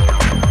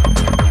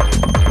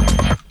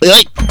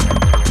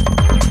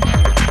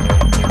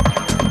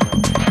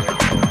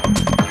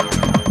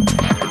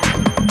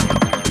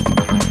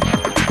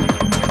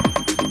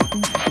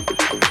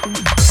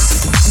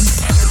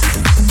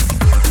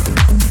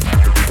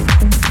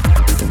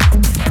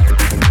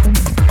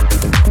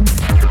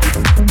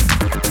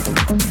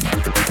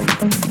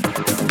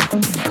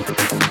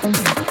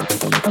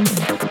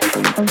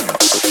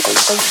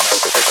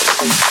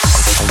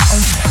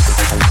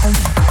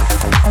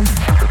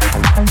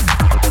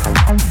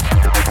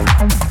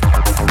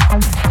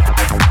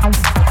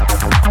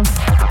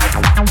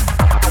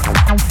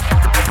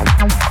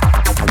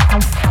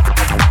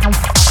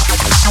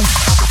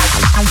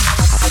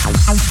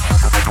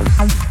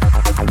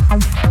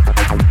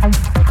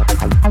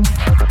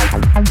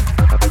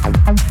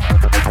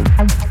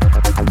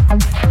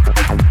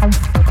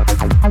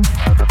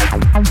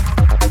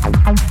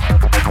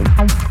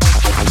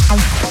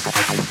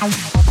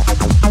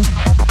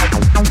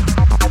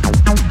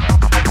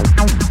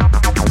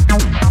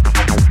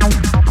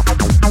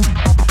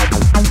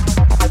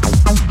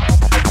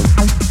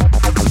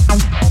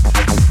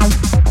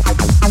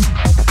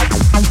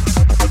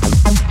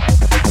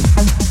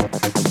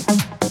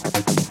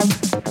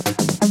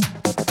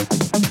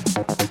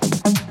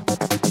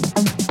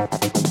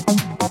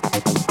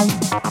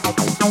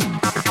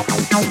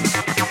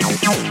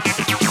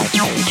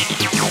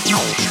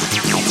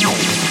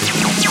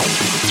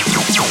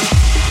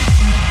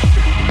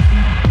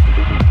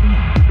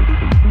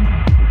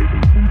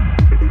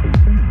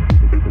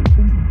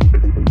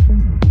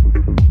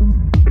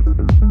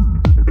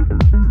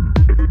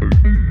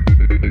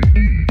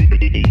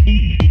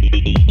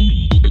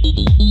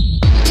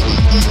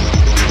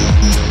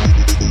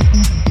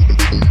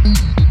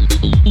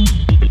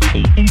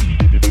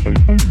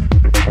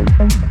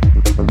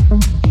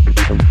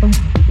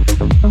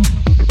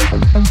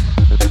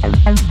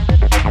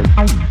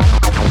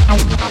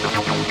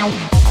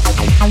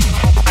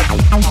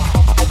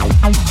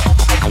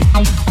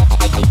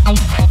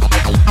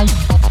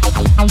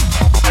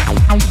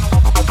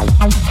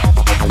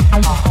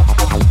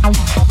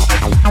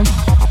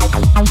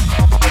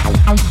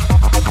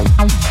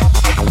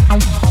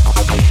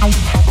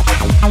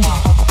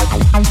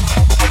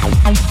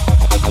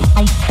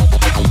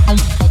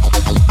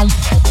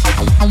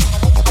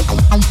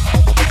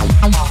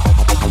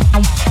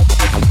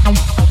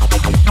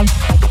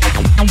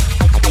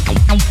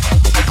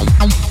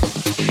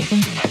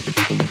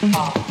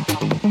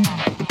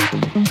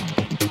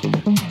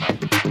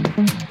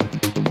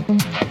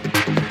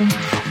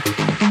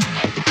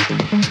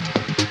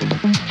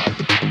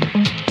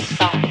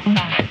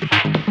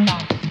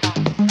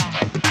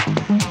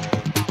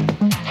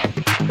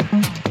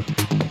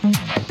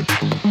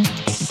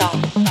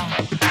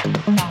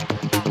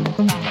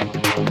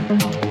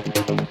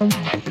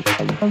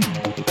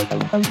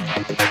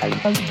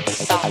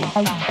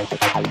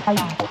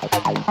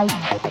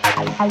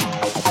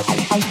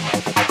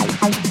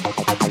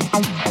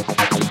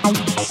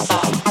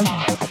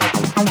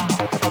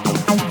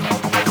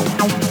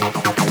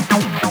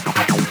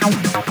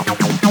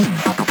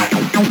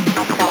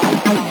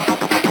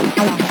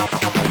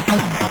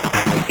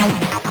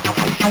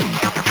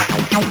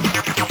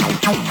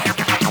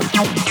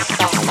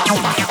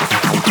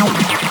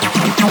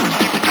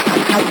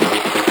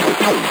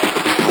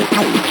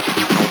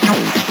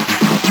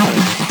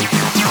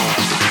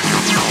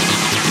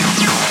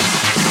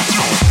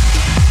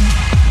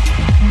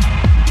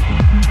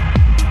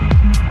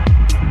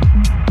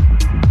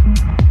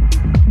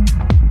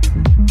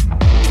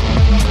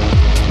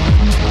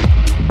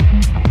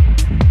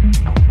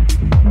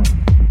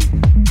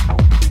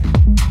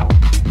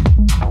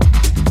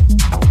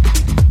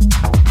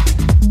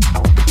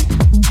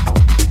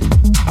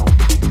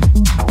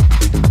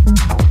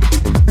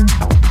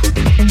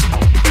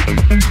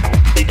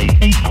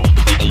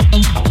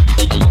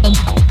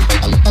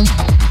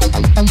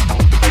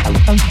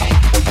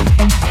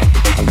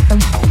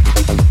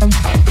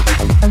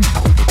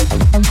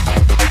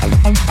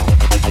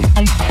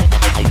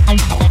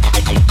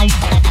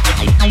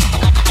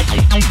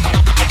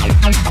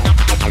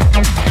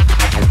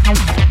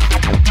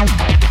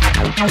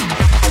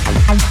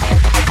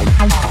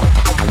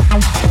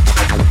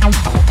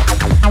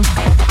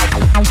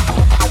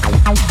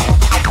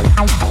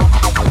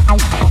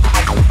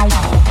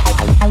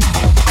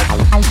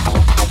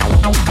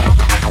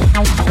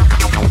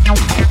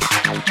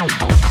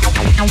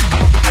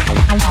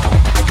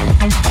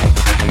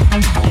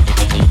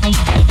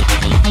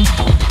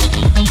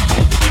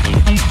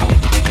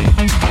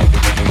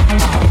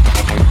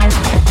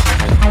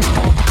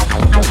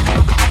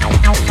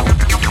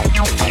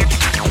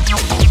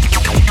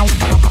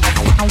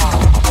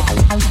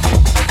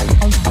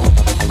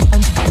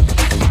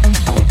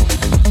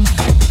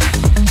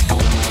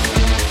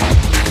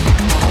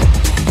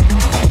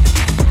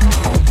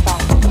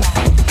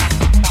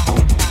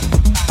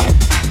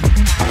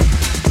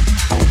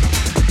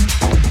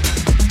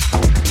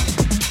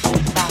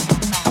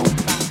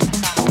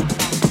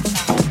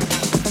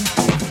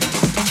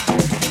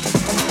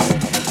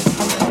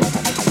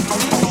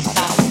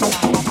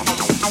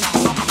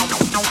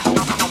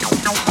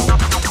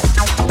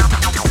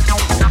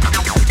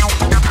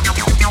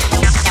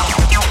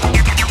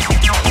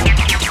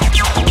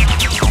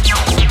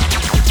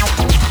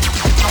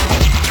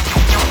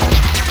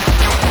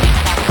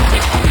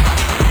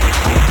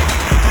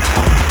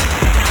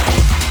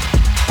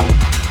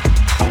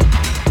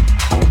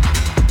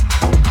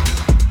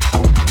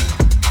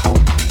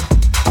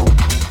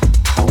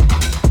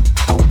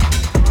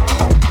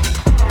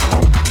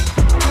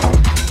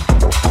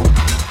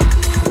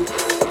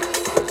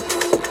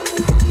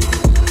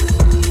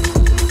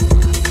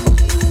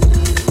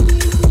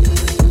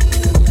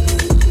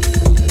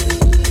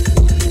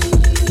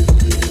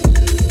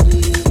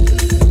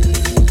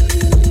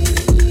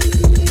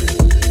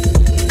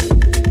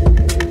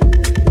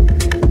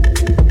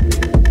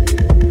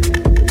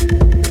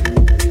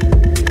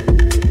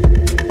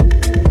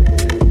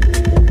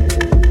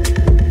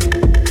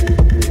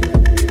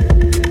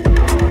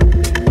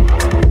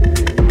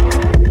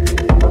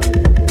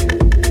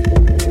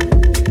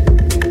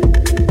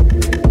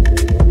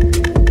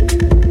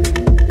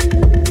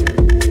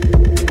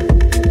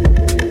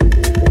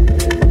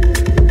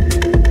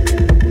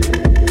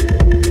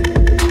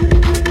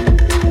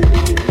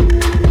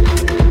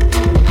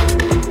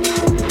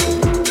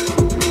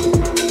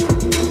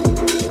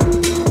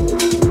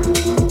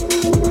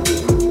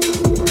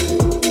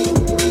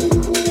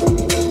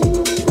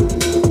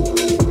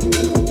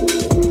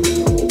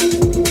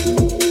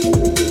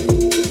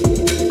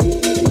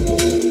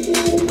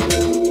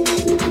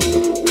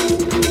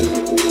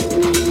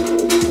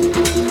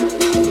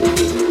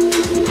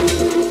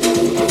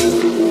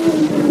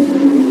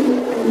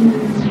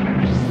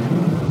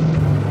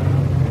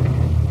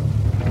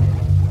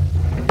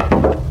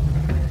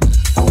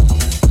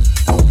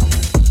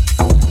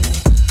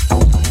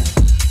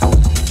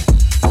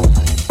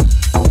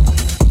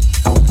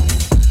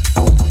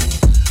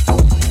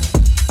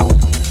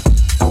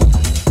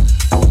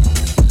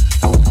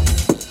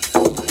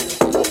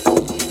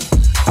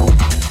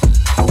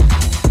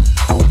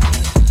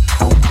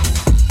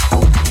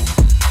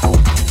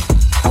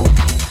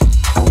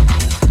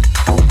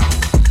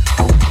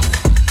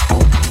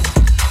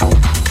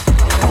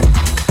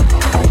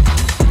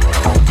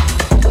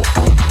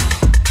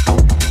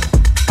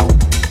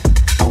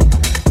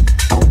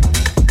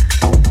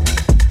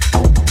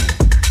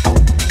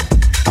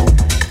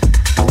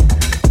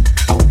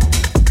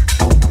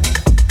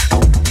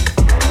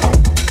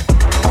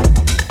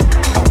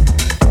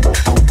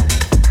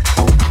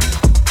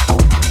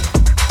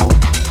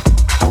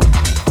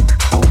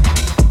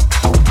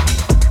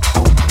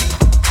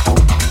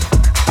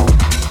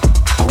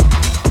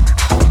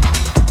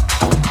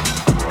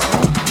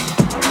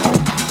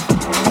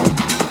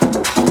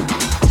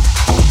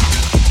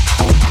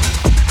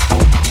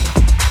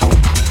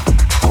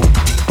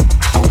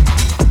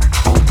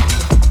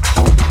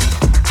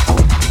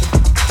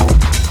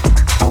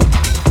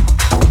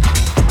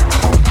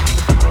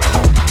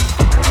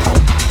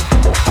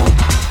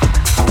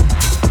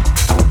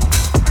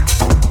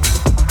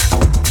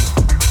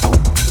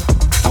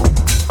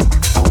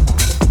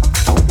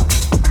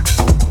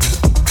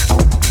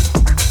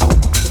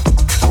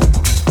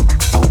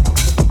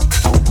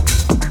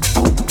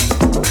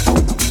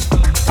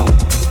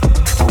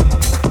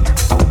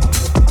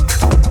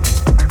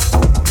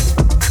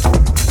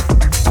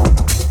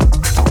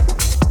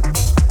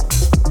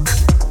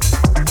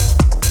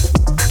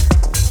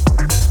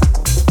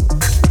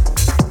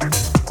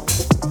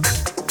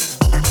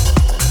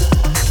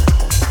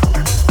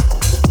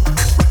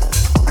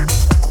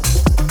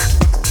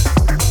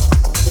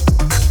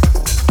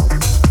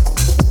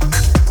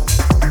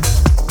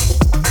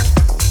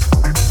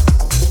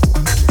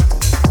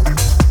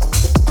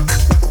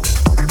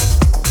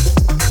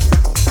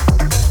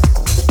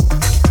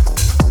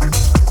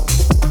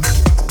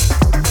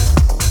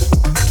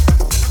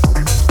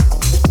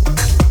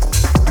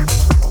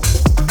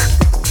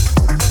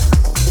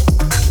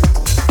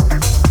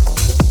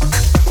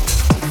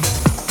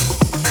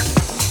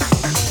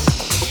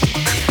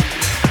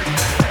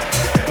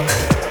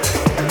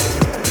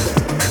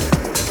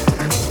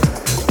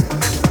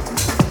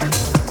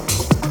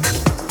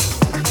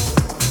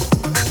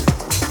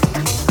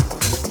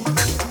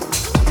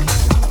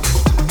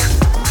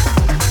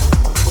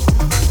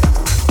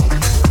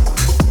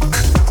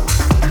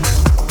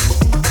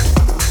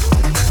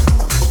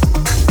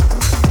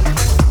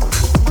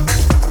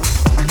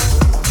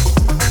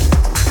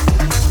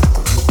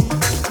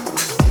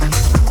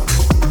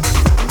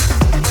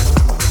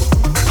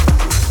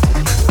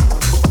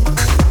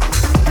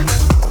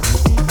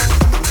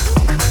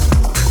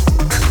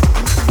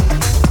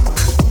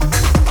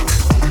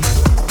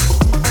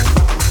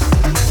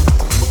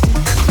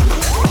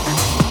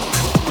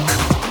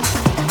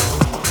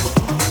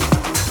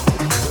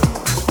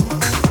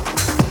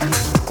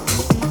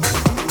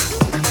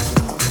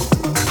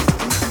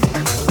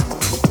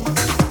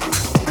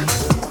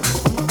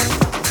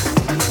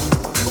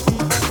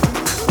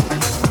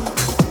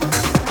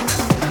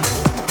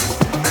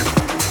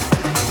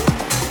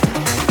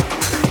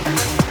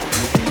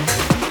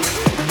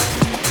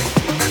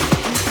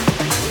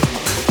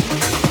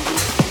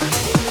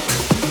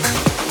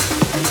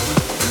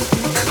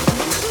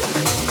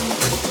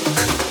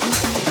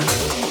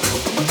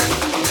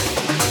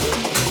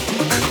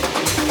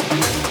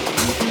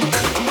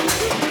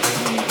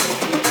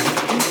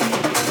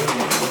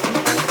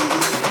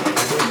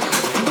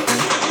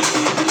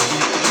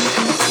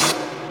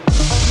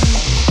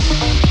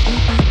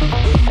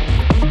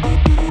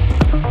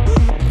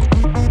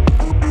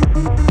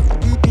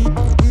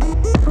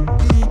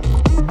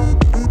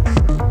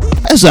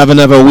 Let's have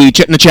another wee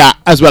chit in the chat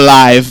as we're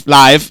live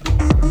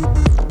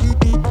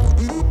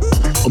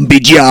on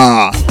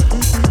BGR.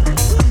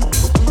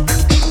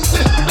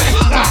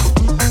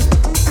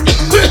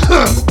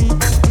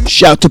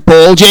 Shout to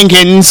Paul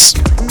Jenkins.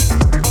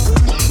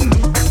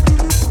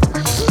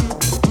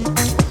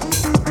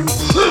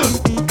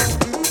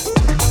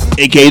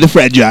 AKA the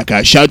Fred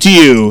Jacker. Shout to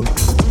you.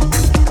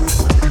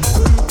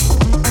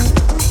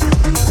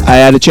 I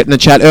had a chit in the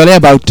chat earlier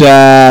about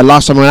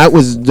last time I went out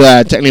was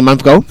technically a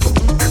month ago.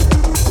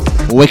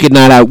 Wicked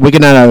night out. Wicked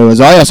night out it was.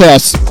 Oh yes.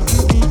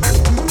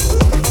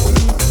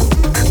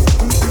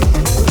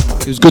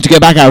 It was good to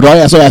get back out. Oh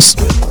yes.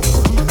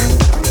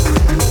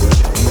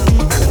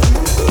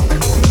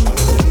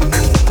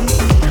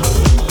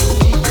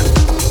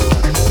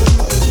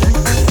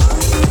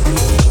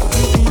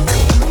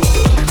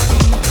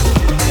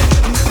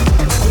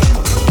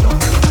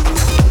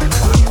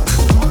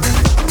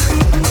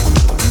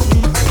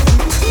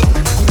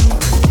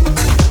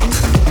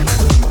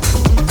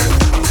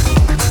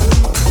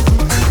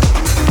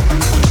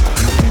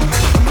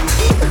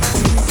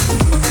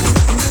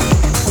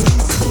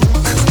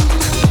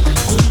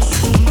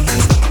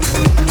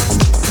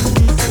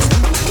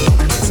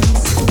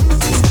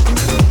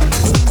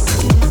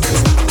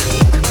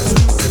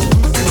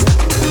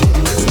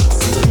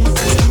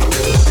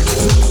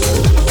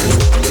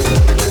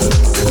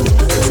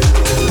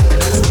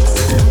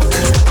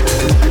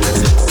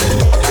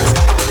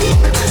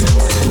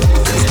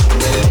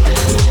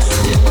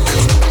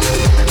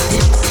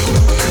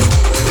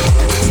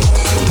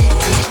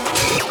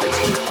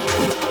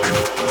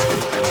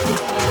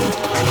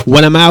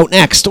 When I'm out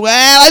next?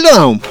 Well, I don't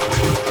know.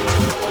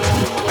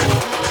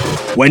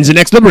 When's the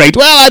next Liberate?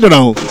 Well, I don't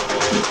know.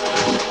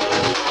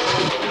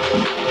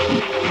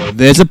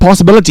 There's a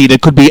possibility there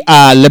could be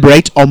a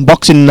Liberate on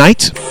Boxing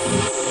Night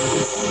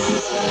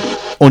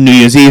or New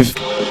Year's Eve.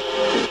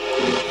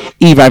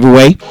 Either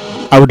way,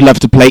 I would love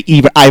to play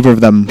either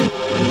of them.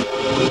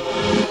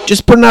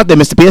 Just put it out there,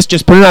 Mr. Pierce.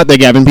 Just put it out there,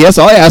 Gavin Pierce.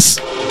 Oh, yes.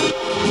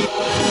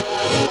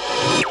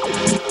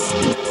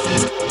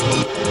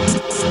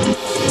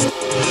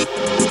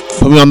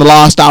 Put me on the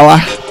last hour.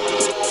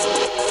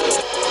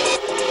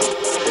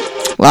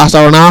 Last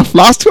hour and a half.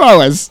 Last 2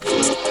 hours.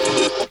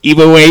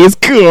 Either way is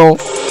cool.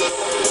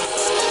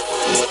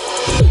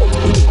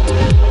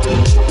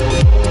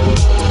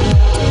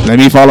 Let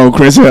me follow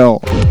Chris Hill.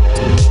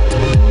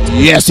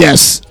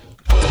 Yes.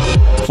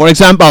 For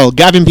example,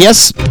 Gavin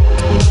Pierce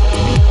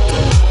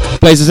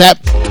plays his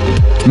app.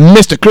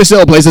 Mr. Chris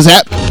Hill plays his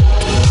app.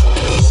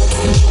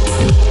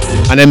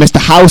 And then Mr.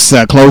 House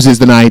closes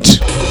the night.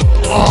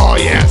 Oh,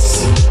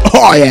 yes.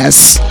 Oh,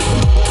 yes.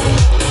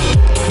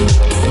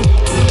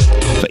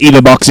 For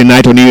either Boxing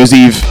Night or New Year's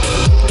Eve.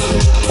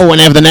 Or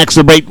whenever the next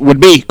debate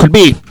could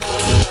be.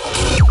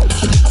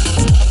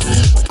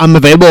 I'm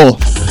available.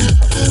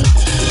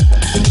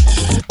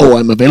 Oh,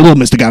 I'm available,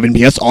 Mr. Gavin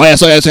Pierce. Oh, yes.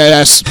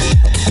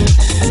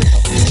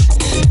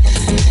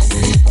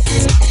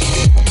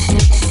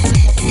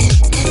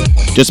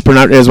 Just put it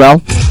out there as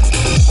well.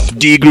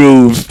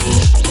 D-Groove.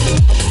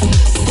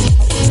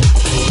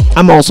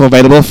 I'm also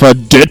available for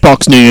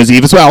Dirtbox New Year's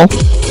Eve as well.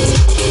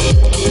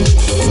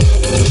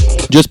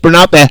 Just put it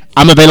out there.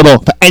 I'm available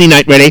for any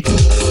night, ready?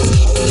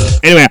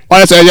 Anyway,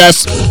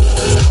 yes.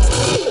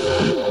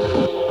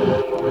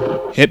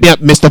 Hit me up,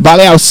 Mr.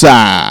 Valleyhouse.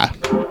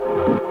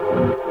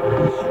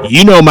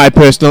 You know my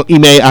personal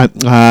email,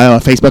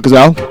 Facebook as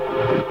well.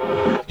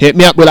 Hit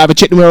me up. We'll have a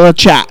chat. We'll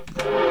chat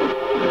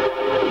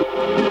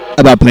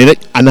about playing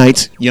it a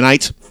night,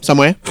 unite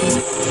somewhere.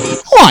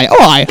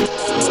 Alright.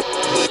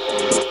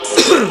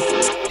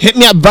 Hit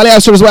me up,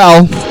 Valleyhouse as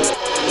well.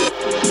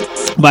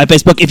 By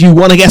Facebook if you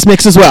want a guest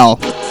mix as well.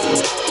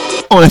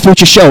 On a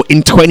future show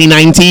in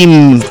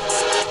 2019.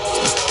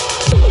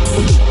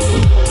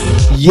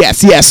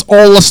 Yes.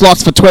 All the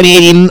slots for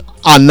 2018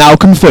 are now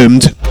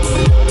confirmed.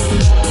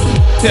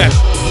 Yeah.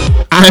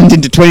 And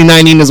into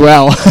 2019 as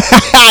well.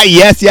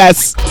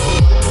 Yes.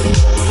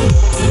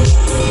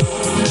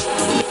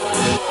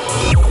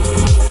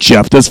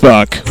 Chuffed as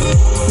fuck.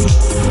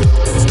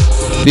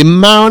 The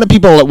amount of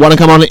people that want to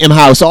come on in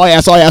house. Oh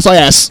yes.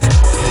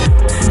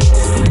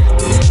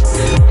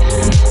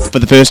 For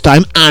the first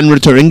time, and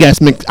returning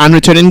guest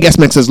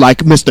mixers like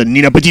Mr.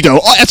 Nino Pipito.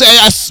 Oh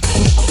yes.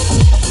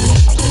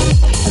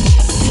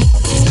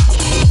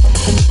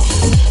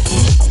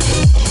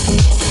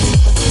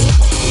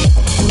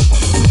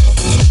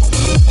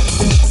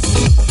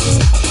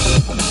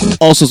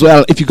 Also as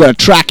well, if you've got a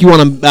track you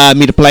want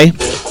me to play,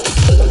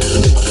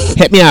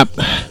 hit me up.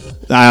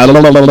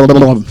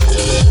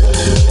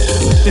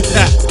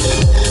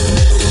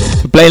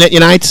 Playing at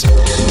your night.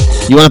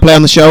 You want to play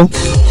on the show?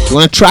 You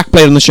want a track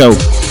played on the show?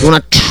 You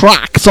want a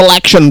track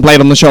selection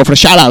played on the show for a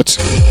shout out?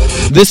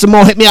 This and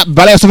more, hit me up.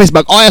 Valleyhouse on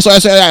Facebook. Oh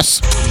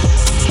yes.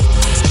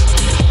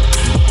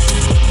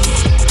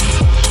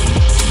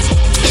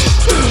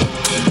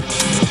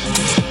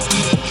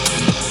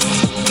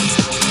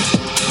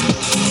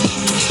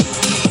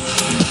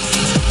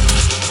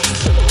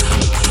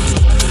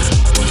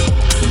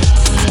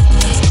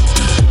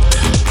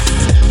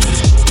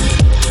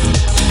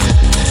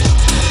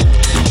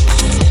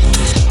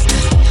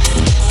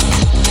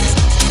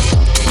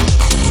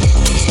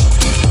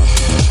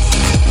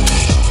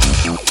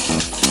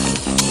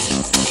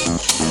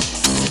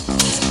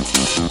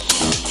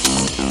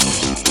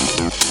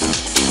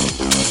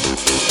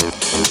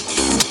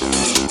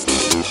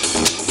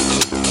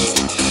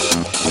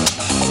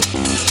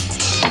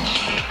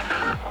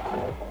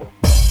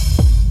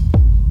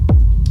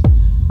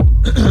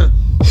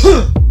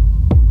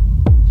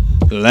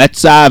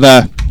 let's have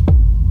an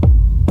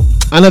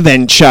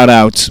event shout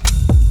out.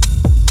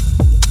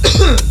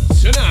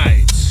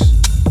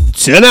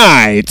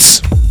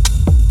 Tonight.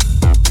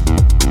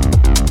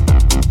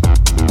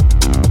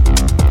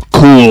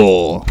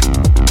 Cool.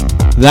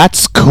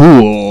 That's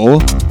Cool.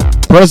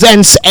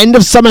 Presents End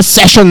of Summer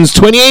Sessions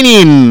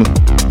 2018.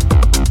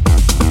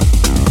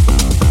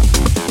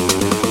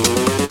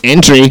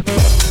 Entry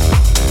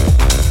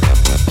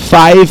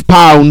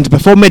 £5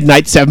 before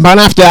midnight, £7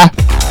 after.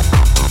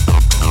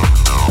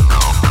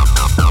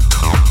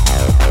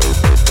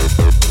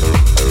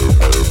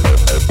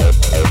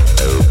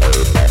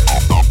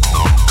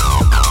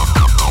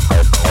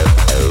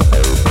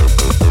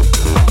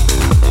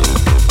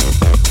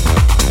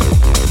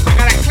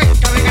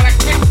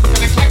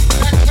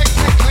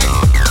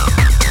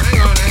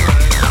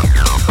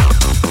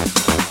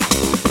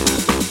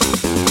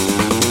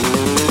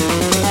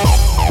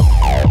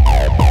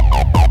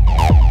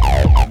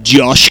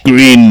 Josh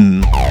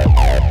Green,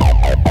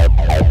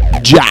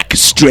 Jack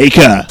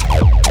Straker,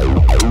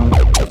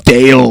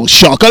 Dale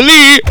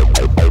Shockley,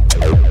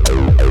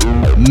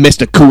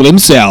 Mr. Cool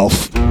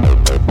himself,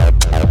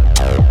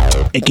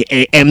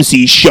 aka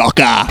MC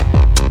Shocker.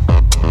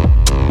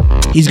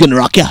 He's gonna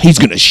rock ya, he's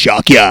gonna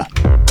shock ya.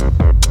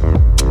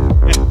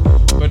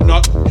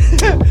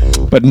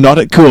 But not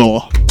at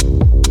Cool.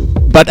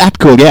 But at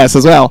Cool, yes,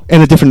 as well.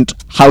 In a different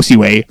housey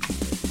way.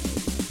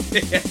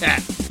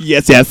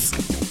 Yes.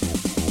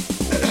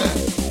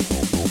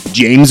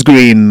 James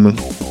Green.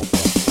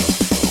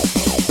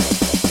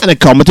 And a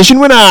competition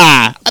winner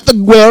at the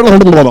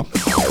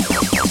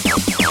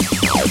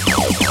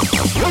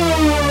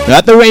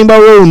Rainbow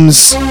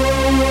Rooms.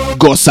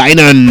 Go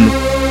signin'.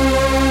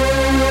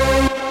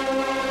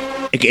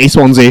 aka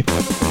Swansea.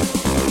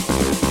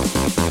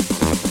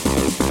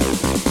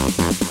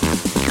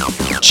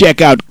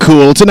 Check out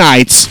Cool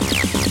tonight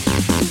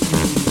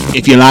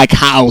if you like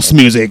house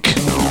music.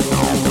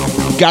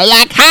 Gotta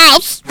like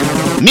house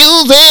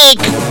music.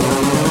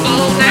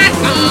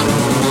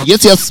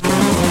 Yes.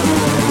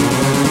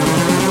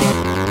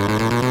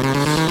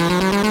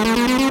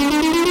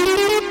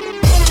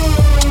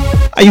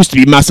 I used to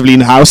be massively in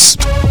the house.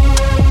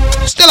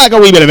 Still like a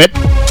wee bit of it.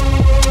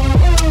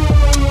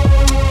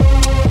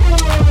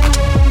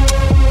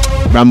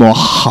 But I'm more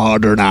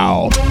harder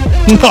now.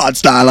 Hard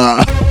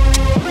styler.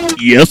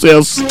 Yes.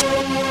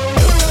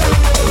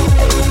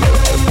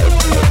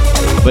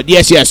 But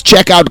yes,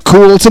 check out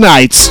Cool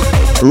tonight.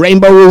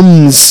 Rainbow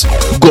Rooms.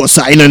 Go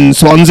signin'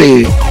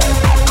 Swansea.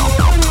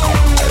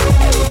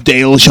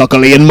 Dale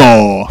Shockley and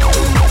more.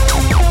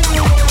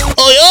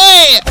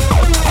 Oi!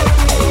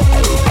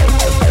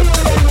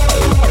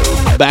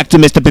 Back to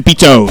Mr.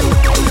 Pipito.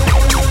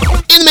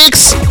 In the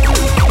mix.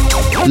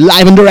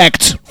 Live and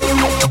direct.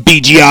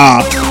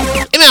 BGR.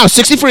 In house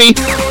 63.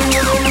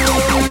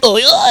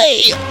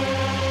 Oi!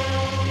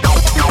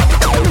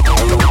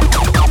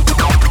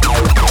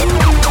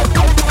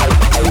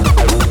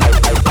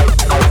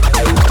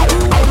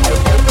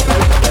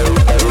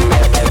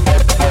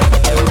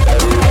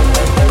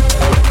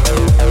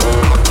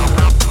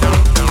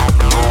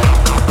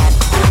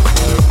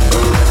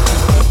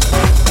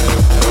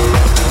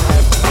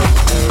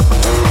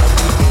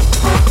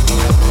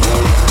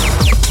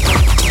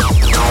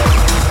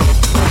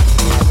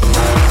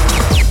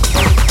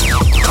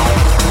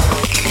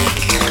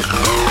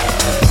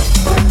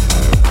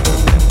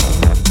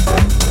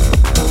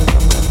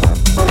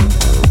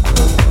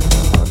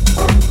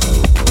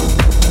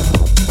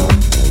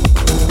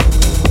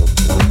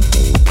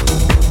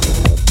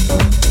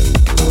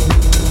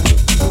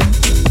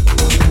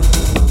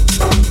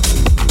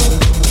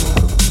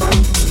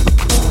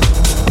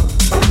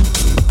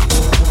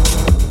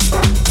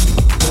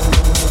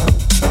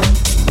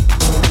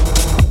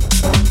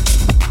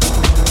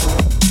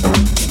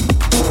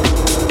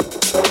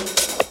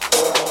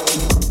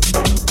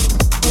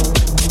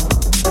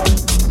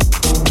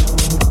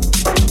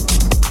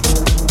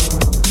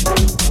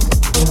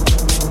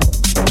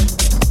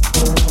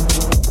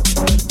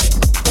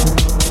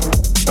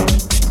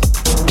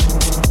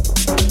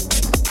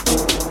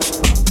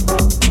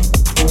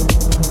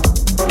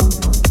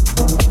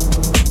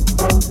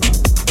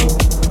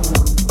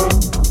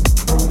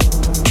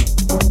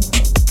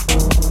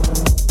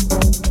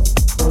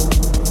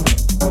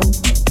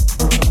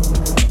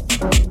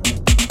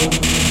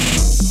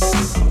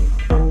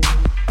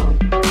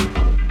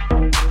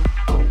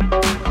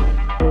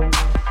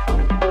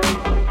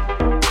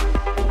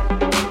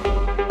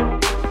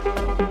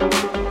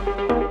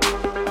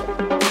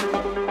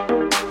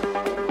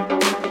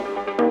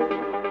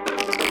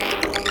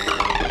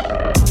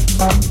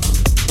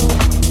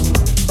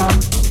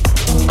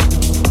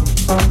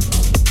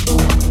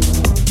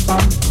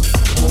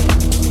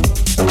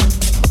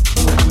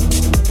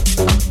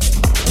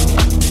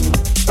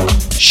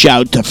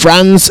 Shout to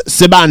Franz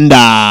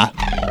Sibanda,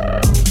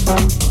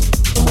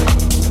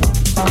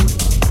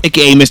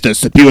 aka Mr.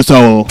 Superior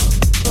Soul.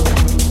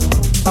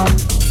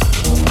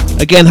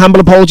 Again,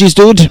 humble apologies,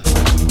 dude.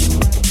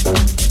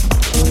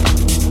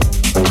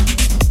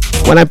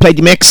 When I played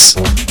the mix,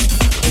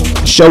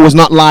 show was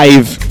not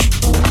live.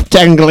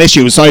 Technical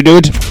issues, sorry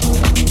dude.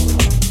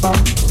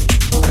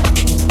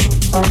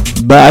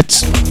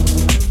 But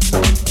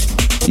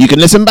you can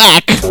listen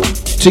back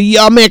to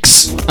your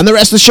mix and the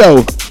rest of the show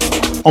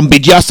on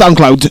BGR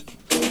SoundCloud.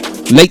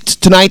 Late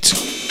tonight,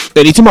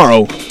 early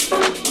tomorrow.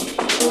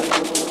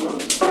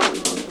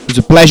 It was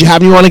a pleasure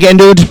having you on again,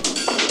 dude.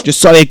 Just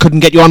sorry I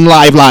couldn't get you on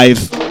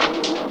live.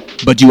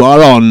 But you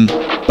are on,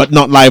 but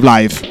not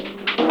live.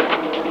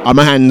 On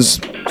my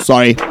hands,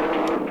 sorry.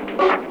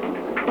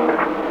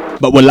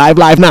 But we're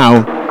live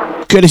now,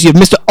 courtesy of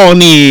Mr.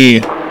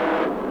 Oni.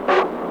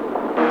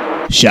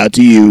 Shout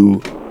to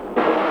you.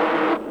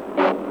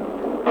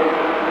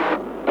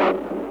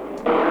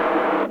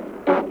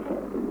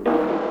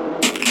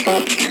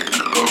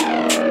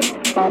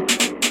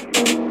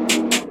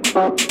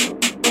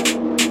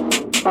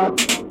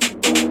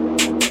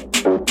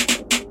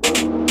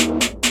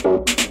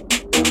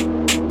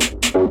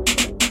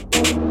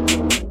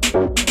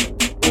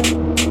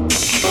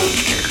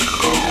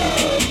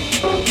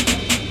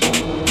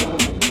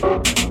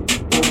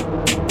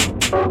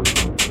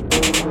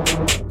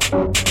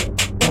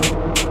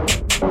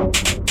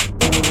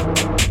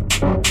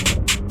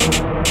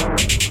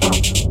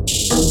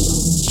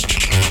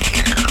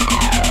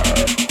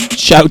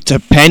 Shout to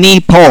Penny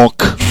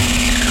Pork.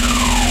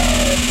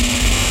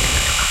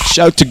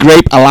 Shout to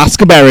Grape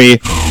Alaska Berry.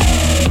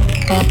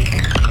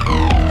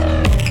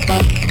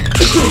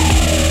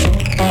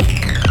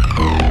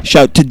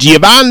 Shout to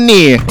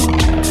Giovanni.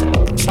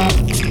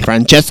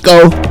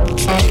 Francesco.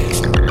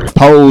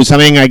 Pose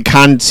something, I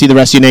can't see the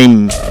rest of your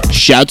name.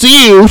 Shout to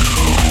you.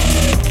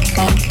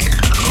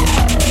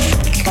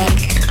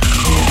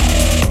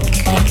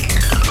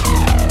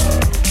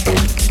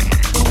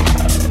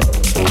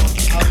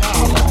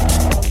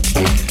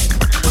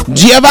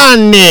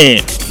 Giovanni,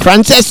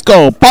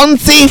 Francesco,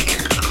 Ponzi,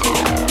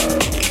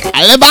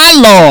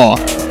 Alevallo.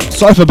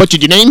 Sorry if I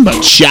butchered your name,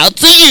 but shout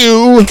to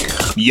you.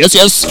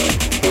 Yes.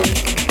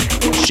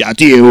 Shout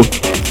to you.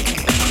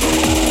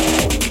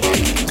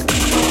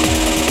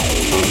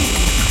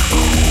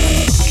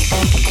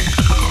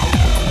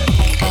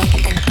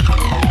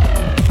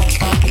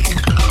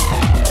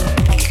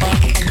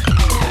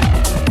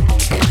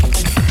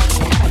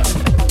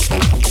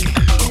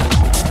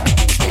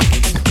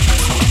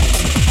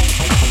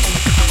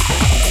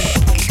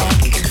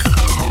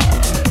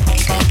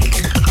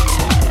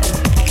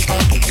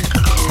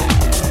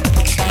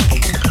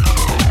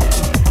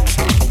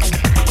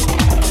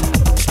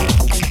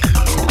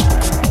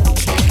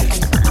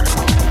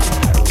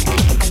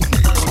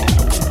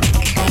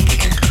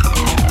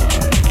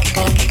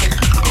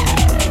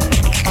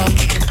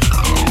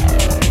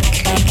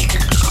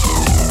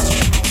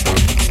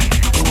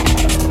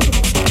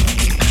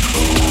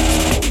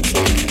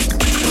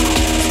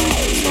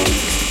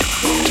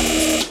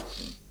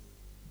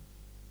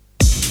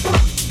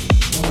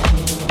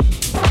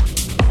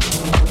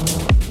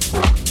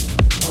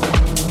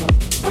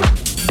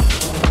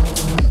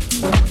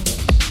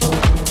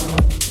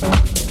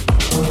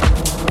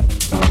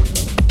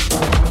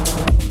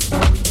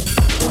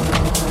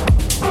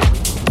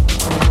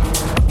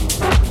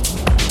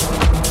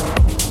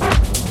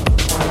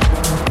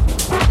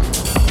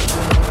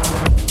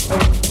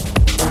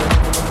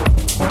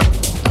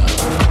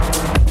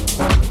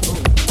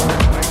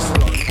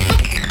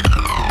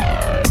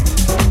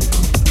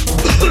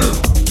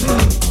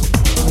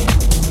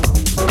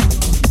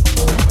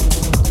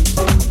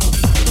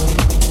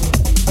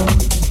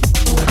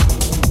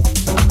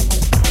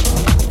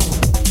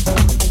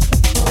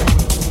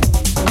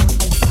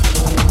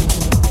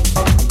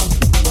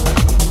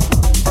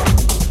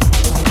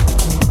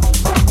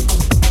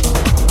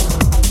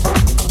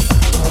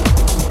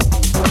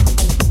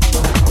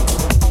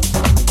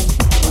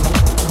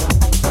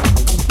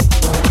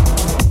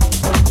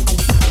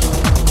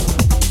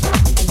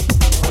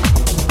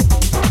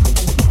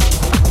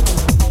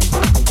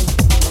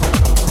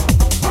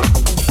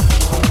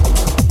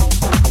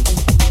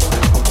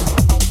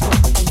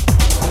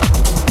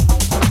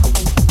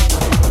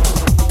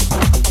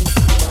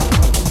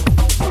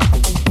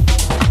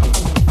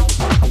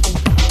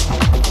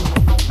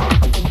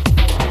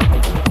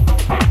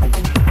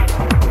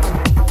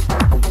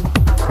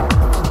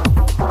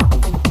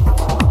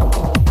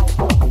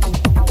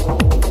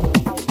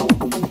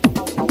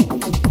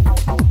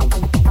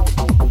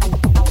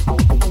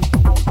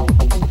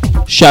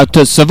 Shout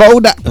to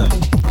Savoda.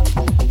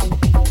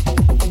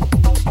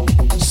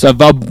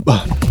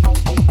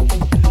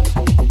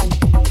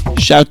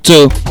 Shout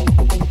to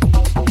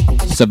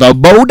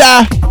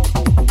Savoboda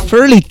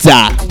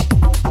Furlita.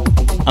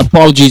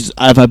 Apologies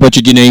if I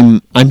butchered your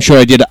name. I'm sure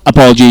I did.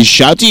 Apologies.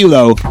 Shout to you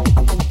though.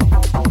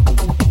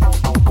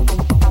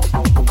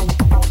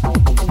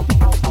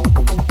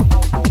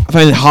 I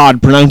find it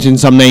hard pronouncing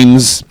some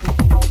names.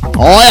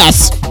 Oh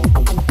yes.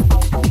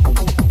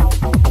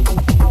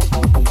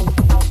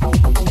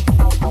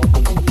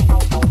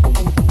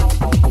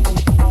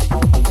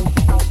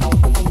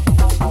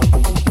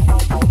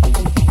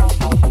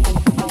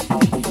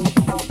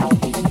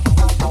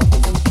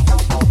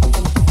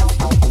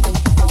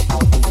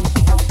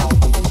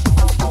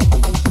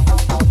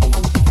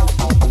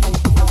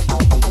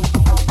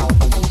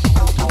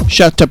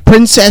 Shout to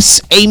Princess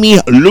Amy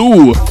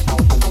Lou.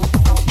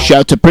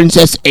 Shout to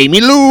Princess Amy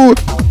Lou.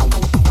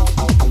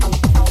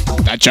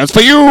 That shout's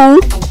for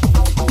you.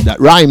 That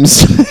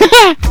rhymes.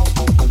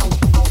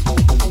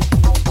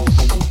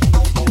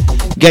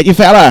 Get your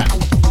fella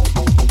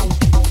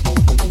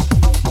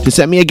to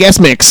send me a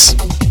guest mix.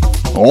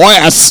 Oh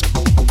yes.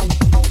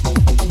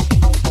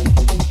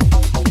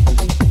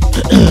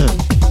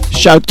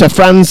 Shout to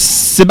Franz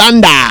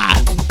Sibanda.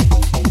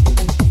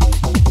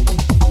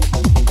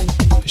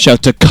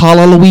 Shout to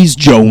Carla Louise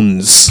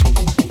Jones.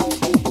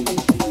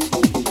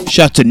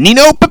 Shout to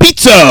Nino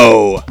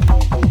Pipito.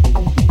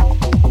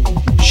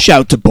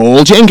 Shout to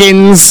Paul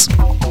Jenkins.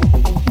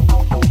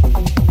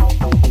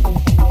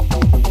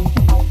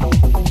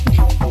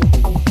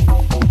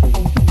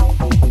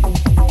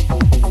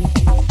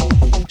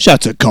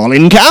 Shout to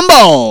Colin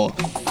Campbell.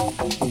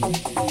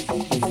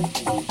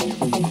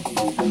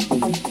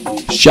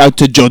 Shout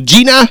to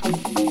Georgina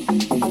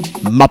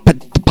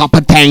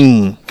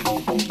Papateng.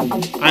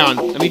 Hang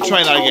on, let me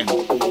try that again.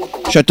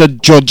 Shout to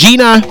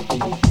Georgina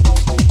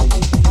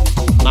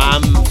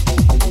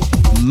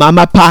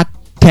Mama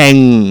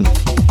Pateng.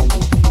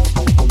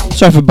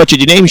 Sorry for butchered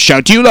your name.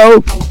 Shout to you, Lo.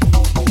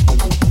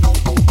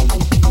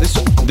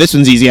 This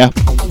one's easier.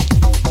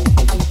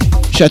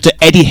 Shout to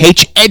Eddie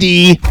H.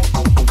 Eddie.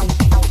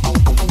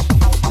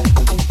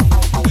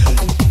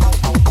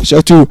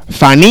 Shout to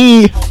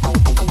Fanny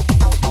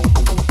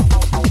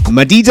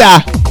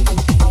Madida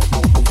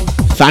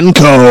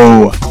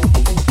Fanco.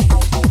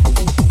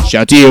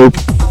 Shout to you.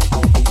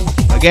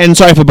 Again,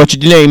 sorry for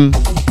butchered your name.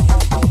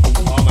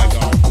 Oh my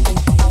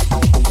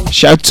god.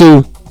 Shout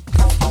to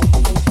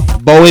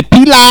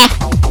Boepila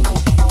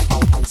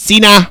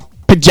Sina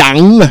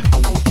Pajang.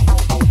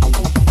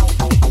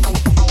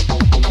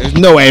 There's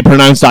no way I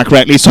pronounced that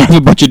correctly. Sorry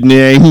for butchered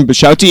your name, but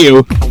shout to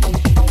you.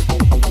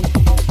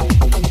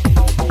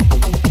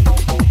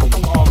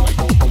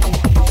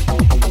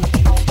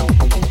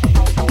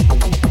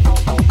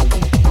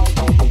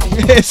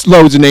 There's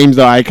loads of names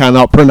that I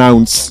cannot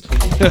pronounce.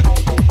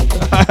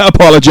 I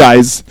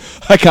apologize.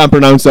 I can't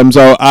pronounce them,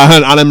 so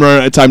and I'm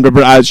running out of time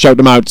to shout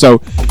them out.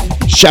 So,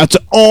 shout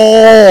to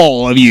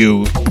all of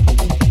you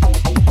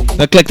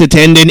that clicked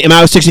attend in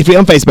MH63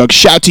 on Facebook.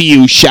 Shout to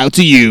you. Shout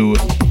to you.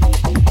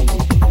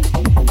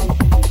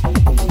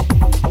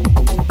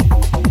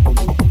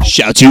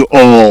 Shout to you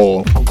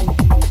all.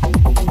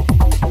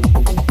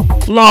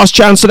 Last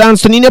chance to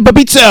dance to Nino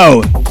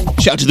Pipito.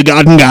 Shout to the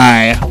garden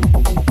guy.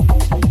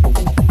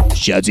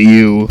 Shout to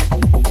you.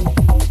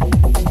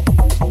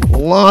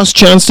 Last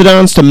chance to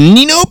dance to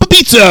Nino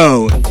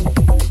Pipito.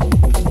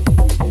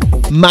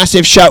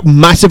 Massive shout,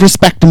 massive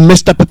respect to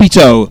Mr.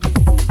 Pipito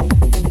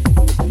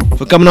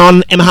for coming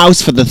on in my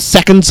house for the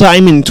second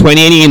time in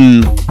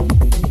 2018.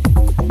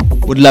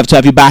 Would love to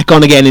have you back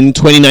on again in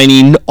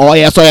 2019. Oh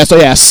yes, oh yes, oh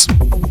yes.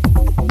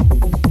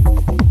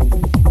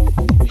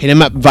 Hit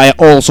him up via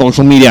all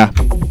social media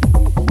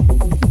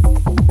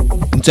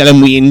and tell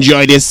him we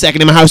enjoyed his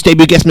second in my house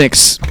debut guest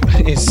mix.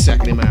 His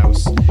second in my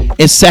house.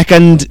 His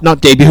second, not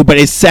debut, but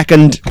his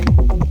second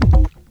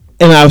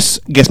in my house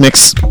guest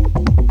mix.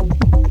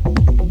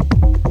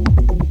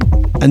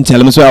 And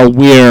tell him as well,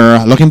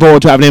 we're looking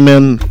forward to having him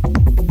in,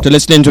 to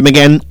listening to him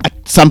again at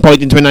some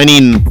point in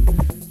 2019.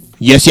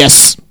 Yes,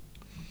 yes.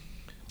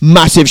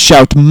 Massive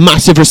shout,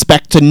 massive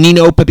respect to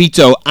Nino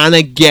Pipito. And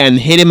again,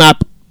 hit him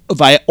up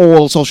via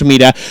all social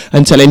media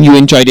and tell him you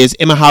enjoyed his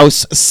In My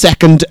House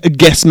second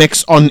guest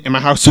mix on In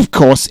My House, of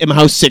course, In My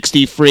House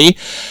 63.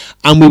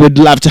 And we would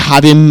love to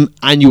have him,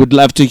 and you would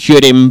love to hear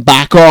him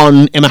back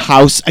on In My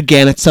House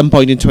again at some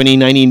point in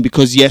 2019,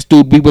 because yes,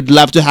 dude, we would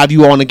love to have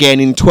you on again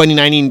in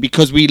 2019,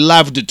 because we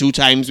loved the 2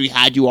 times we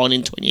had you on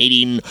in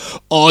 2018.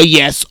 Oh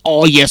yes,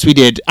 we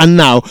did. And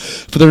now,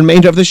 for the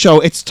remainder of the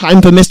show, it's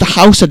time for Mr.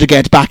 Houser to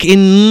get back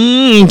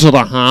into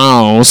the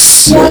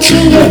house. You're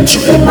tuned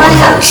into In My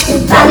House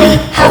with Valley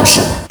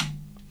Houser.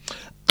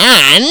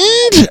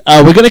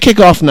 And we're going to kick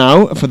off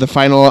now for the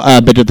final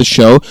bit of the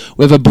show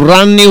with a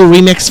brand new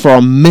remix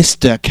from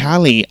Mr.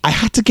 Cali. I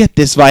had to get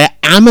this via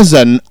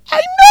Amazon.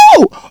 I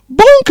know!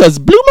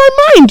 Bonkers! Blew my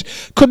mind!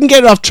 Couldn't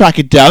get it off Track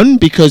It Down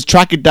because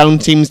Track It Down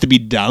seems to be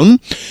down.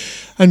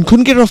 And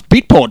couldn't get it off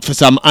Beatport for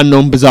some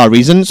unknown bizarre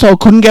reason. So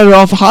couldn't get it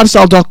off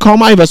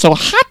hardstyle.com either. So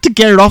had to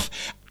get it off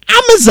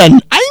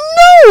Amazon. I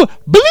know!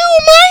 Blew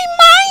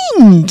my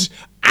mind!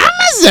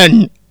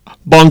 Amazon!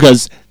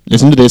 Bonkers.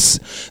 Listen to this.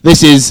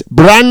 This is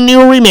brand new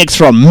remix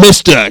from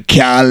Mr.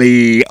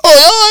 Cali.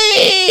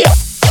 Oi!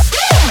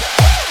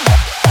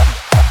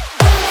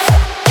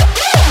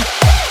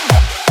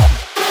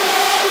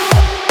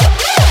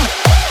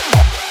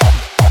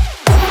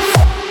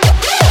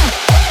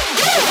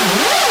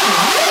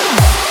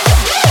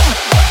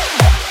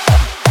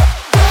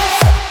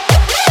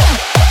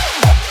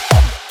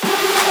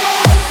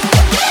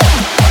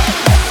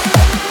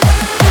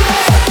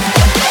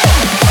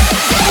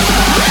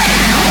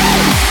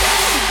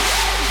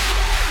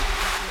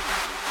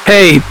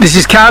 Hey, this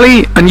is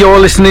Cali, and you're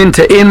listening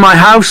to In My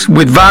House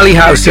with Valley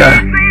Houser.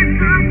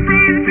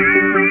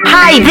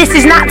 Hi, this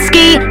is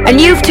Natski,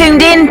 and you've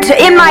tuned in to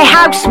In My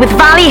House with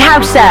Valley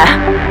Houser.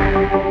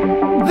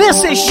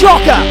 This is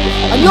Shocker,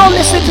 and you're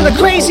listening to the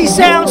crazy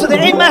sounds of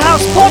the In My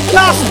House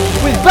podcast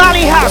with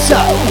Valley Houser.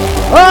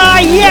 Ah,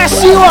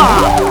 yes, you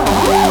are!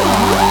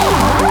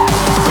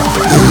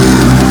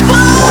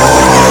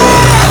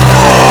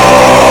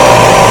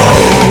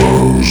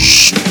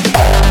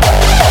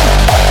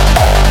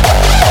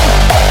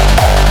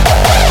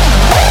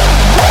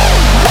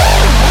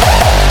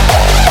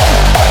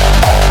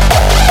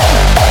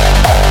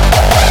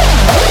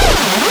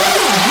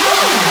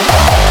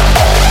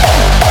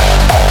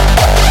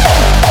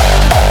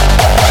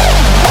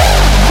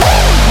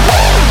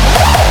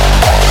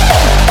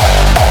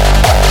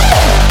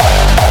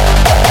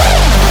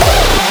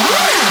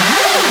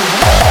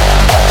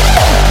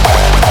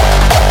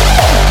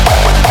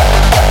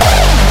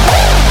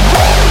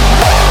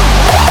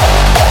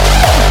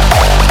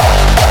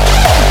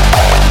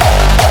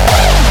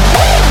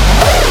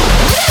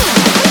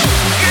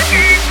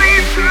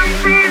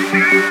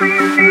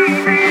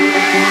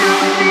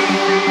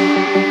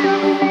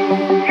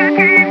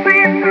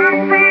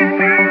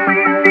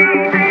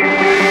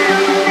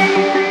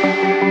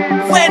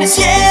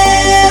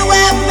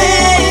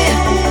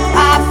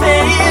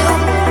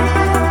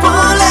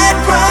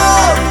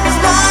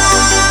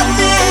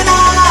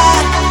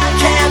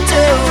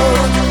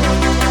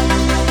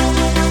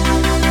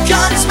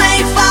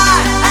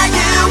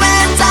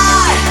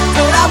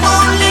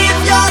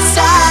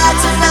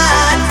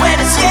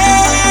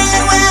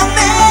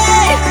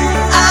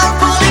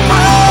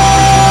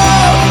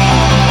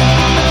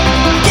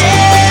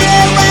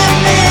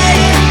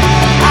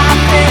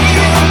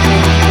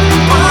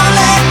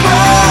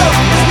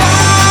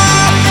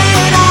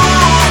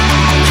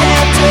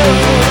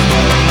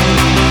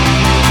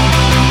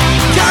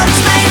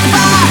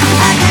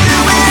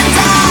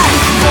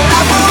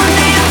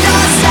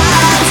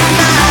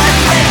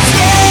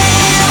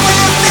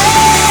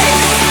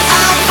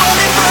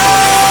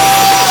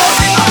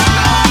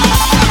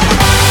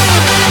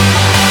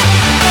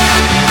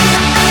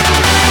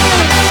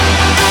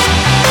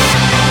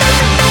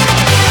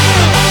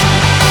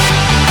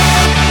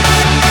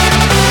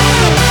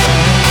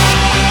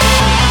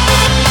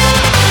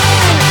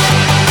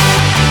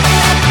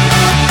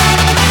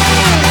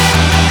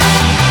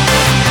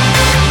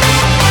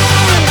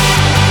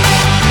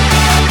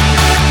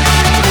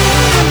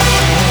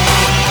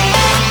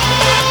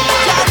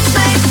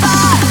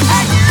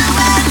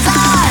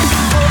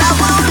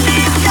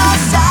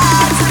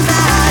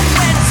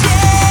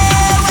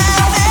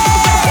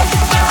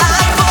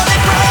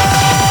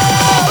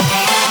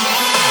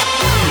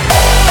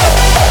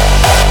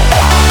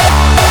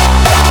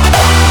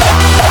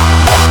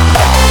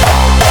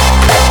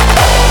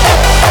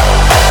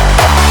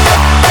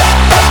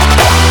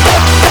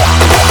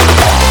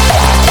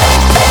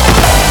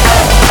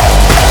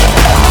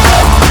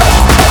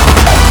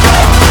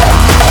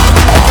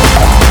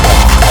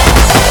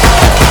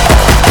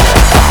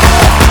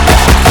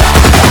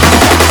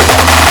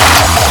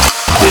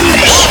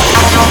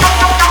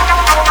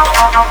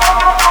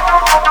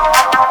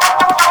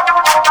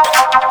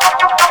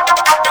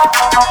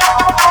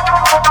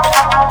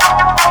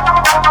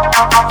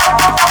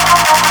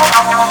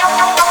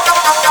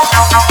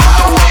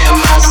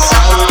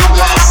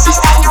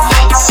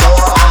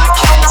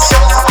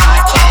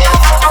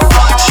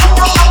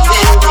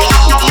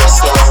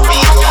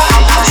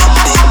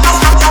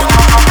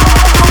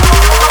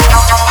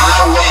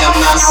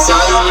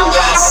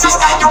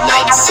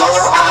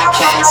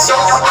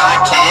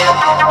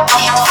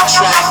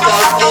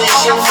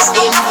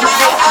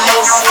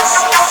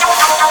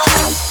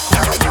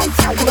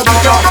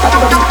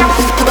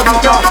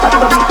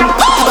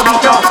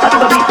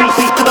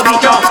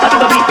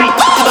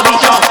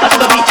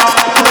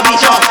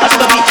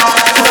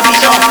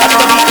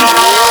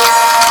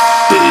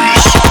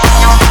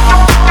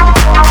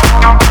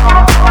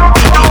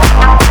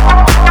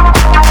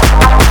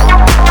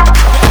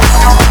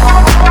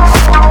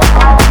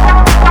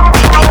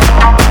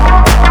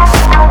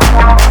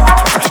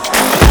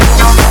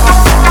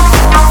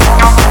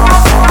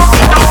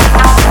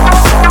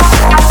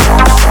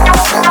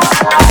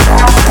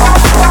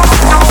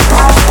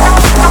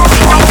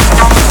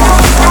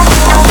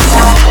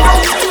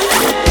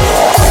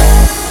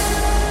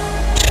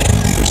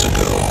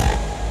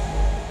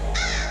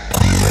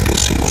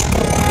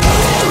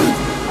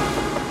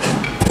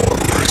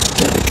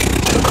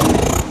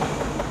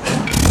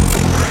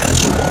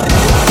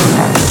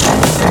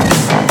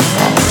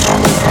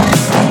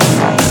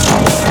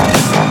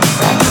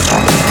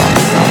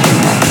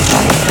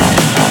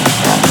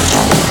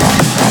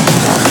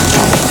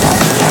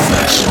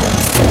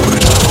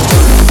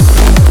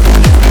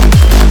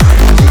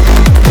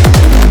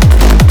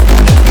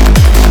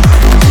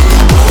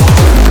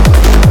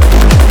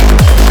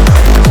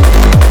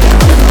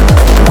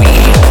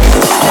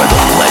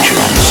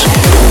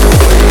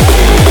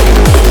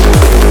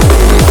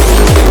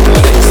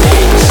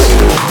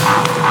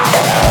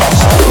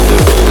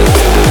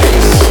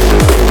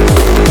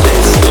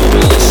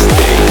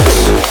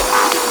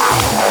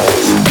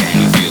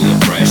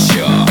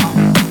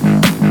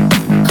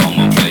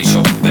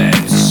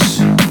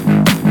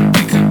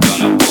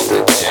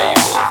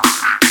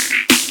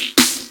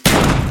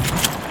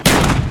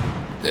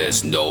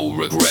 there's no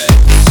regret.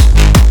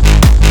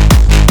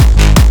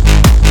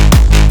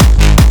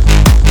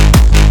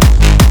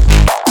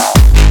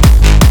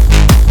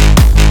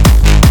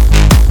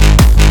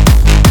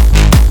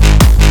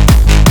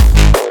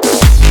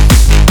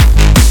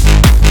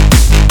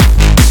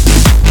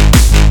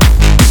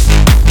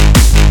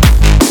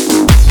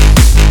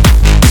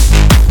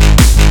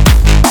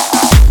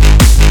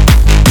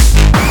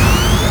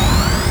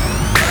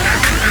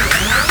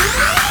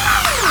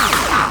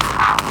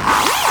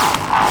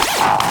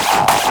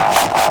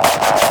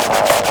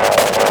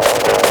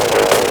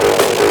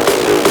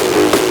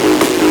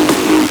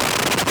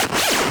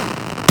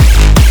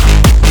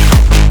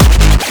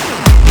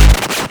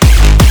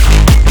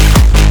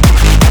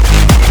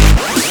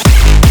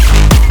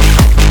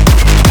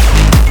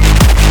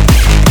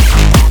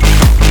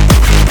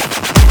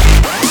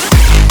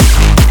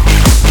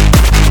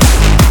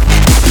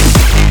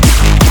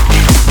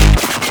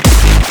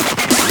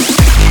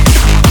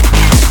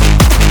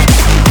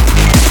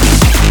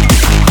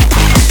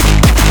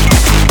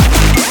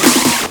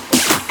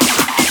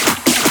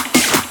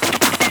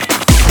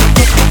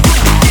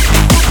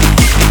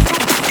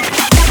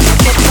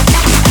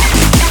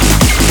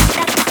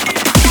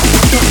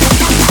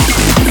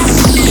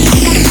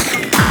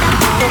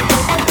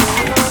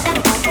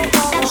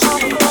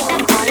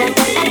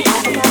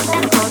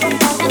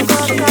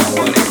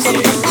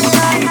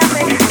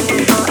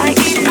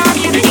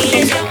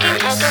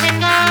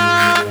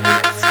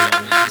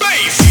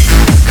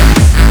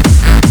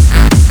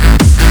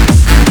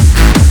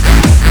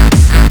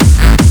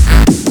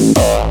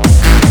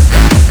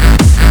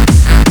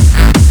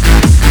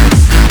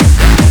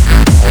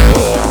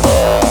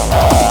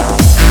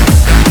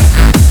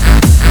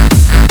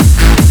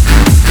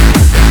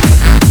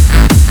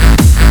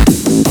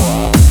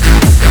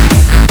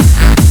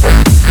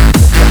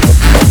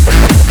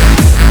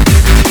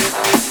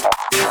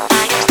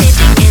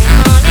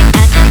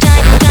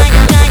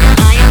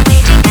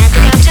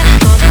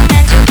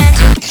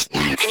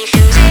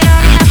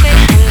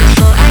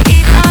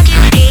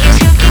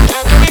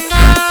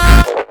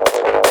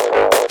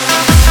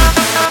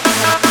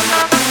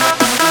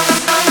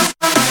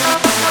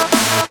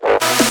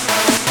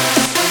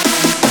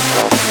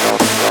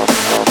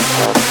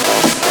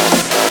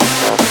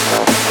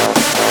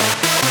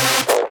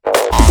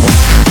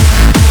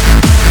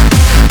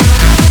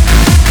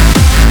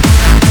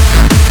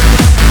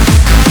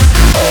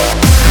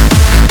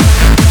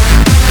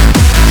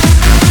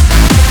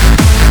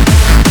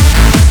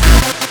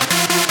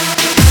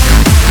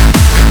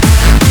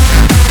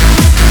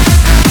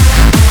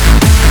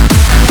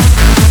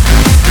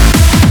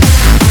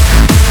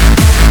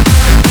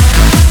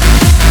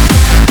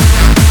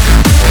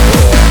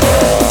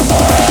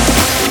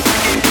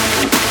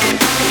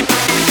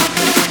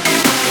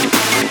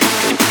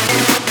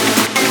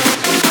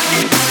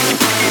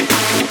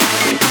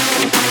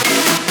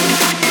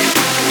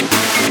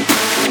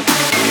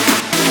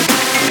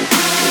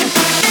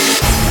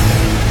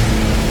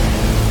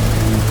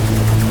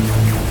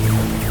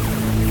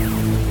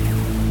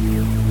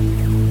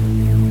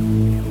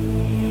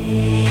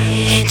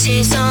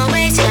 It's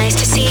always nice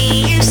to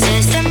see you,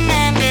 says the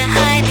man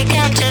behind the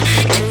counter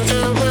to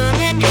the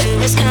woman who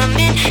is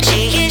coming.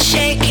 She is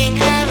shaking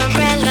her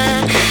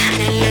umbrella,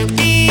 and I look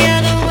the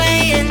other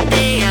way, and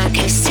they are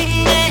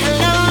kissing their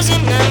hellos,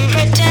 and I'm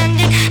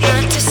pretending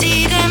not to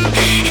see them.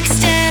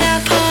 Instead, I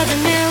pour the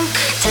milk.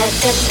 Da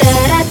da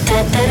da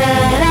da da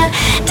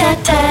da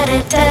da da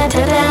da da da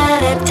da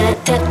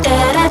da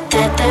da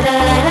da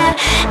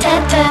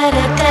da da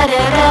da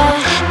da da.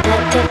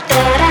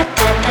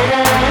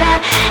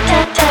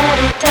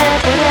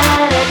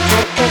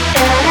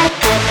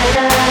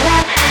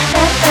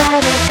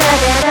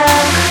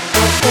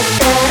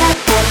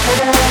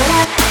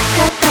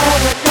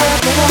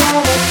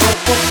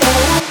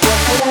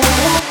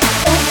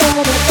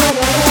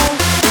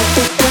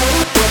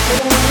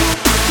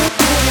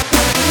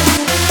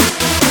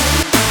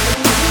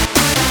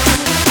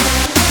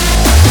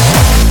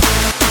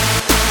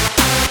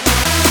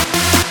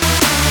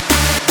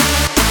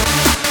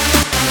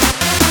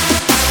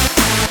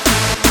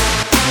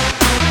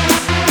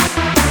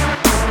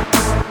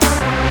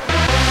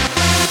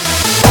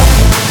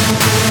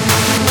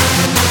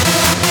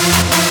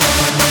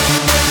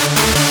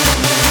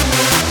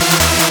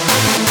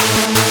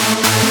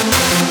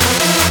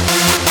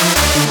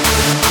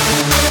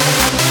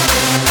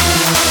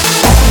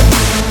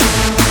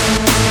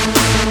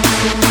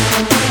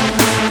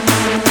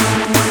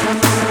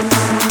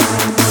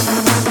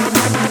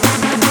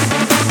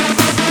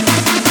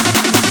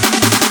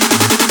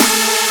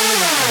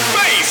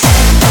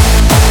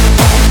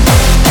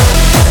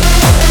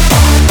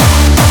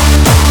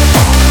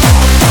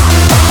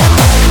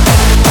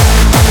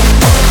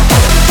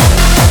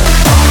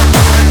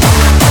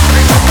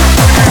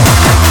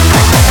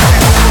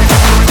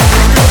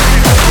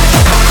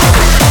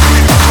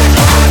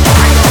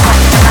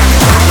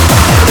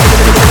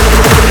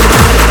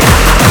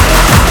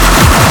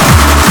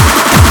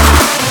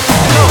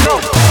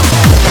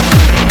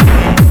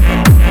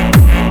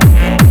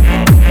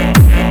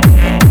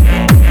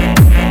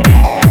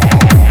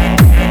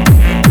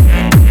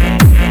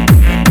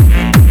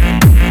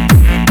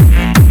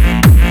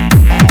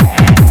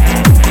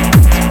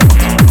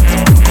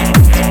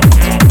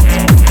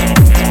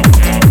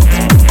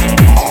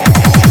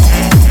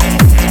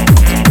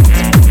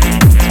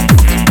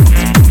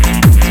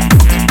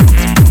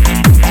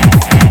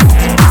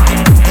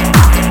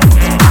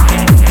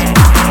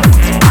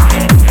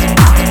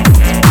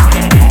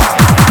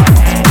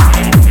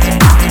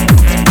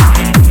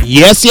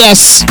 Yes,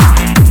 yes.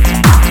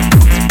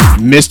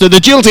 Mr.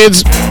 The Jilted.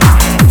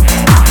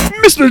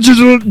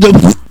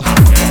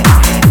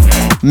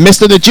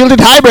 Mr. The Jilted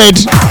Hybrid.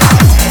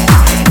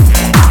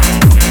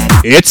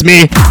 It's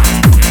me.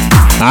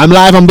 I'm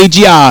live on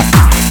BGR.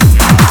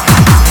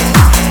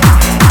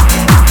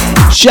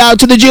 Shout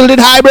to the Jilted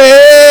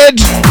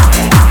Hybrid.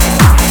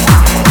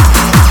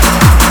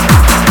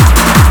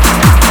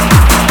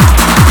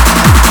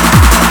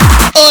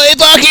 Oi,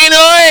 fucking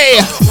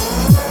oi!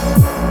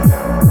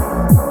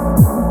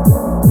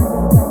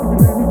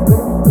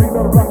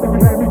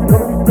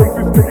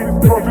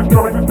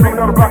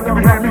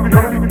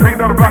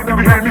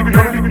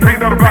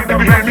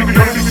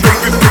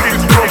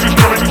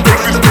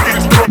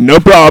 No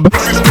prob.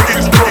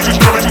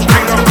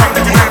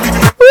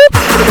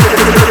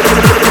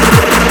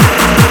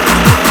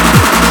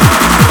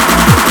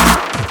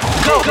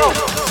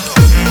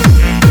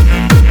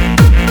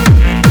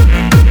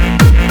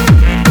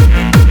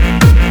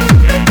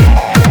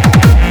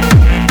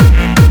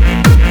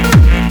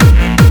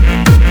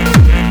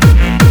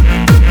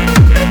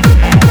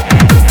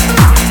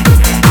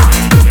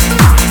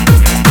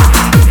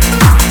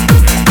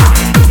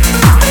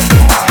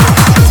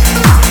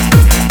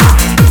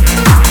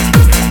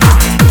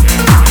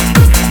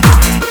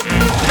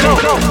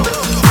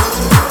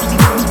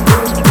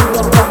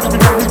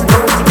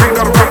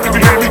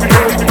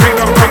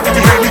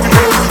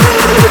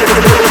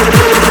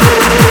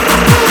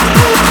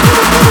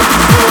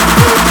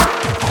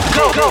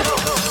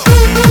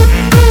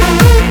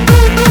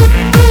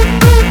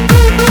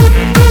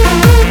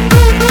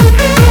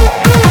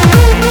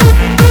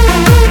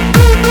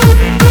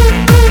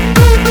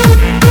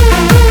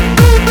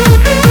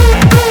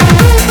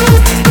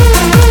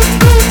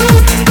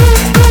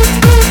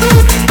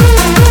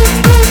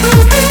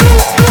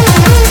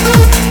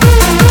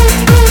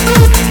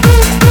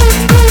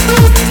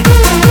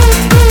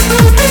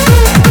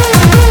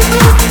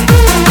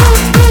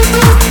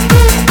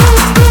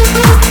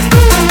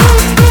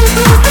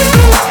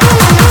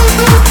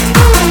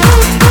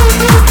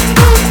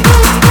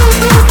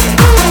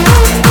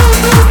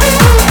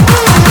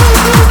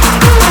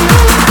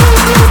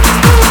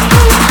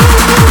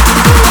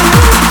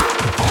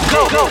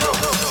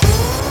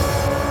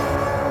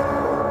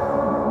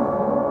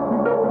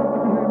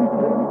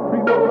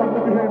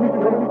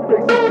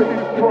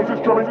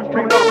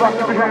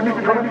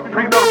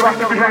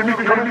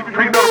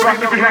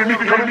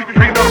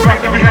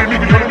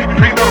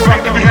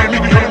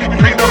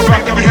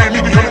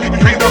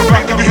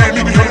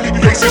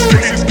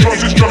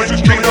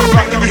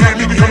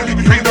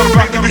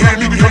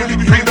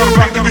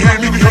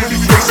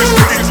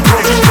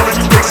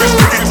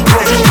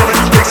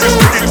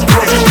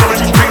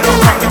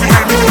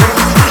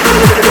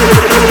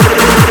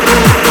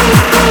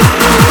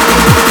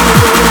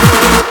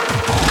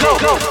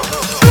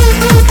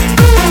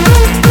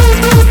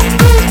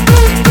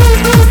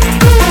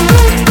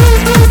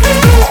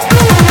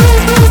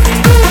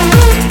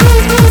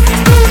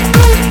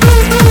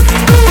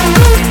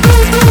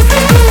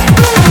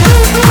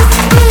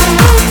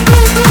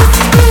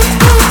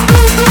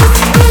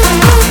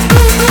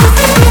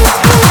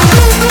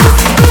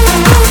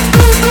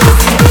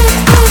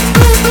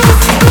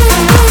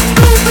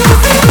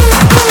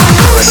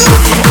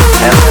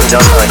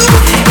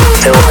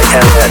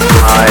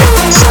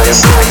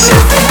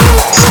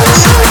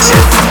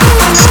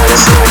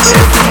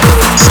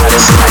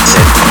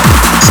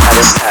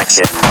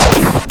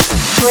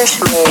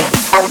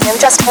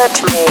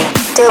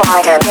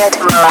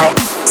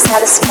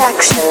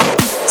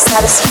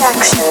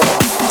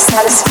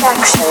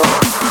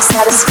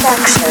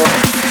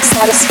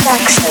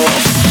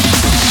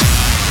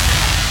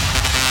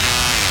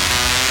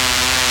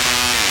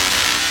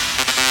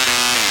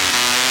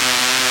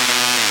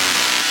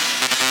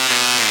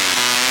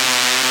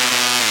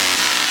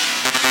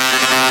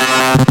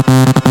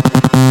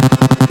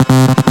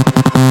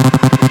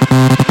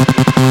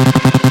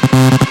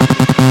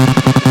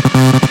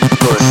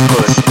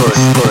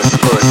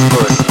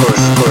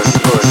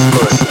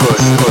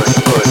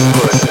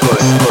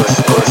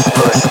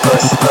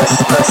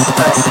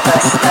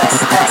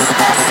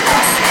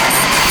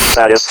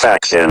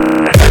 Satisfaction.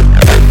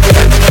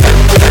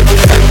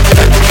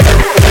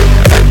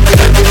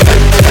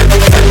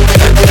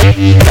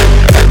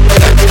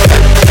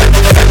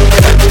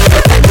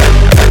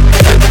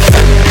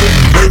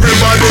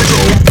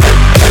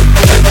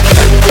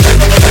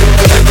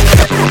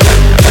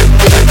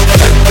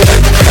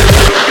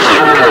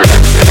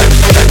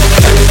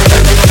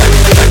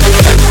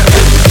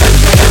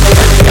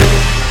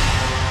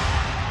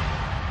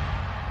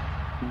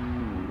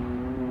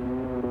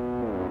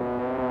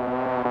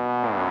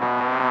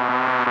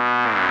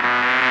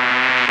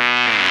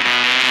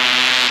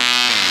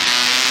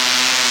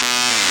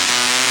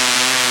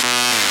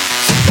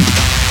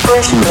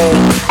 Push me,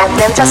 and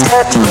then just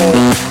hurt me,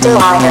 till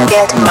I can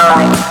get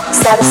my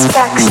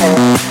satisfaction.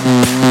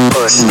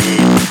 Push me,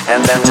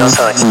 and then just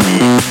hurt me,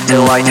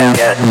 till I can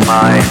get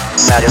my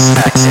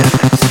satisfaction.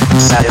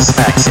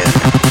 Satisfaction.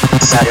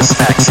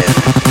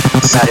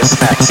 Satisfaction.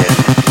 Satisfaction.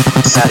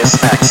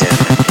 Satisfaction.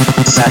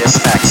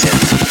 Satisfaction.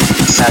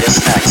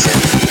 Satisfaction.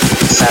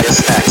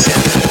 Satisfaction.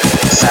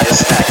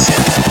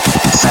 Satisfaction.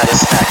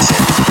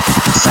 Satisfaction.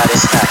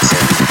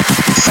 Satisfaction.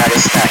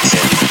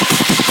 Satisfaction.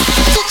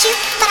 Did you?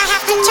 But I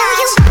have to tell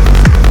you.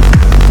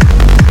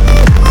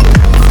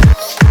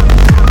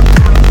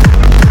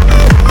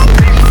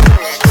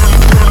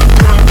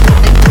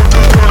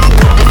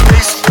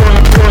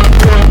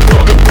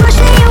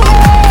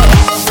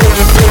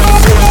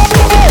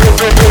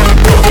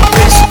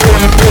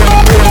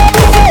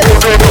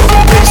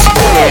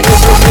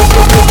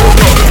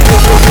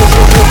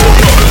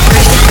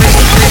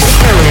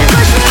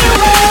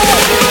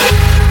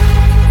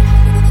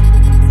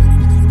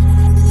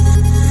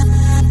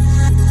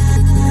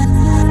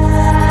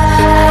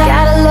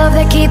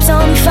 Keeps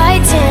on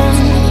fighting.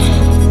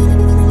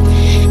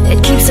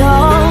 It keeps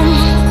on.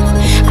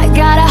 I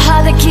got a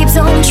heart that keeps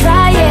on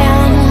trying.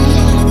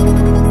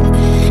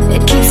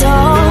 It keeps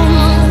on.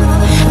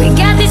 We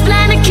got this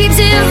plan that keeps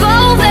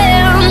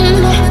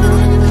evolving.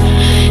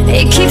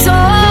 It keeps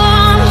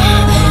on.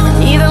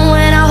 And even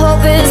when our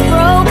hope is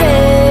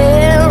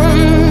broken,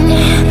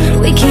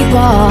 we keep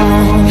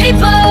on.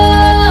 People,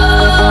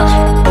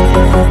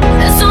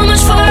 there's so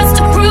much for us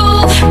to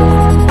prove.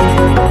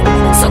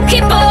 So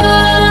keep on.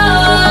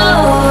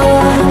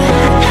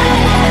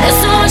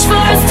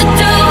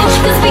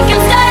 We can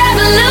start a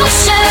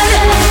revolution.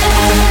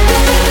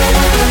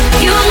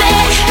 You and me.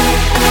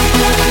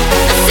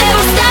 I say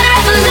we'll start a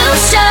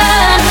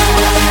revolution.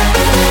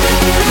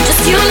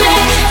 Just you and me.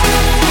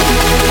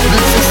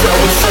 This is how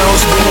it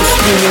sounds when I'm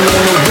screaming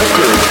on a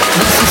record.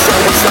 This is how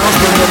it sounds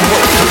when I'm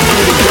up to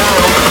get it down.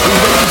 The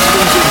record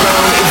spins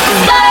around. It's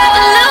the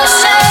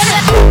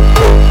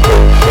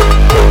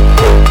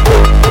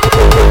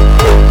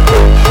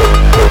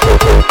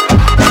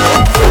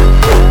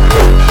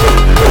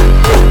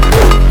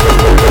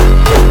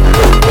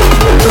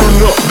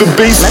the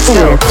bass. Let's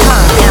go.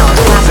 Tongue out,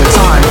 glasses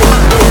on.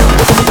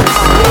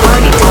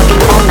 Party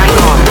talking all night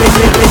long.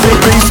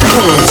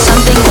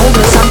 Something old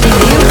with something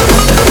new.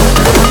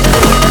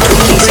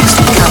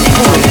 K60 coming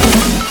for you.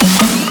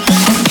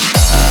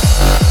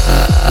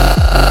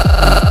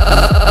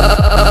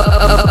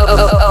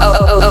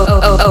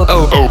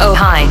 Oh,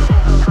 hi.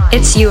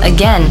 It's you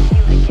again.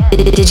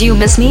 Did you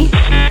miss me?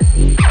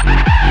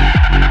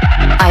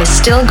 I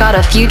still got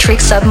a few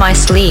tricks up my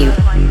sleeve.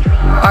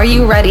 Are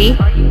you ready?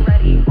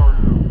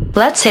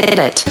 Let's hit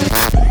it.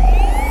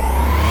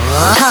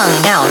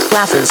 Tongue out,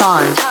 glasses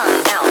on.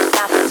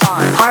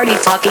 Party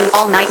talking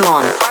all night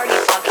long.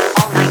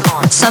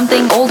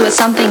 Something old with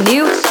something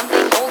new.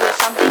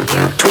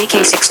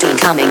 K16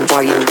 coming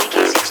for you.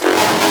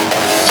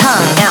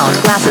 Tongue out,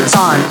 glasses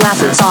on,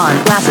 glasses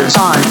on, glasses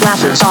on,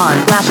 glasses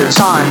on, glasses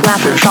on,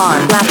 glasses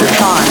on, glasses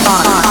on.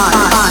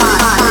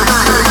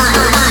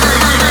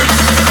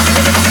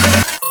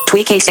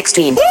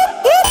 K16.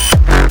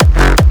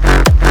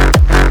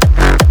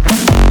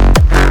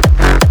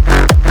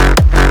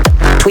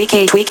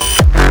 Tweak.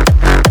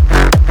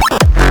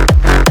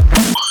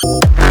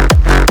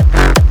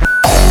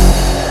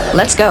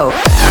 Let's go.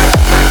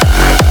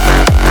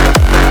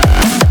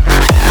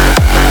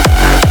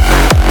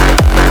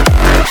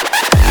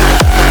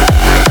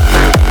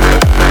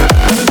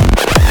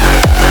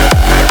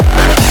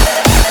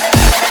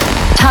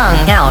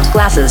 Tongue out,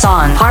 glasses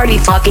on, party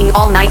fucking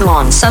all night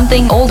long.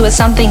 Something old with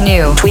something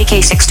new.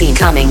 K16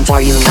 coming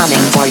for you,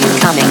 coming for you,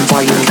 coming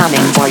for you,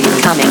 coming for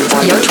you, coming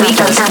for you. Yo,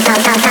 tweakers.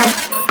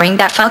 Bring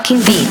that fucking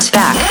beat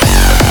back.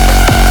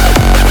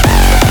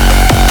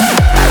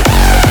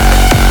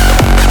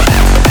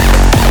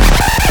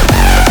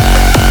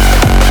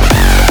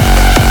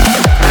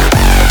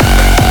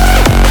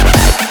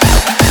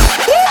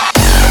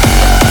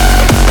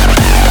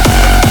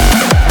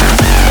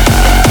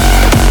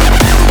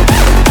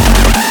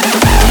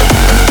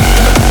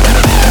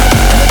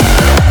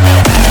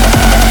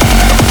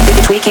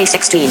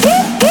 K16.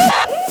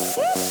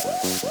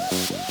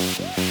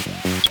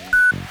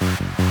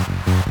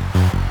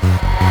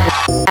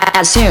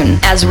 As soon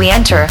as we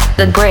enter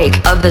the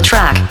break of the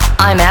track,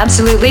 I'm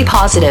absolutely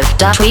positive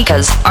that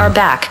tweakers are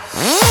back.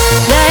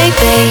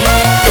 Baby,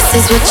 this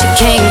is what you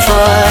came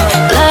for.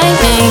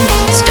 Lightning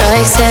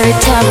strikes every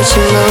time that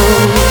you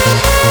move.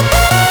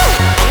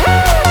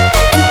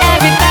 And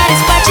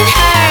everybody's watching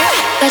her,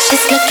 but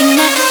she's looking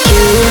at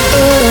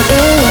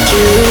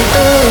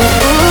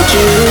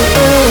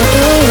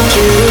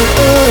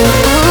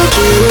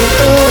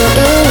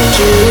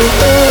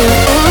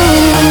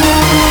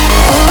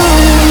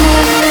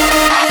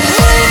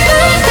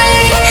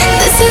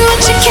This is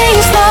what you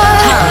came for.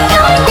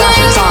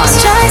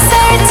 Strikes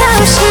every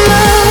time she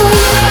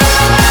moves.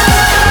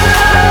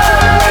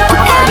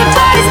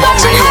 Everybody's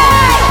watching her,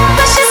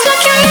 but she's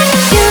looking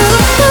at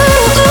you.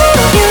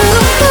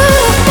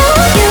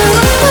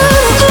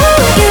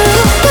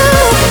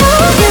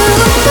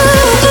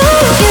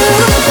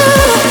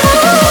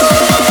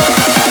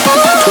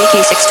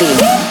 K16.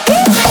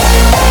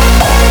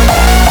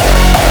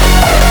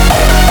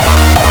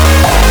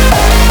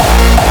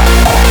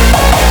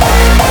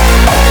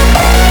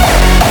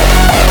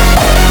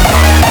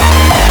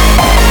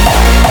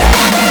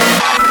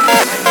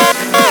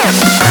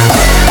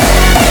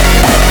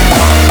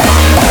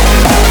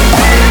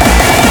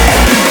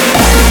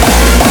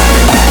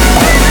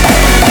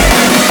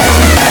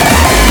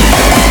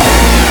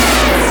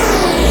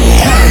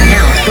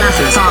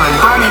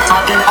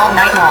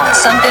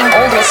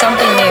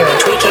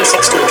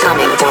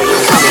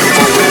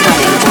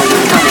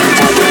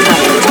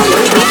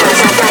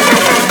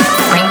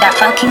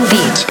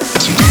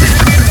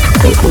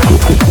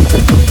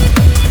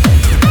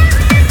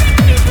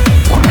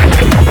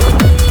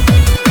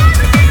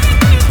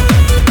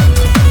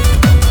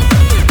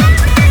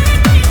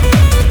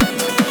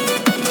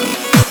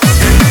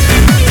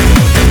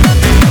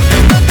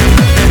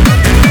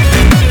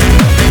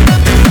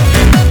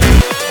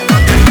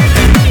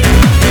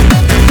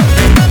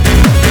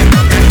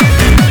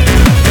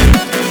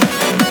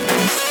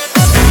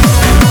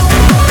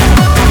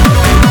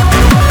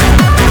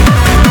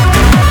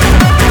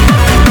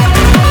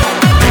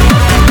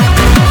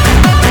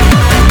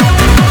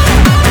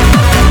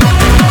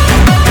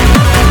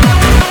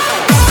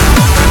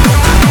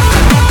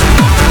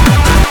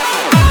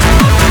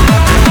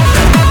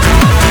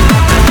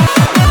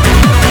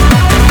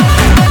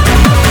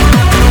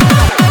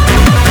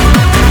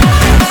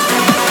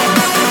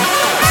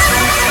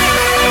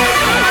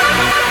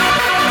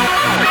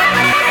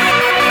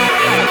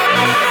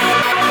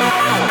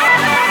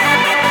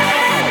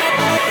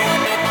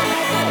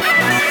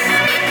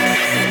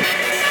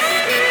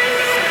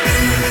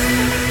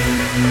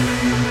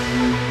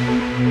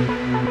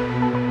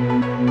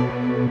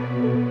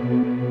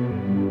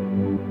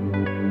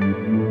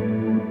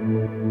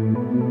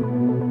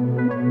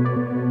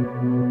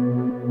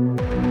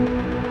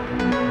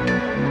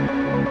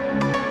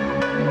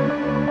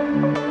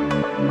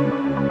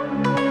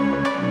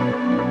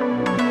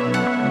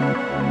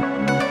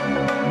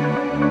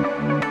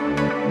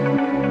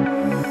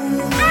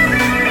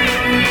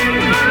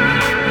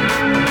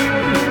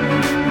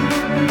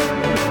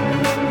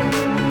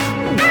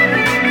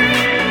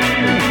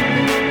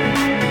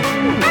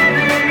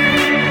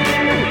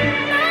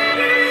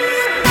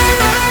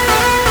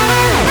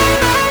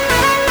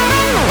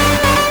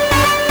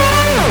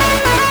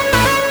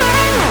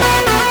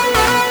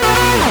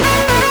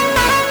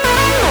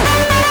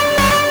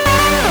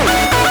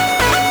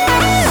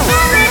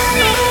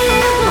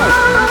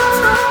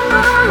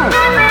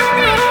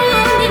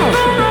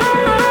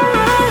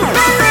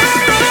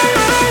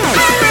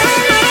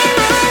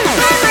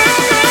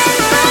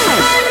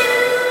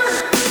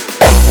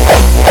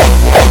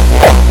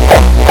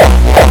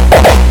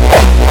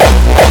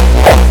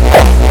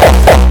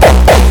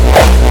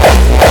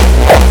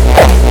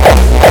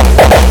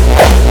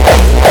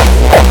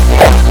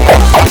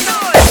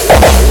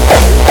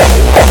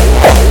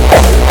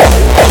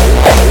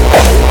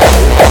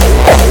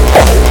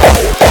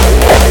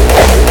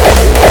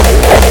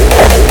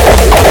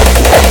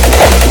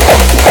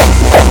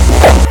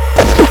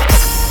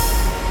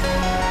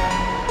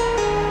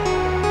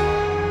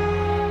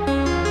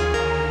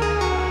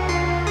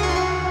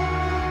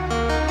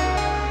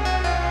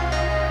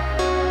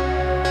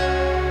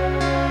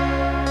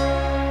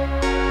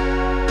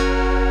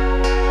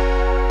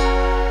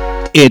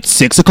 It's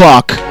 6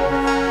 o'clock.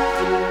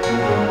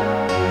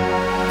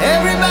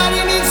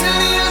 Everybody needs a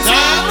little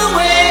time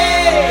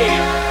away.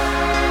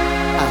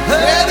 I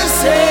heard her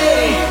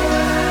say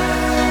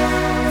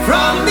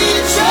from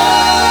each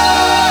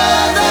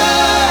other.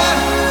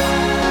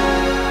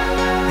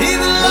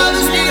 Even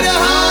lovers need a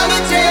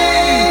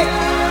holiday.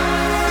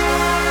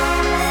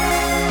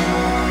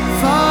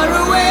 Far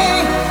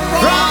away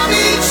from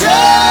each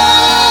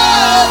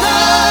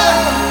other.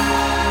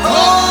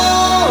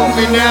 Hold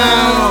me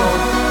now.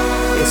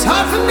 It's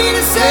hard for me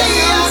to say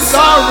I'm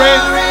sorry.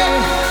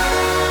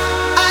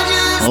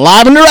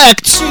 Live and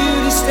direct.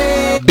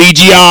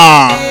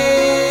 BGR.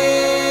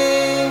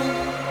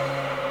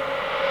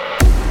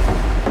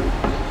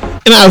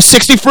 And now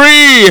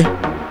 63.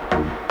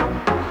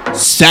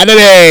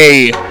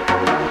 Saturday.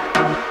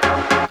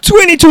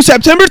 22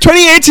 September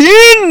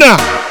 2018.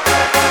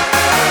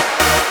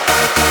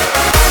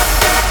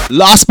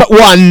 Lost but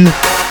one.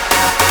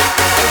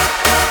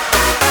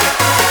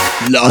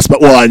 Lost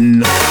but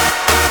one.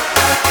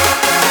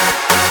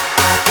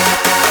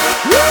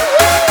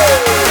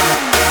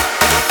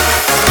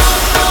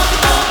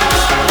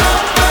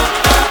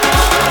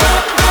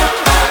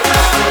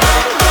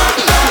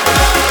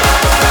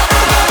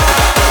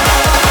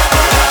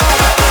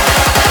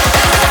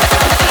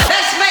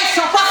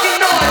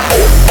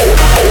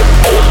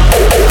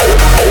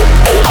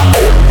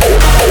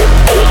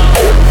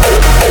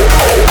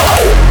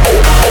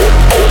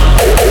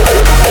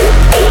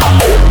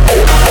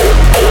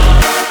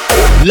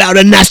 Loud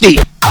and nasty.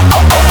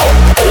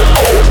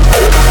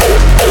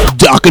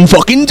 Dark and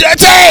fucking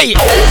dirty.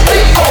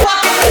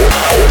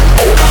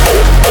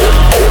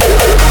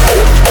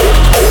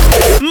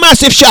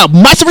 Massive shout,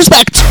 massive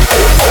respect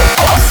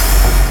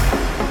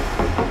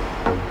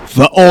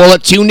for all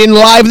that tuned in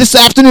live this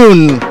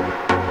afternoon,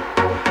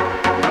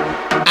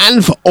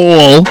 and for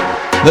all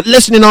that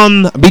listening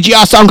on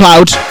BGR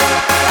SoundCloud,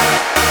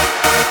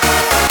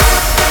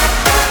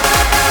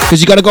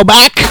 because you gotta go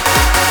back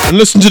and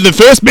listen to the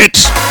first bit,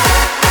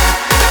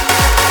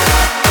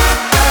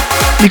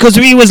 because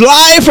we was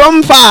live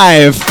from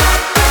 5.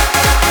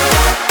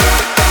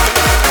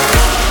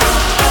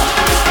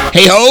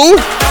 Hey ho,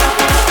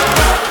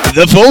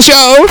 the full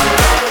show,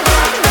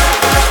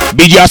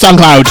 BGR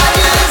SoundCloud.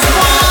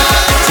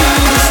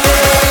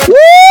 Woo!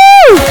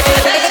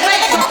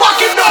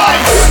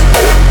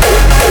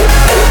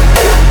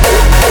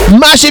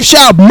 massive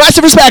shout,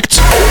 massive respect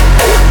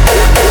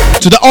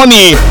to the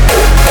Oni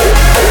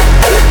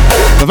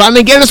for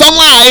finally getting us on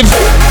live.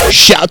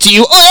 Shout to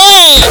you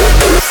all.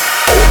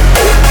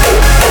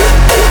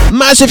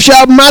 Massive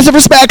shout, massive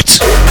respect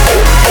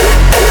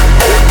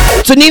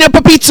to Nino,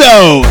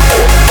 Pipito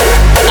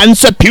and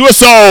Sir Pure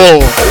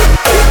Soul.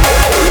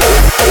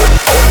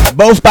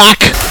 Both back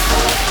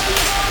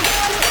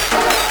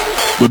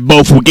with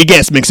both wicked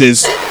guest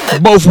mixes.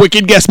 Both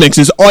wicked guest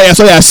mixes. Oh yes,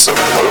 oh yes.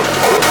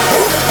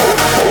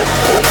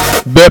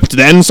 Burped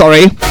then,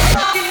 sorry.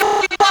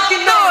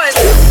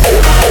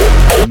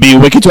 Be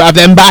wicked to have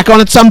them back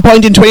on at some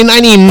point in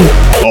 2019.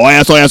 Oh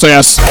yes, oh yes, oh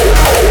yes.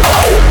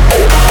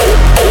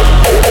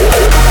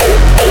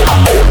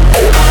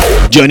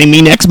 Joining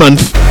me next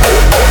month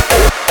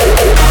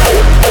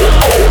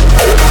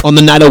on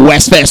the night of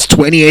Westfest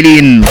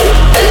 2018.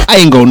 I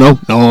ain't going, no.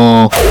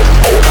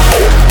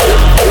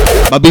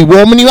 I'll be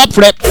warming you up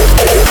for it.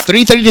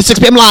 3:30 to 6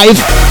 p.m. live.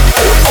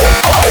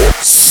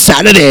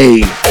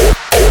 Saturday,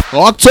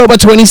 October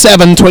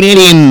 27,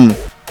 2018.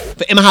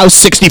 For In My House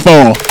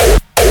 64.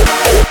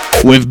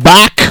 With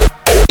back,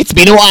 it's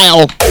been a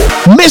while,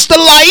 Mr.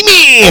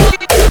 Limey.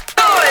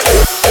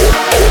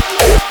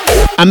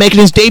 I'm making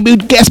his debut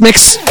guest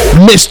mix,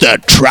 Mr.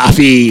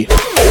 Traffy.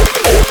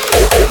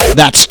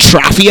 That's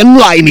Traffy and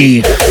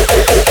Limey.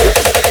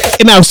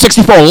 In My House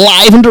 64,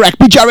 live and direct,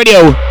 BGR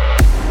Radio.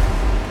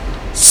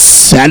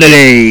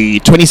 Saturday,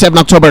 27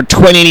 October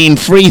 2018,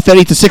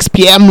 3:30 to 6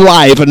 p.m.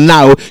 live. And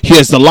now,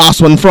 here's the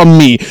last one from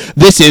me.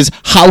 This is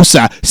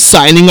Hausa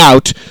signing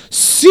out.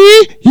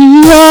 See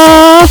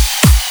ya!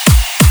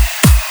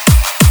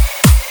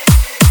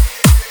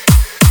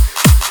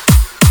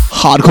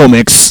 Hardcore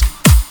mix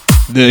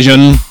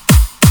version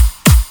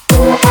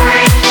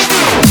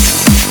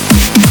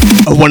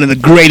of one of the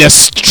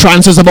greatest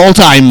trances of all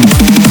time.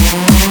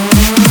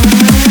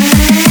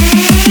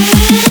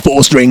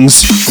 4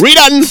 strings,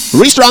 redone,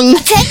 restrung.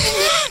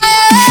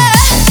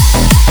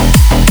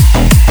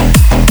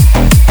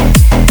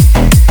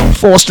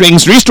 4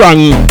 strings,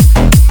 restrung.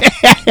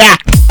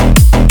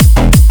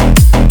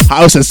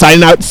 House is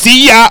signing out.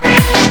 See ya.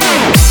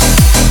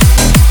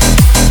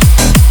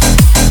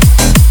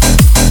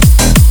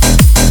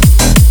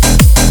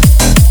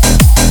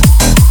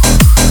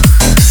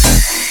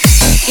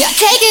 You're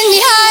taking me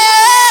higher.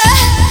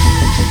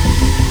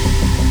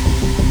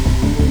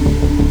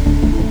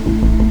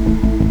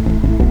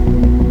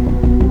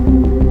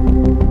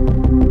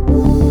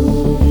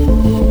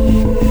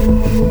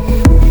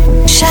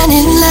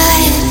 Shining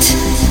light.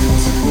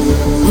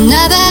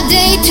 Another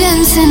day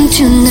turns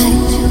into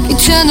night.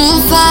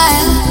 Eternal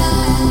fire.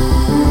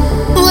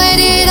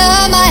 Waited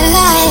all my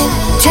life.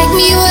 Take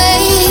me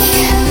away.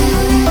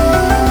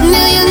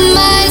 Million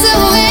miles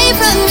away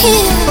from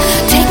here.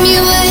 Take me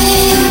away.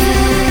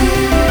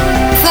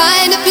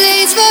 Find a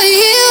place for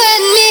you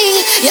and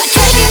me. You're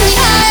taking me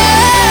higher,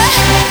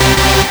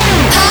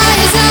 high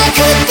as I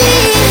could be.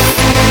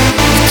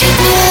 Take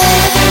me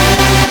away,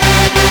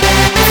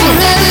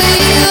 forever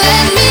you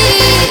and me.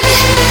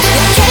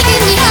 You're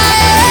taking me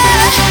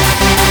higher,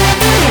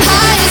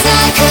 high as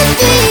I could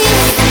be.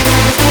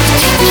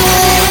 Take me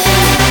away,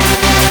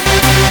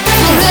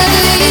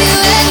 forever you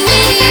and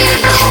me.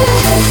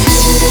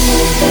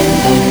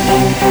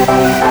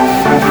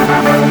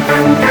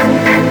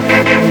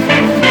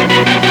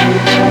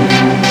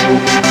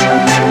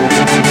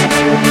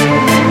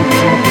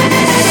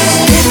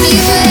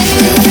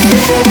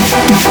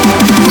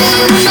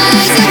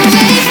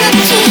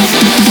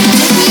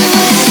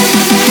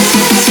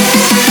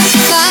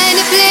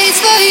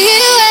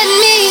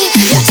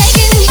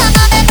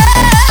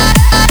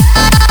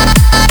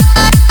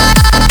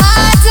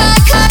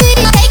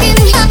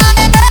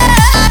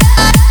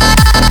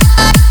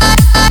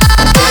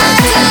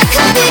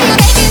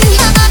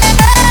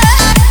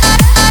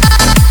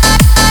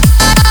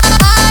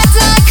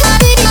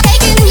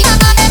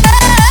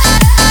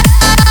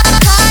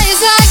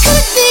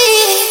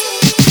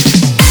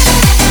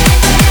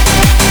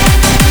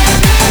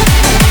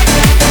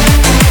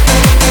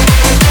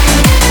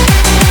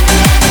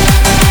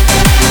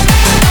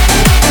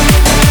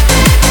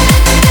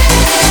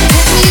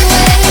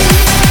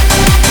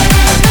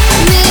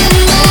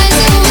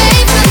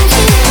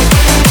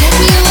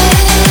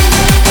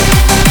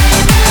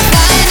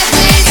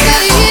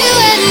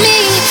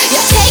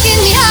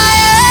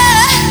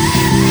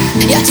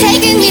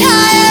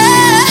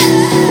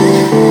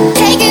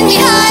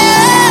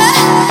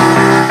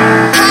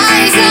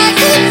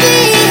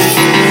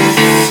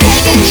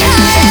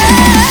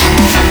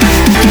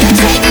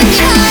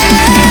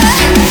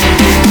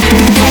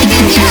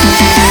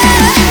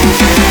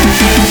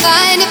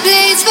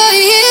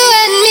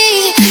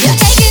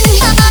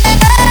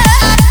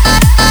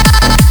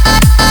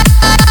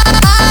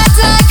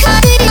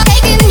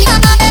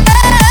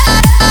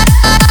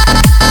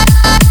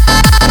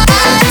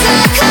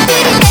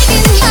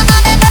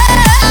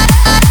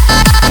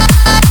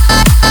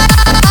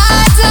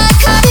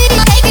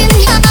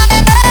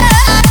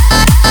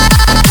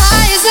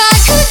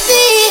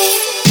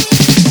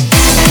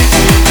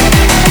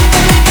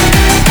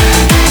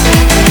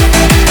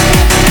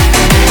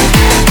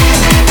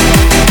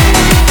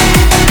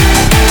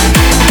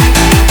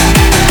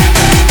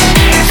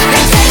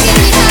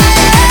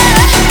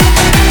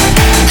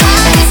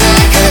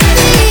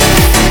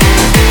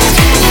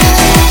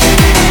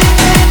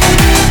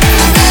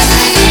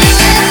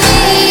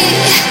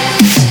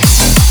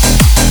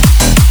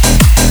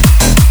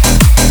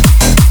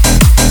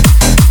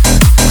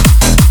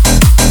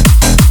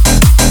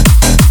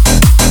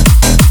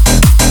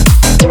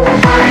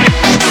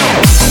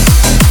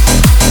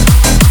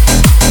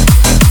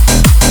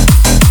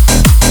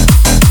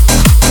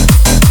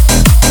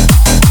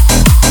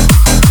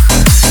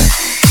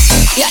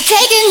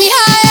 taking me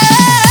high.